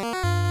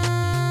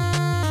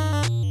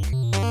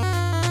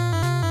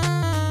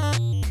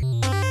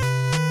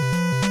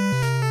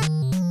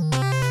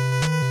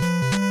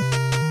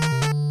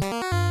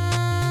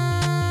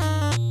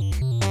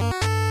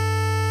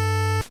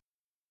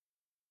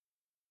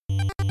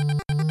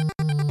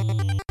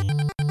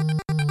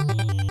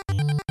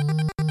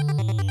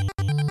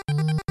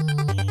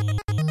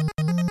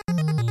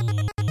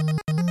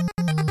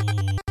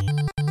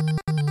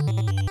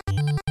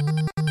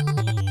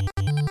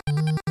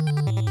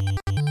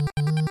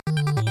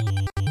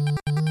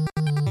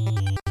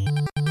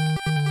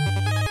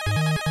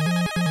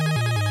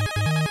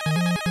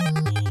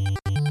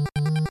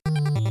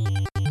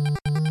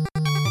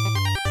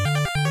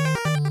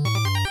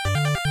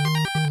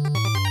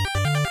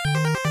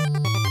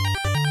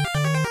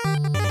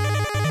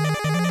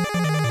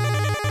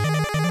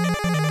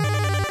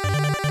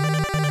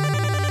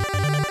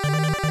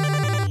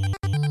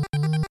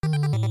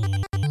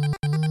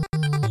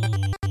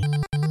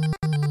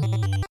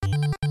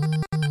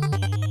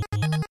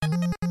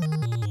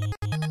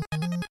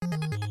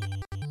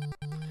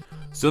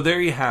 So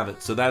there you have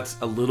it. So that's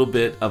a little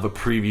bit of a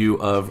preview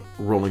of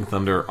Rolling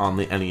Thunder on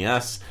the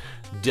NES.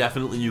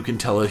 Definitely you can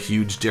tell a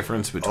huge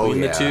difference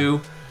between the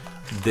two.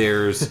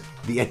 There's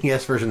the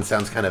NES version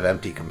sounds kind of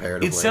empty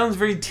comparatively. It sounds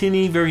very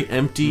tinny, very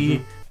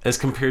empty as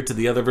compared to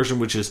the other version,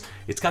 which is,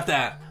 it's got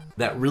that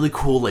really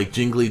cool, like,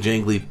 jingly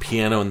jangly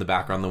piano in the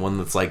background, the one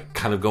that's like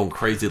kind of going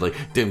crazy, like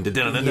dim dim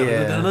dim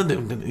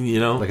dim dim, you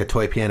know, like a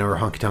toy piano or a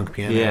honky tonk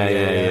piano.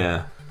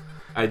 Yeah.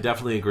 I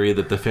definitely agree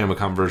that the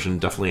Famicom version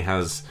definitely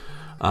has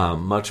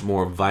much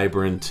more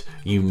vibrant,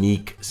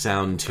 unique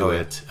sound to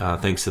it,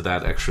 thanks to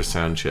that extra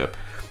sound chip.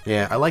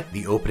 Yeah, I like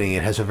the opening.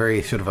 It has a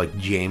very sort of like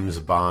James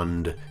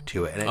Bond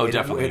to it. And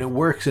definitely. And it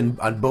works on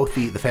both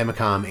the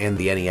Famicom and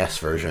the NES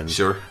version.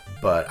 Sure.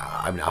 But,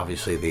 I mean,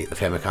 obviously, the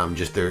Famicom,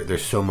 just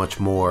there's so much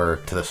more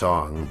to the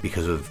song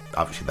because of,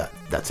 obviously,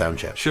 that sound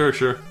chip.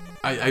 Sure.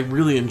 I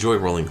really enjoy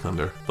Rolling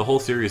Thunder. The whole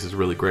series is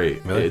really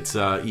great. Really? It's,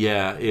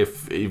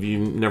 if you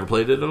never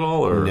played it at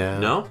all, or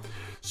no?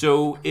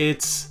 So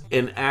it's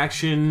an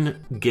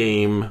action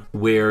game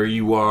where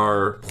you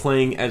are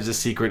playing as a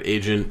secret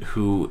agent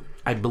who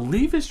I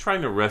believe is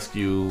trying to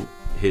rescue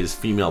his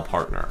female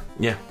partner.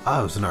 Yeah. Oh,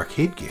 it was an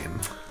arcade game.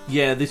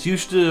 Yeah, this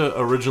used to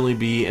originally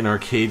be an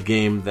arcade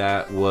game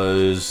that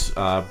was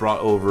brought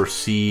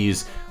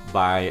overseas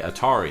by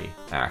Atari,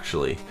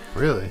 actually.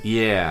 Really?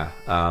 Yeah,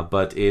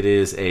 but it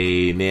is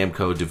a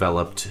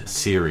Namco-developed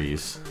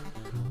series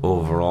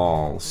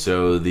overall.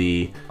 So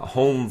the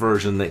home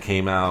version that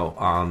came out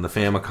on the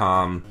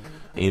Famicom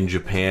in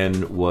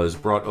Japan was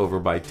brought over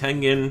by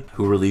Tengen,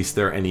 who released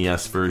their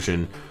NES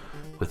version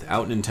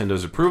without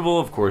Nintendo's approval.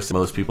 Of course,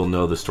 most people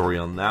know the story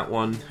on that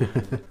one.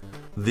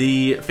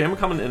 The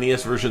Famicom and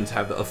NES versions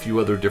have a few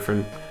other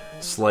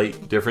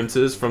slight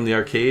differences from the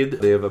arcade.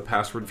 They have a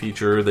password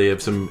feature. They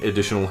have some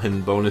additional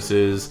hidden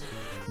bonuses.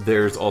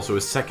 There's also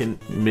a second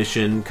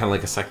mission, kind of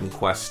like a second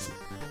quest,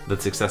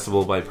 that's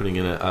accessible by putting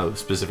in a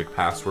specific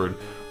password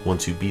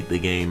once you beat the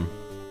game.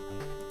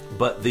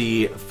 But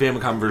the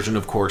Famicom version,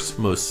 of course,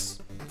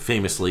 most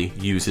famously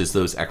uses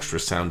those extra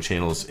sound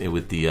channels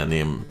with the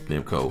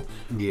Namco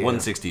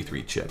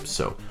 163 chips.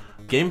 So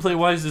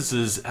gameplay-wise, this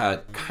is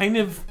kind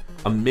of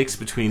a mix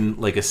between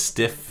like a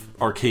stiff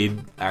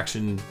arcade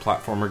action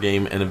platformer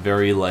game and a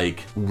very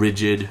like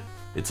rigid.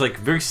 It's like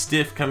very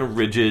stiff, kind of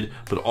rigid,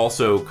 but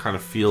also kind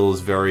of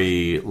feels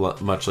very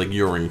much like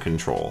you're in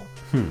control.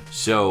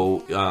 So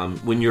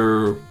when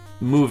you're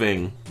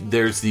moving,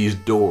 there's these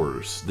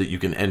doors that you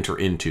can enter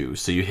into.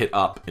 So you hit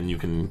up and you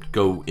can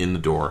go in the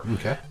door.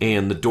 Okay.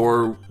 And the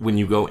door, when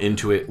you go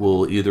into it,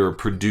 will either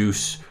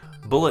produce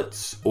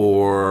bullets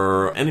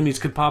or enemies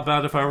could pop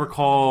out, if I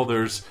recall.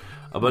 There's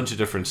a bunch of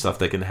different stuff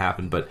that can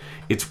happen, but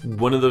it's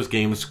one of those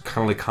games,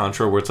 kind of like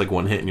Contra, where it's like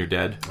one hit and you're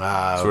dead,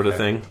 sort of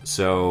thing.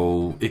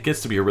 So it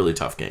gets to be a really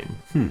tough game.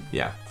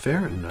 Yeah.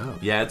 Fair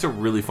enough. Yeah, it's a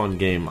really fun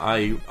game.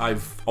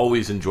 I've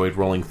always enjoyed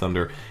Rolling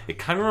Thunder. It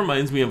kind of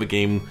reminds me of a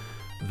game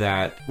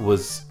that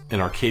was an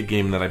arcade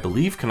game that I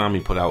believe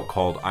Konami put out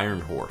called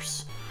Iron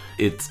Horse.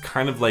 It's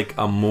kind of like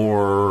a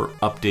more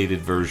updated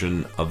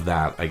version of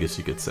that, I guess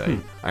you could say.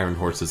 Iron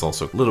Horse is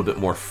also a little bit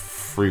more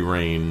free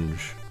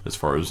range as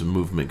far as the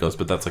movement goes,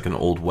 but that's like an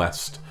Old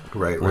West,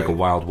 like a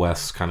Wild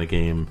West kind of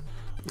game.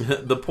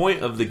 The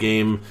point of the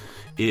game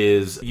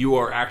is you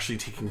are actually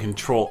taking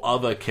control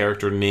of a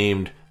character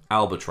named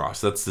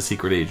Albatross. That's the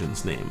secret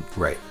agent's name.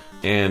 Right.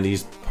 And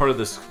he's part of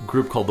this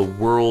group called the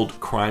World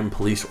Crime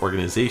Police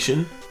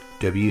Organization.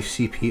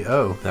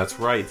 WCPO. That's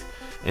right.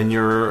 And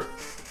you're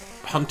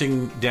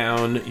hunting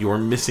down your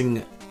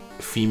missing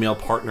female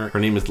partner. Her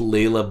name is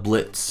Layla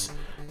Blitz.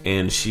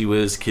 And she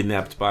was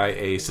kidnapped by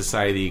a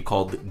society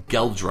called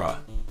Geldra.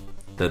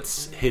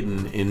 that's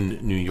hidden in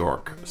New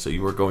York. So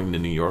you are going to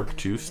New York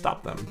to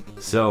stop them.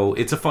 So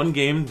it's a fun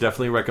game,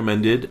 definitely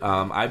recommended.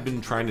 I've been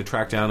trying to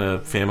track down a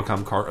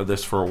Famicom cart of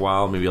this for a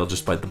while. Maybe I'll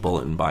just bite the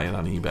bullet and buy it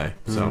on eBay.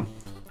 So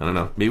I don't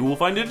know. Maybe we'll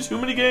find it at Too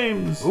Many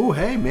Games. Ooh,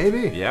 hey,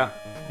 maybe. Yeah.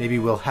 Maybe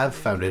we'll have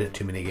found it at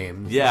Too Many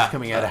Games. Yeah. It's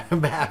coming out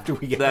after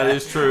we get That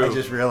is true. I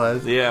just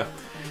realized. Yeah.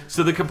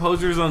 So the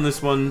composers on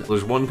this one,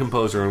 there's one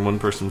composer and one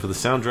person for the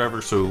sound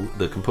driver. So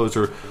the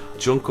composer,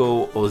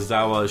 Junko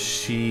Ozawa,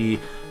 she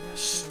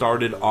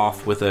started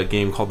off with a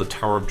game called The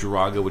Tower of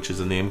Jiraga, which is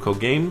a Namco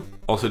game.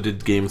 Also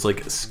did games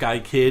like Sky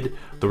Kid,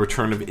 The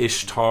Return of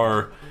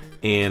Ishtar,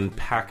 and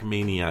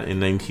Pac-Mania in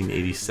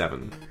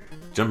 1987.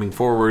 Jumping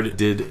forward,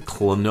 did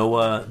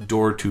Klonoa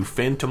Door to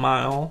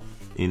Phantomile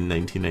in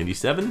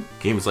 1997.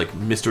 Games like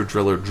Mr.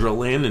 Driller Drill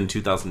Land in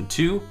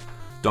 2002.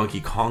 Donkey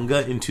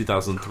Konga in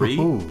 2003.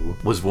 Ooh.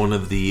 Was one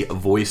of the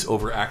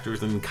voice-over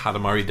actors in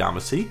Katamari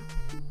Damacy.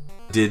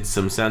 Did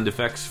some sound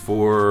effects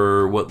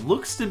for what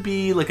looks to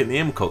be like a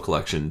Namco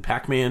collection.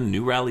 Pac-Man,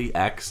 New Rally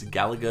X,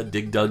 Galaga,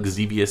 Dig Dug,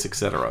 Xevious,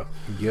 etc.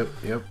 Yep.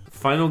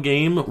 Final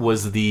game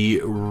was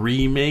the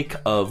remake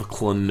of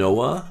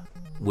Klonoa,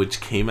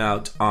 which came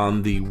out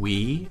on the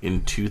Wii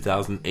in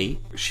 2008.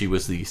 She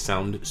was the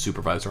sound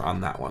supervisor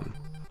on that one.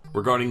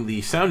 Regarding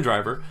the sound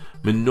driver,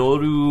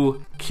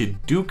 Minoru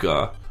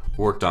Kiduka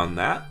worked on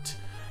that,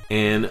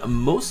 and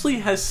mostly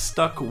has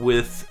stuck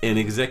with an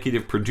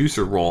executive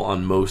producer role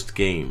on most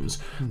games.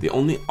 The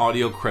only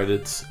audio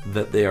credits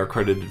that they are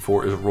credited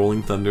for is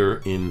Rolling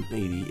Thunder in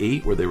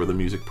 '88, where they were the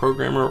music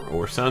programmer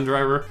or sound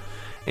driver,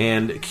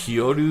 and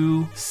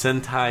Kyoto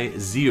Sentai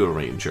Zeo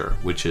Ranger,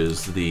 which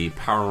is the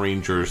Power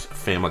Rangers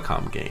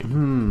Famicom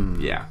game.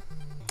 Yeah.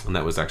 And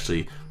that was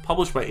actually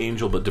published by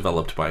Angel, but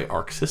developed by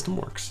Arc System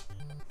Works.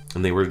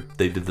 And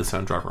they did the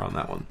sound driver on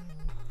that one.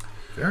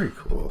 Very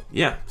cool.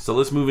 Yeah, so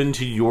let's move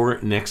into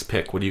your next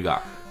pick. What do you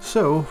got?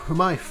 So,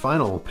 my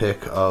final pick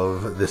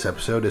of this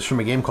episode is from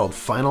a game called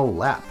Final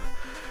Lap.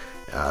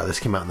 This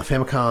came out in the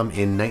Famicom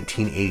in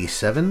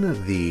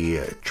 1987.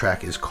 The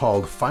track is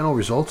called Final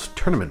Results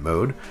Tournament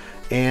Mode,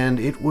 and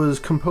it was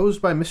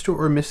composed by Mr.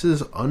 or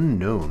Mrs.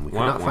 Unknown. We could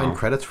not find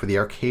credits for the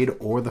arcade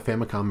or the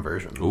Famicom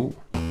version. Ooh.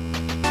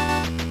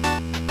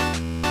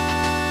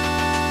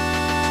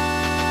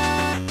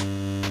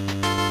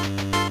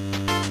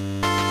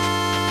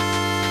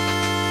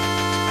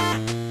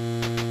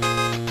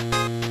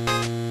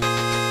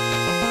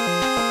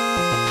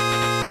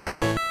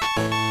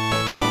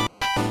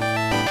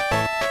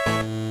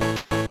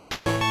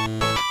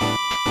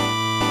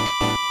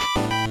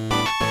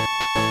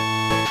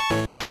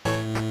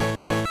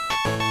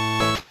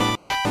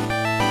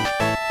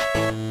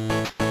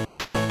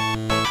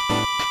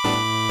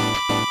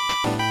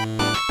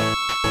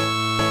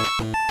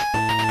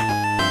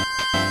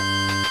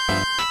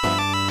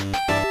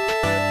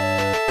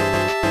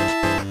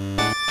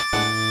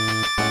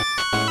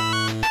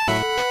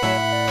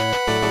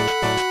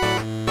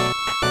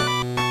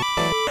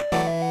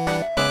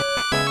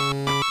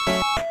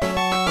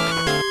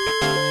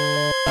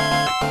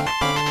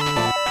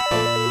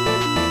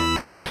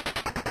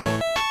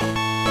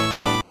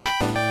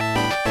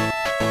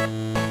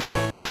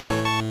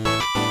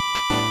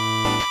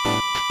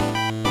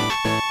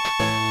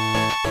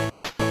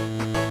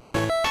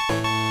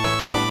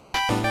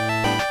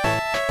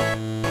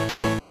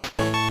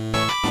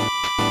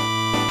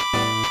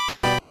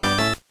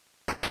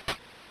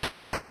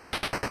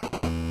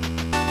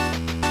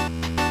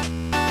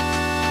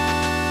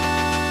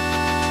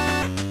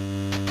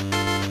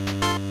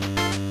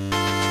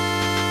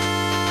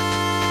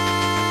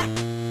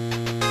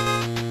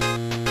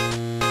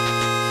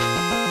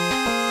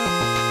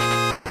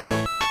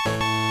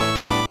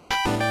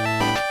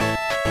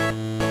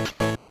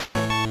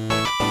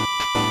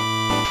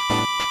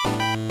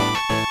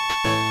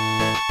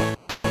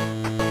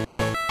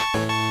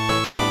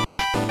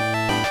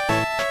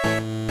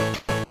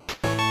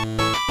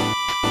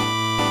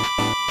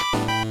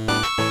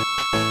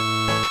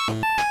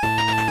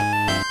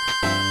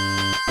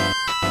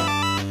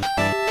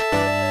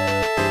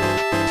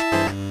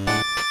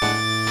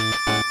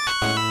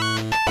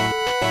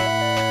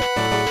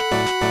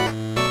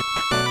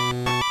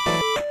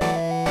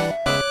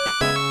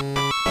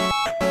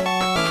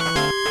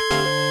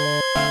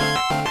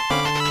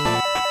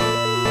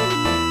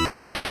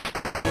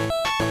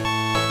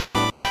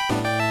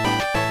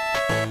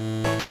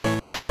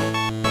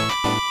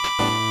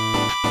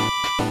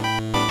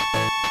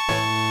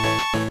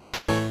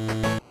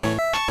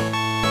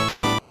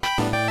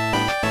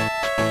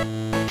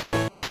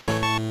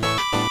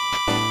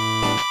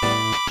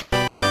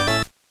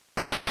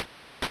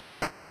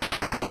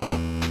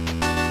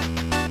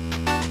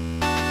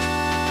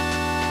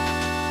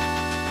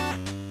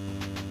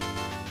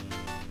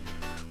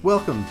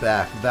 Welcome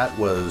back. That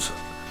was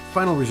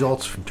Final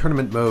Results from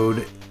Tournament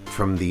Mode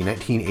from the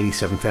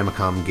 1987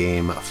 Famicom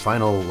game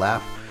Final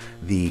Lap.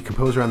 The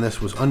composer on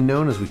this was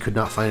unknown, as we could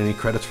not find any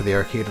credits for the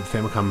arcade or the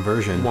Famicom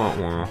version.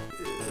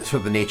 Sort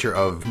of the nature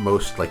of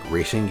most like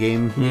racing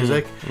game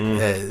music.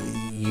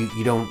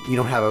 You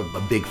don't have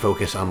a big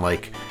focus on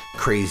like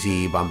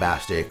crazy,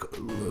 bombastic,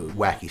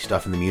 wacky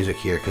stuff in the music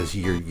here because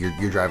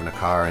you're driving a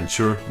car, and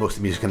Sure. most of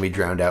the music's gonna be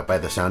drowned out by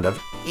the sound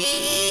of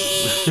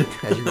as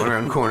you're going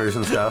around corners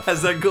and stuff.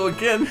 How's that go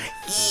again?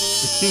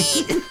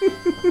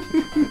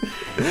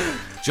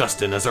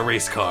 Justin as a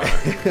race car.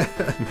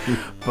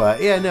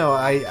 But yeah, no,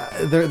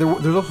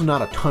 there's also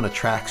not a ton of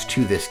tracks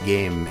to this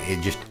game,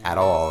 just at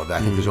all. I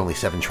think there's only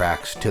 7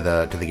 tracks to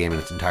the game in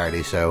its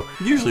entirety. So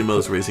Usually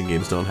most racing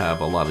games don't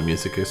have a lot of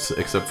music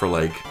except for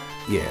like,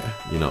 yeah.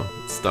 you know,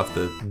 stuff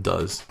that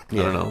does. I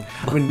don't know.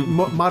 I mean,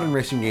 modern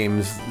racing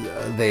games,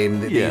 they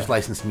Yeah. use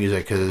licensed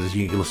music because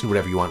you can listen to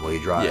whatever you want while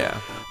you drive. Yeah.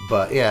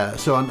 But yeah,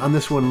 so on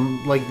this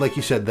one, like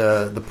you said,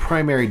 the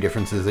primary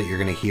differences that you're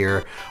going to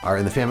hear are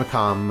in the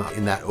Famicom,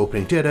 in that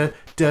opening da da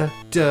da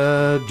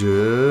da.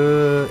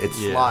 It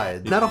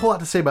slides. Not a whole lot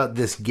to say about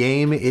this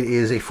game. It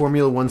is a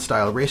Formula One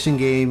style racing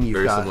game.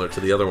 Very similar to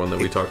the other one that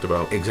we talked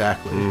about.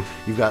 Exactly.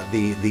 You've got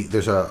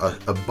there's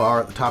a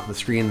bar at the top of the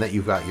screen that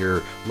you've got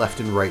your left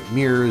and right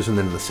mirrors, and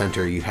then in the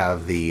center you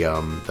have the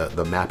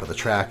map of the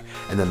track,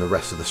 and then the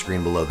rest of the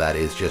screen below that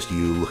is just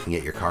you looking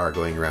at your car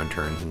going around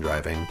turns and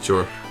driving.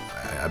 Sure.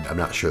 I'm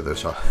not sure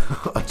there's a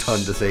ton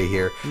to say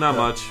here. Not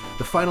much.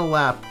 The Final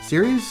Lap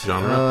series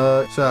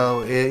Genre.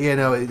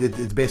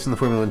 It's based on the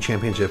Formula One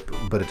Championship,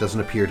 but it doesn't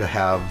appear to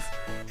have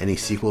any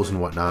sequels and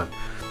whatnot.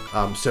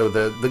 So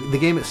the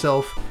game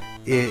itself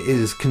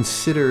is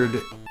considered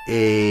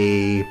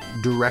a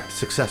direct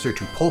successor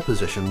to Pole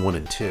Position 1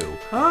 and 2.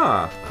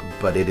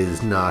 But it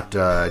is not.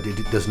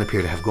 It doesn't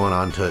appear to have gone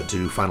on to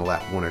do Final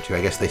Lap 1 or 2.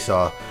 I guess they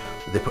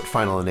put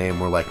Final in the name.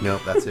 We're like,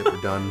 nope, that's it.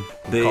 We're done.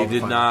 They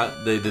did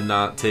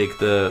not take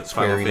the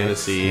Final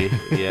Fantasy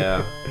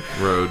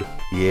road.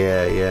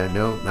 Yeah,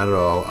 no, not at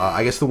all.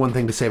 I guess the one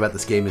thing to say about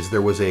this game is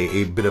there was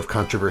a bit of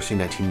controversy in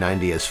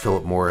 1990 as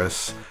Philip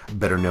Morris,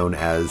 better known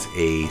as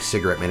a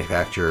cigarette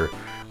manufacturer,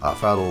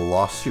 filed a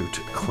lawsuit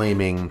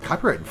claiming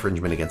copyright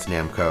infringement against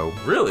Namco.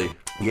 Really?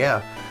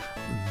 Yeah,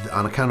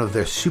 on account of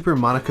their Super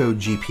Monaco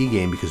GP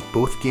game, because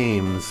both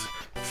games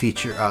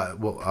feature,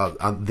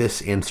 on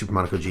this and Super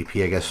Monaco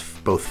GP, I guess,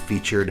 both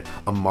featured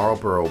a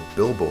Marlboro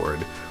billboard,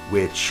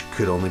 which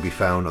could only be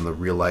found on the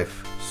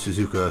real-life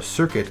Suzuka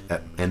circuit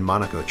and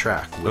Monaco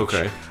track. Which,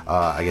 Okay.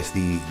 I guess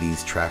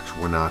these tracks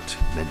were not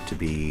meant to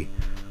be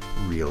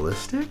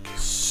realistic.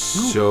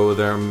 So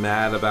they're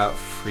mad about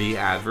free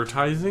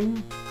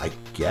advertising? I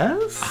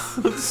guess.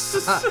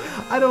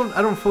 I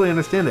don't fully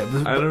understand it.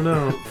 I don't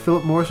know.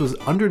 Philip Morris was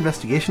under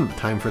investigation at the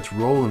time for its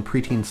role in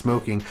preteen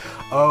smoking.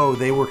 Oh,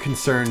 they were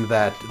concerned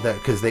that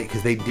because they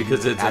didn't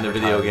Because it's in a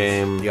video advertise.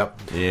 game.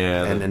 Yep.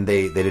 Yeah. And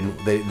they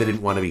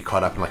didn't want to be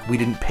caught up in like, we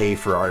didn't pay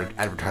for our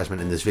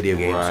advertisement in this video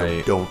game,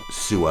 Right. so don't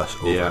sue us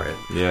over it.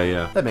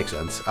 Yeah. That makes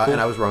sense. And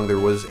I was wrong. There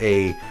was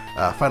a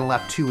Final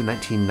Lap 2 in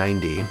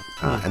 1990,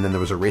 and then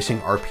there was a racing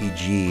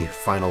RPG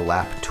Final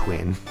Lap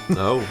Twin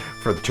Oh.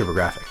 for the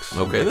TurboGrafx.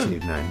 Okay, then.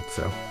 1989.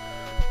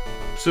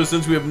 So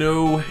since we have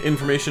no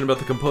information about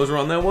the composer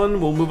on that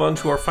one, we'll move on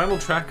to our final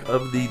track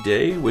of the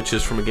day, which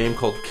is from a game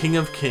called King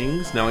of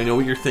Kings. Now I know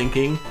what you're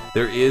thinking.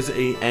 There is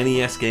a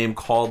NES game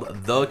called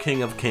The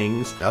King of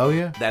Kings. Oh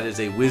yeah. That is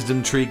a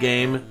Wisdom Tree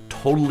game,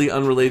 totally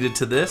unrelated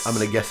to this. I'm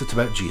gonna guess it's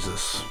about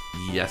Jesus.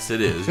 Yes, it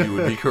is. You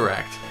would be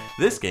correct.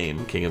 This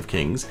game, King of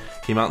Kings,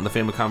 came out in the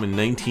Famicom in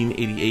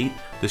 1988.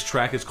 This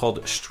track is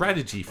called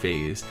Strategy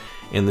Phase,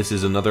 and this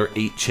is another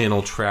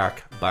 8-channel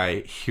track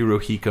by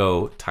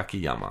Hirohiko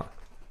Takayama.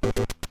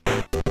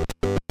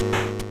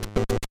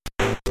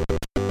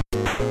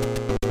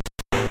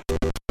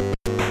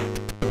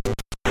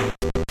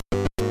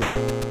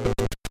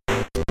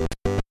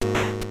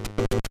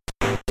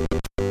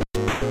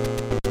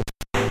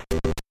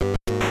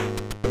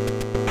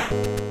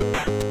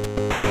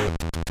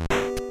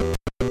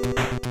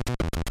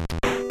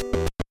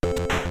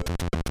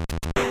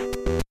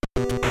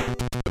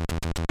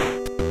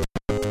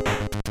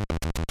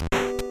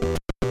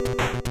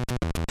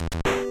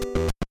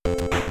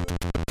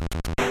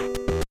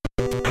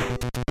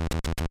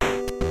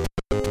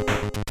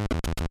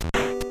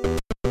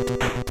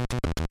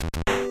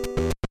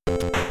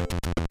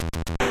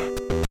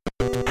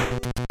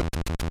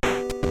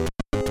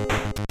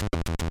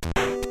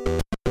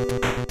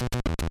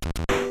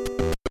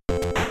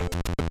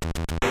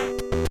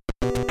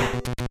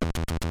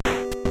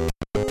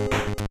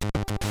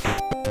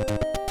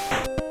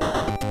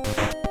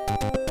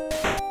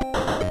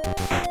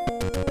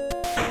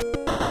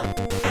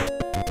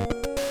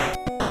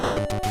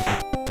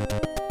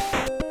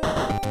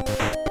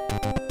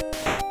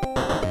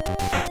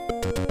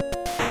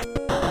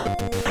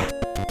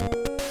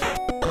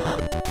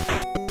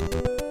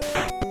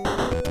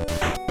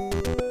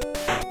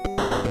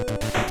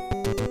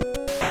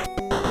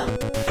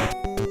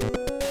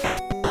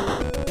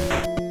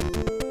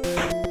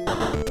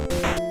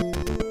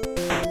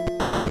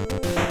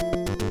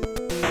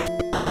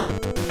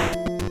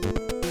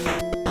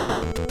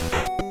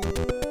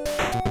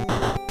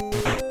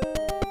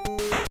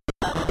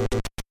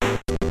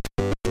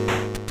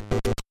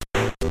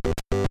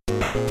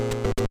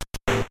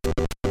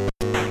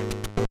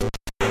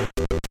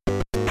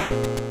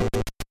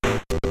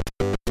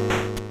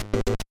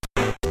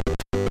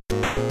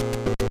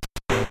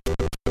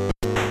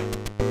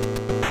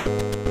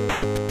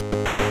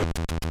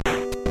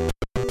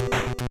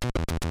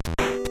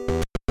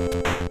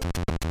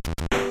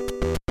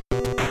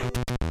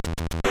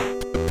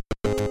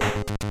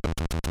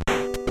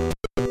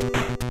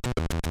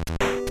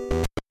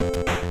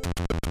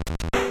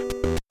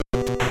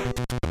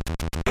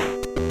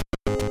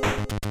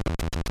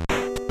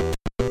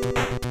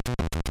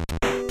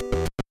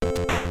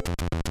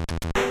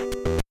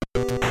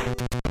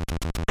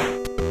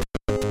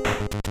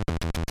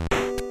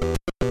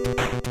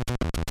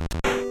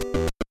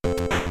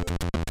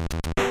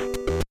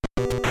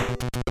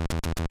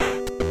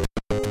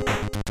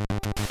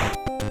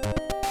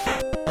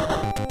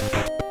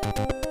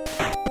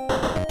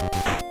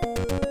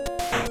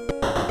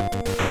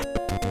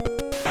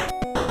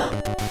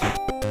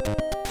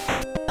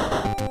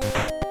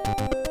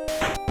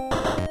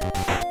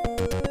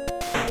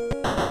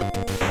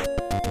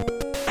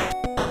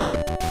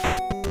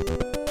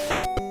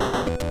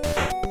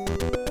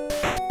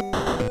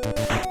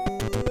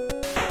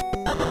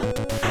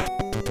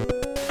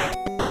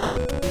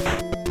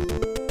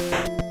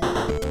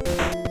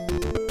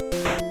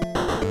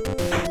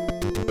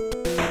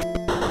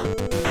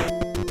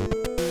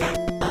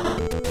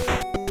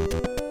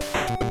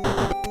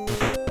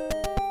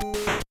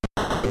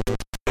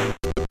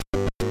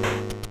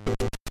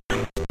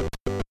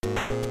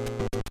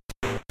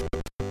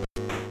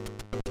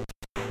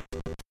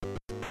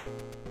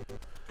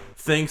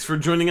 Thanks for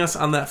joining us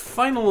on that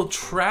final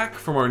track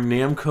from our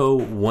Namco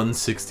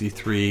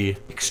 163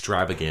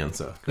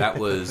 extravaganza. That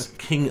was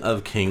King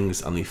of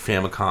Kings on the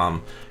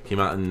Famicom. Came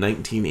out in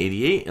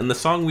 1988, and the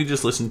song we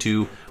just listened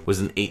to was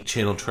an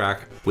 8-channel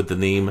track with the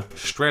name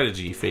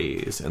Strategy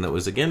Phase, and that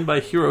was again by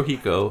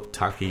Hirohiko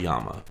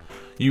Takayama.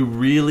 You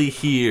really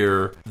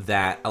hear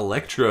that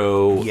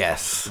electro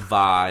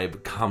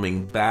vibe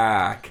coming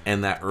back,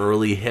 and that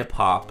early hip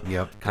hop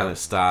kind of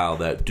style.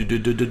 That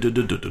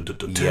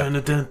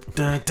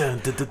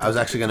I was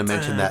actually going to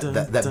mention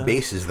that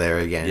bass is there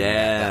again.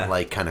 Yeah, that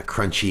like kind of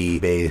crunchy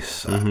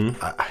bass.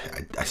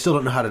 I still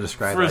don't know how to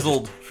describe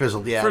frizzled. it.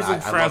 Frizzled, yeah,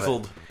 frizzled,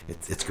 frazzled.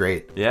 It's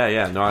great.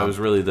 Yeah. No, I was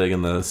really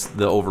digging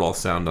the overall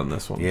sound on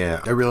this one. Yeah,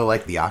 I really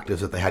like the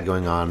octaves that they had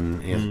going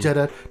on. You know, and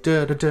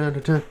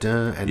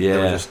they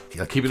were just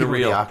keeping it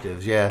real. The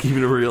octaves,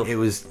 keeping it real. It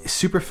was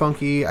super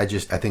funky. I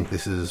think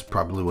this is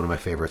probably one of my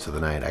favorites of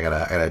the night. I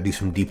gotta do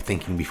some deep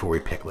thinking before we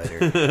pick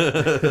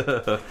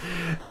later.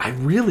 I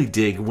really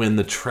dig when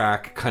the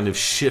track kind of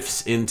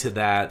shifts into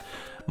that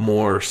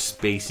more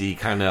spacey,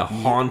 kind of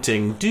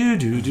haunting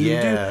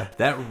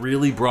That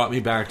really brought me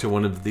back to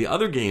one of the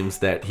other games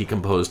that he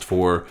composed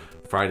for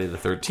Friday the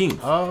 13th.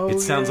 Oh, it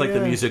sounds like the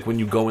music when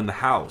you go in the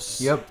house.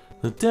 Yep.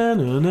 That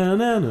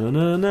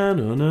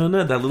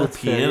little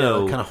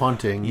piano, kind of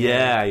haunting.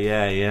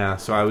 Yeah.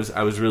 So I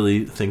was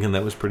really thinking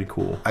that was pretty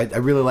cool. I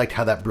really liked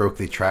how that broke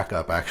the track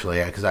up,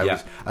 actually, because I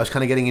was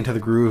kind of getting into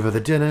the groove of the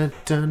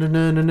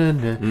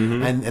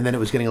and then it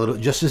was getting a little,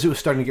 just as it was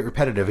starting to get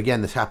repetitive.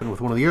 Again, this happened with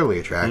one of the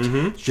earlier tracks.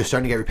 It's just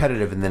starting to get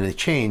repetitive, and then it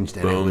changed,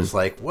 and it was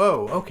like,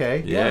 whoa,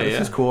 okay,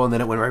 this is cool, and then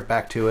it went right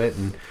back to it,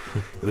 and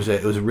it was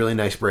a really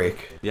nice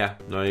break. Yeah,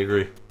 no, I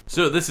agree.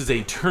 So this is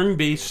a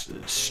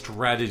turn-based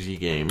strategy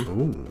game.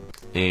 Ooh.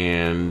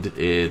 And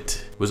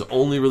it was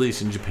only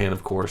released in Japan,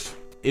 of course.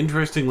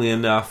 Interestingly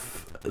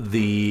enough,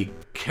 the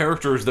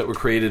characters that were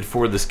created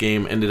for this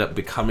game ended up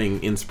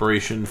becoming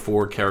inspiration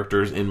for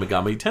characters in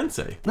Megami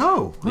Tensei.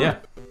 No. Huh. Yeah.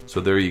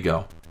 So there you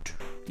go.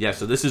 Yeah,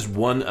 so this is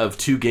one of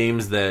 2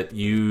 games that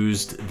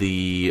used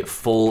the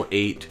full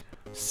 8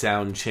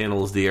 sound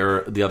channels. The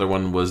other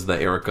one was the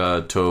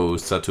Erika to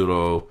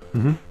Satoru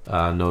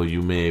no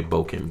Yume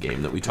Boken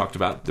game that we talked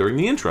about during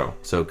the intro.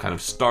 So kind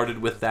of started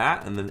with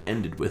that and then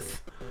ended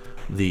with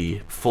the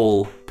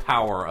full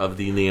power of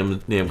the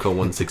Namco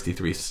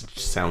 163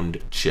 sound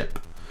chip.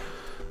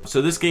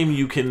 So this game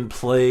you can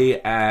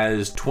play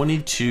as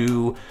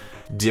 22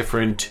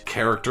 different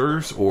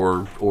characters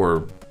or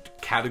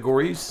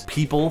categories: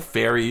 people,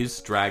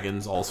 fairies,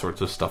 dragons, all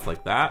sorts of stuff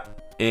like that.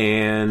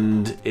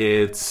 And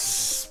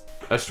it's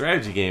a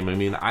strategy game. I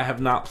mean, I have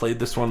not played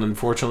this one,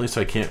 unfortunately, so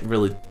I can't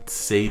really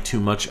say too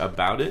much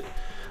about it.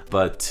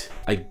 But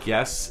I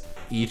guess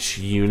each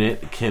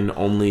unit can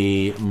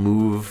only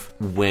move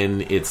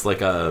when it's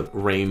like a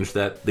range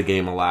that the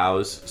game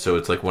allows. So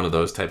it's like one of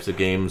those types of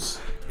games.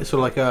 It's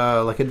sort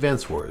of like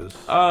Advance Wars.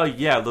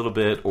 Yeah, a little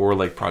bit, or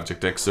like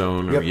Project X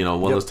Zone, or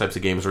one of those types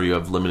of games where you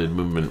have limited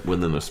movement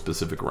within a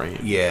specific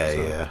range.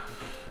 Yeah,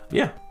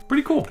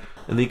 pretty cool.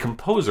 And the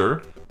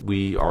composer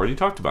we already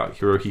talked about,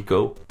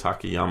 Hirohiko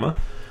Takayama.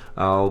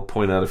 I'll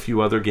point out a few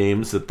other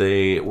games that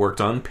they worked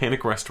on.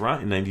 Panic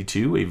Restaurant in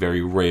 '92, a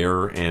very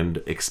rare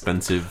and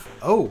expensive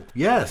game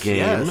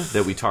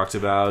that we talked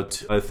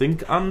about, I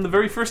think, on the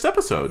very first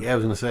episode. Yeah, I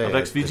was going to say. Of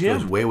XVGM. It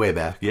goes way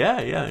back.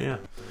 Yeah.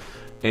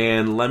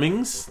 And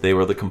Lemmings, they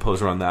were the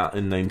composer on that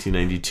in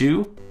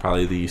 1992,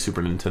 probably the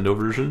Super Nintendo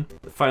version.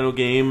 The final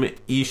game,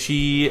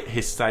 Ishi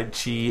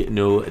Hisaichi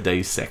no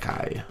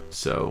Daisekai.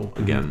 So,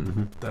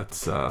 again,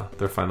 that's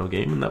their final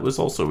game, and that was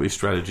also a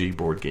strategy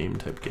board game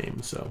type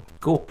game. So,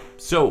 cool.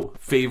 So,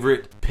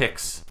 favorite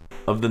picks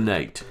of the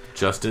night.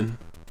 Justin?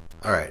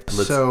 All right,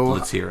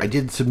 let's hear it. I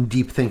did some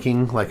deep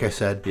thinking, like I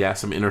said. Yeah,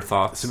 some inner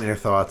thoughts.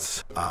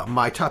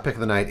 My top pick of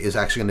the night is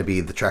actually going to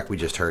be the track we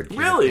just heard, King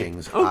Really? of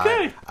Kings.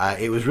 Okay.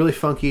 It was really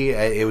funky.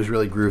 It was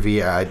really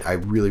groovy. I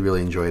really,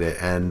 really enjoyed it.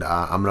 And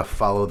I'm going to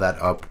follow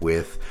that up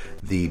with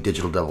the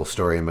Digital Devil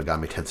Story and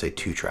Megami Tensei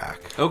 2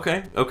 track.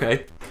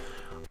 Okay.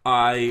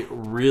 I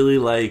really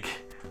like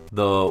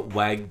the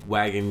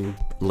Wagon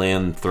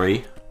Land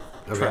 3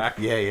 track.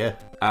 Yeah.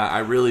 I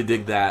really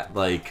dig that,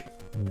 like,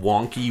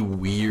 wonky,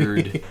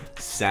 weird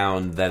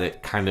sound that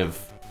it kind of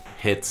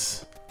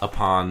hits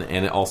upon,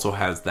 and it also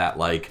has that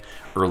like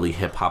early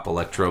hip hop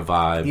electro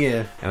vibe.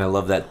 Yeah, and I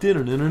love that.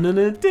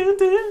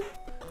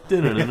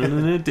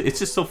 It's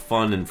just so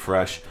fun and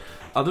fresh.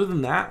 Other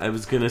than that, I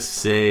was gonna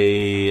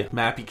say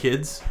Mappy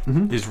Kids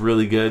is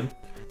really good,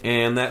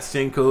 and that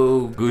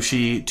Senko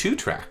Gushi 2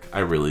 track I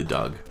really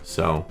dug.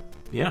 So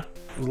yeah,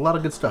 a lot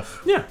of good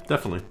stuff. Yeah,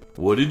 definitely.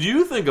 What did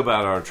you think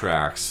about our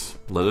tracks?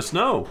 Let us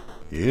know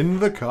in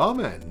the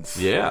comments.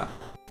 Yeah.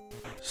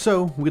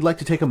 So, we'd like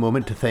to take a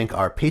moment to thank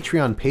our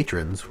Patreon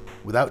patrons,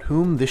 without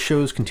whom this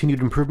show's continued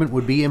improvement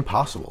would be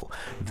impossible.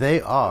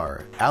 They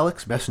are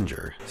Alex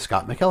Messenger,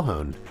 Scott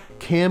McElhone,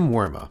 Cam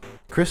Worma,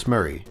 Chris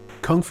Murray,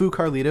 Kung Fu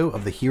Carlito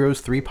of the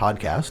Heroes 3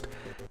 podcast,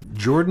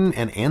 Jordan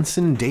and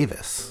Anson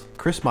Davis,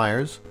 Chris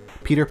Myers,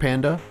 Peter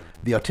Panda,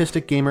 The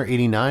Autistic Gamer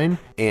 89,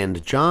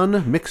 and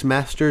John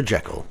Mixmaster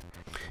Jekyll.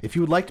 If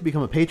you would like to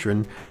become a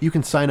patron, you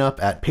can sign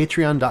up at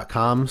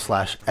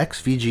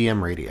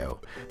patreon.com/xvgmradio.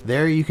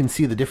 There you can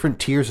see the different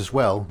tiers as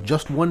well.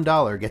 Just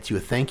 $1 gets you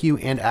a thank you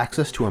and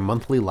access to our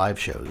monthly live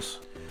shows.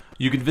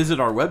 You can visit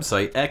our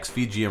website,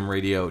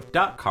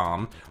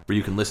 xvgmradio.com, where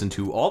you can listen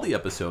to all the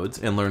episodes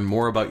and learn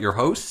more about your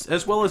hosts,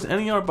 as well as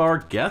any of our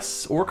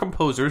guests or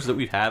composers that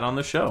we've had on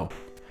the show.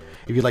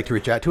 If you'd like to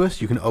reach out to us,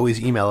 you can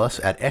always email us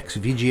at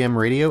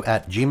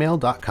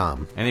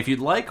xvgmradio@gmail.com. And if you'd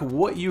like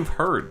what you've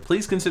heard,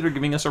 please consider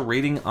giving us a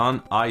rating on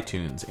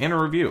iTunes and a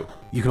review.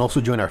 You can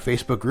also join our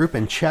Facebook group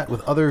and chat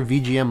with other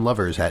VGM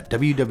lovers at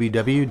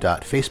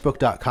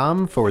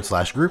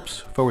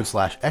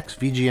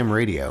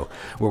www.facebook.com/groups/xvgmradio,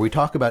 where we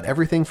talk about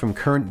everything from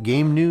current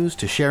game news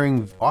to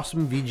sharing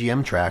awesome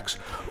VGM tracks,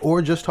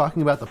 or just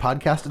talking about the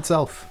podcast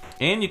itself.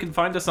 And you can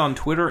find us on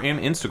Twitter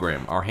and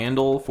Instagram. Our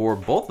handle for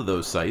both of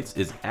those sites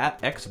is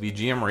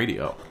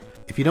 @xvgmradio.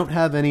 If you don't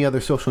have any other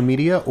social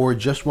media or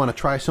just want to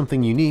try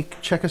something unique,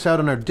 check us out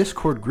on our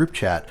Discord group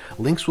chat.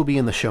 Links will be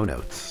in the show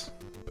notes.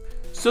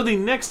 So the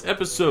next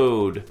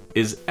episode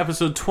is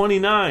episode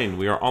 29.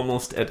 We are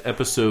almost at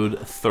episode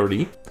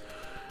 30.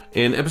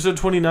 And episode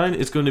 29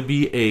 is going to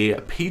be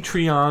a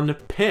Patreon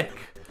pick.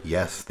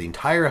 Yes, the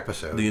entire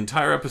episode. The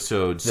entire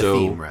episode.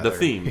 The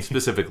theme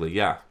specifically,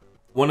 yeah.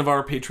 One of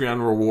our Patreon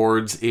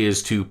rewards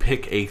is to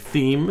pick a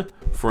theme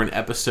for an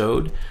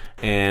episode,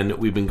 and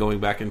we've been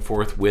going back and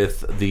forth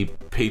with the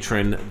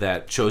patron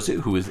that chose it,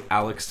 who is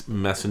Alex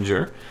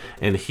Messenger,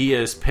 and he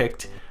has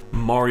picked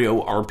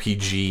Mario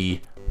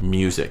RPG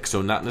music.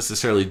 So not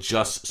necessarily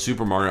just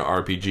Super Mario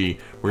RPG.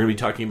 We're going to be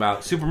talking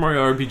about Super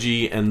Mario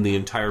RPG and the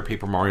entire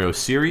Paper Mario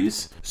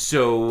series.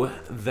 So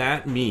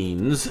that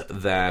means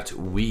that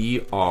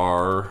we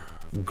are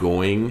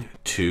going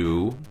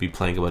to be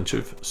playing a bunch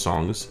of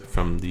songs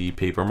from the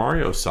Paper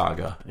Mario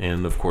saga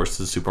and of course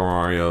the Super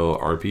Mario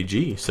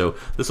RPG. So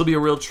this will be a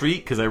real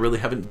treat because I really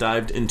haven't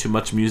dived into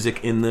much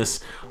music in this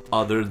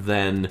other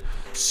than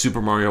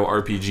Super Mario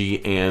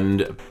RPG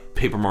and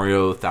Paper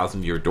Mario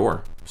Thousand Year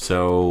Door.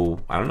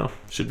 So I don't know,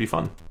 should be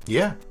fun.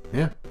 Yeah.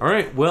 All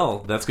right,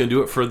 well, that's going to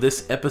do it for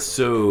this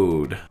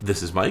episode.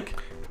 This is Mike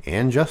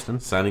and Justin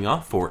signing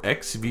off for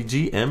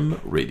XVGM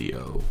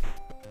Radio.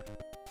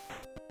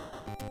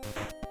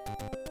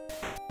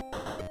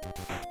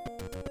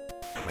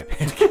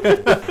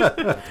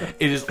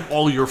 It is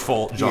all your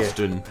fault,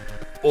 Justin. Yeah.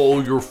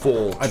 All your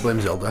fault. I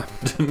blame Zelda.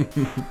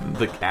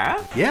 The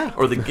cat? Yeah.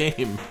 Or the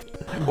game?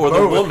 Or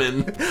the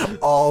woman?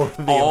 All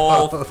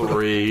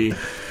three.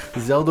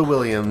 Zelda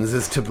Williams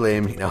is to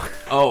blame, you know.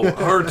 Oh,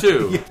 her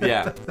too.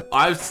 Yeah.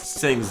 I was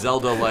saying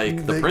Zelda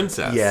like the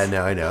princess. Yeah,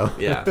 no, I know.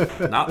 Yeah.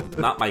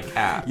 Not my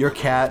cat. Your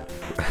cat.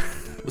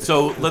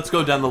 So let's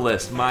go down the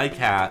list. My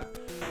cat,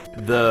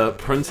 the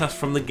princess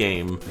from the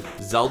game,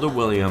 Zelda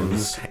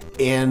Williams,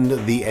 and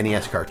the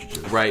NES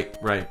cartridges. Right.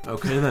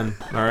 Okay then.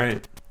 All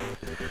right.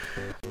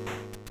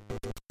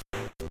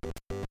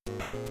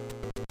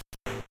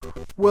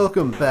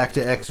 Welcome back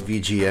to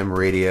XVGM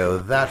Radio.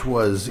 That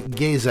was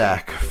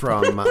Gazak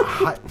from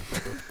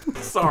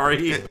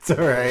Sorry. It's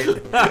alright.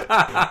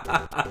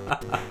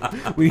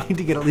 We need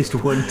to get at least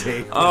one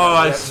take. Oh,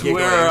 I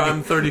swear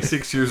I'm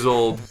 36 years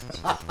old.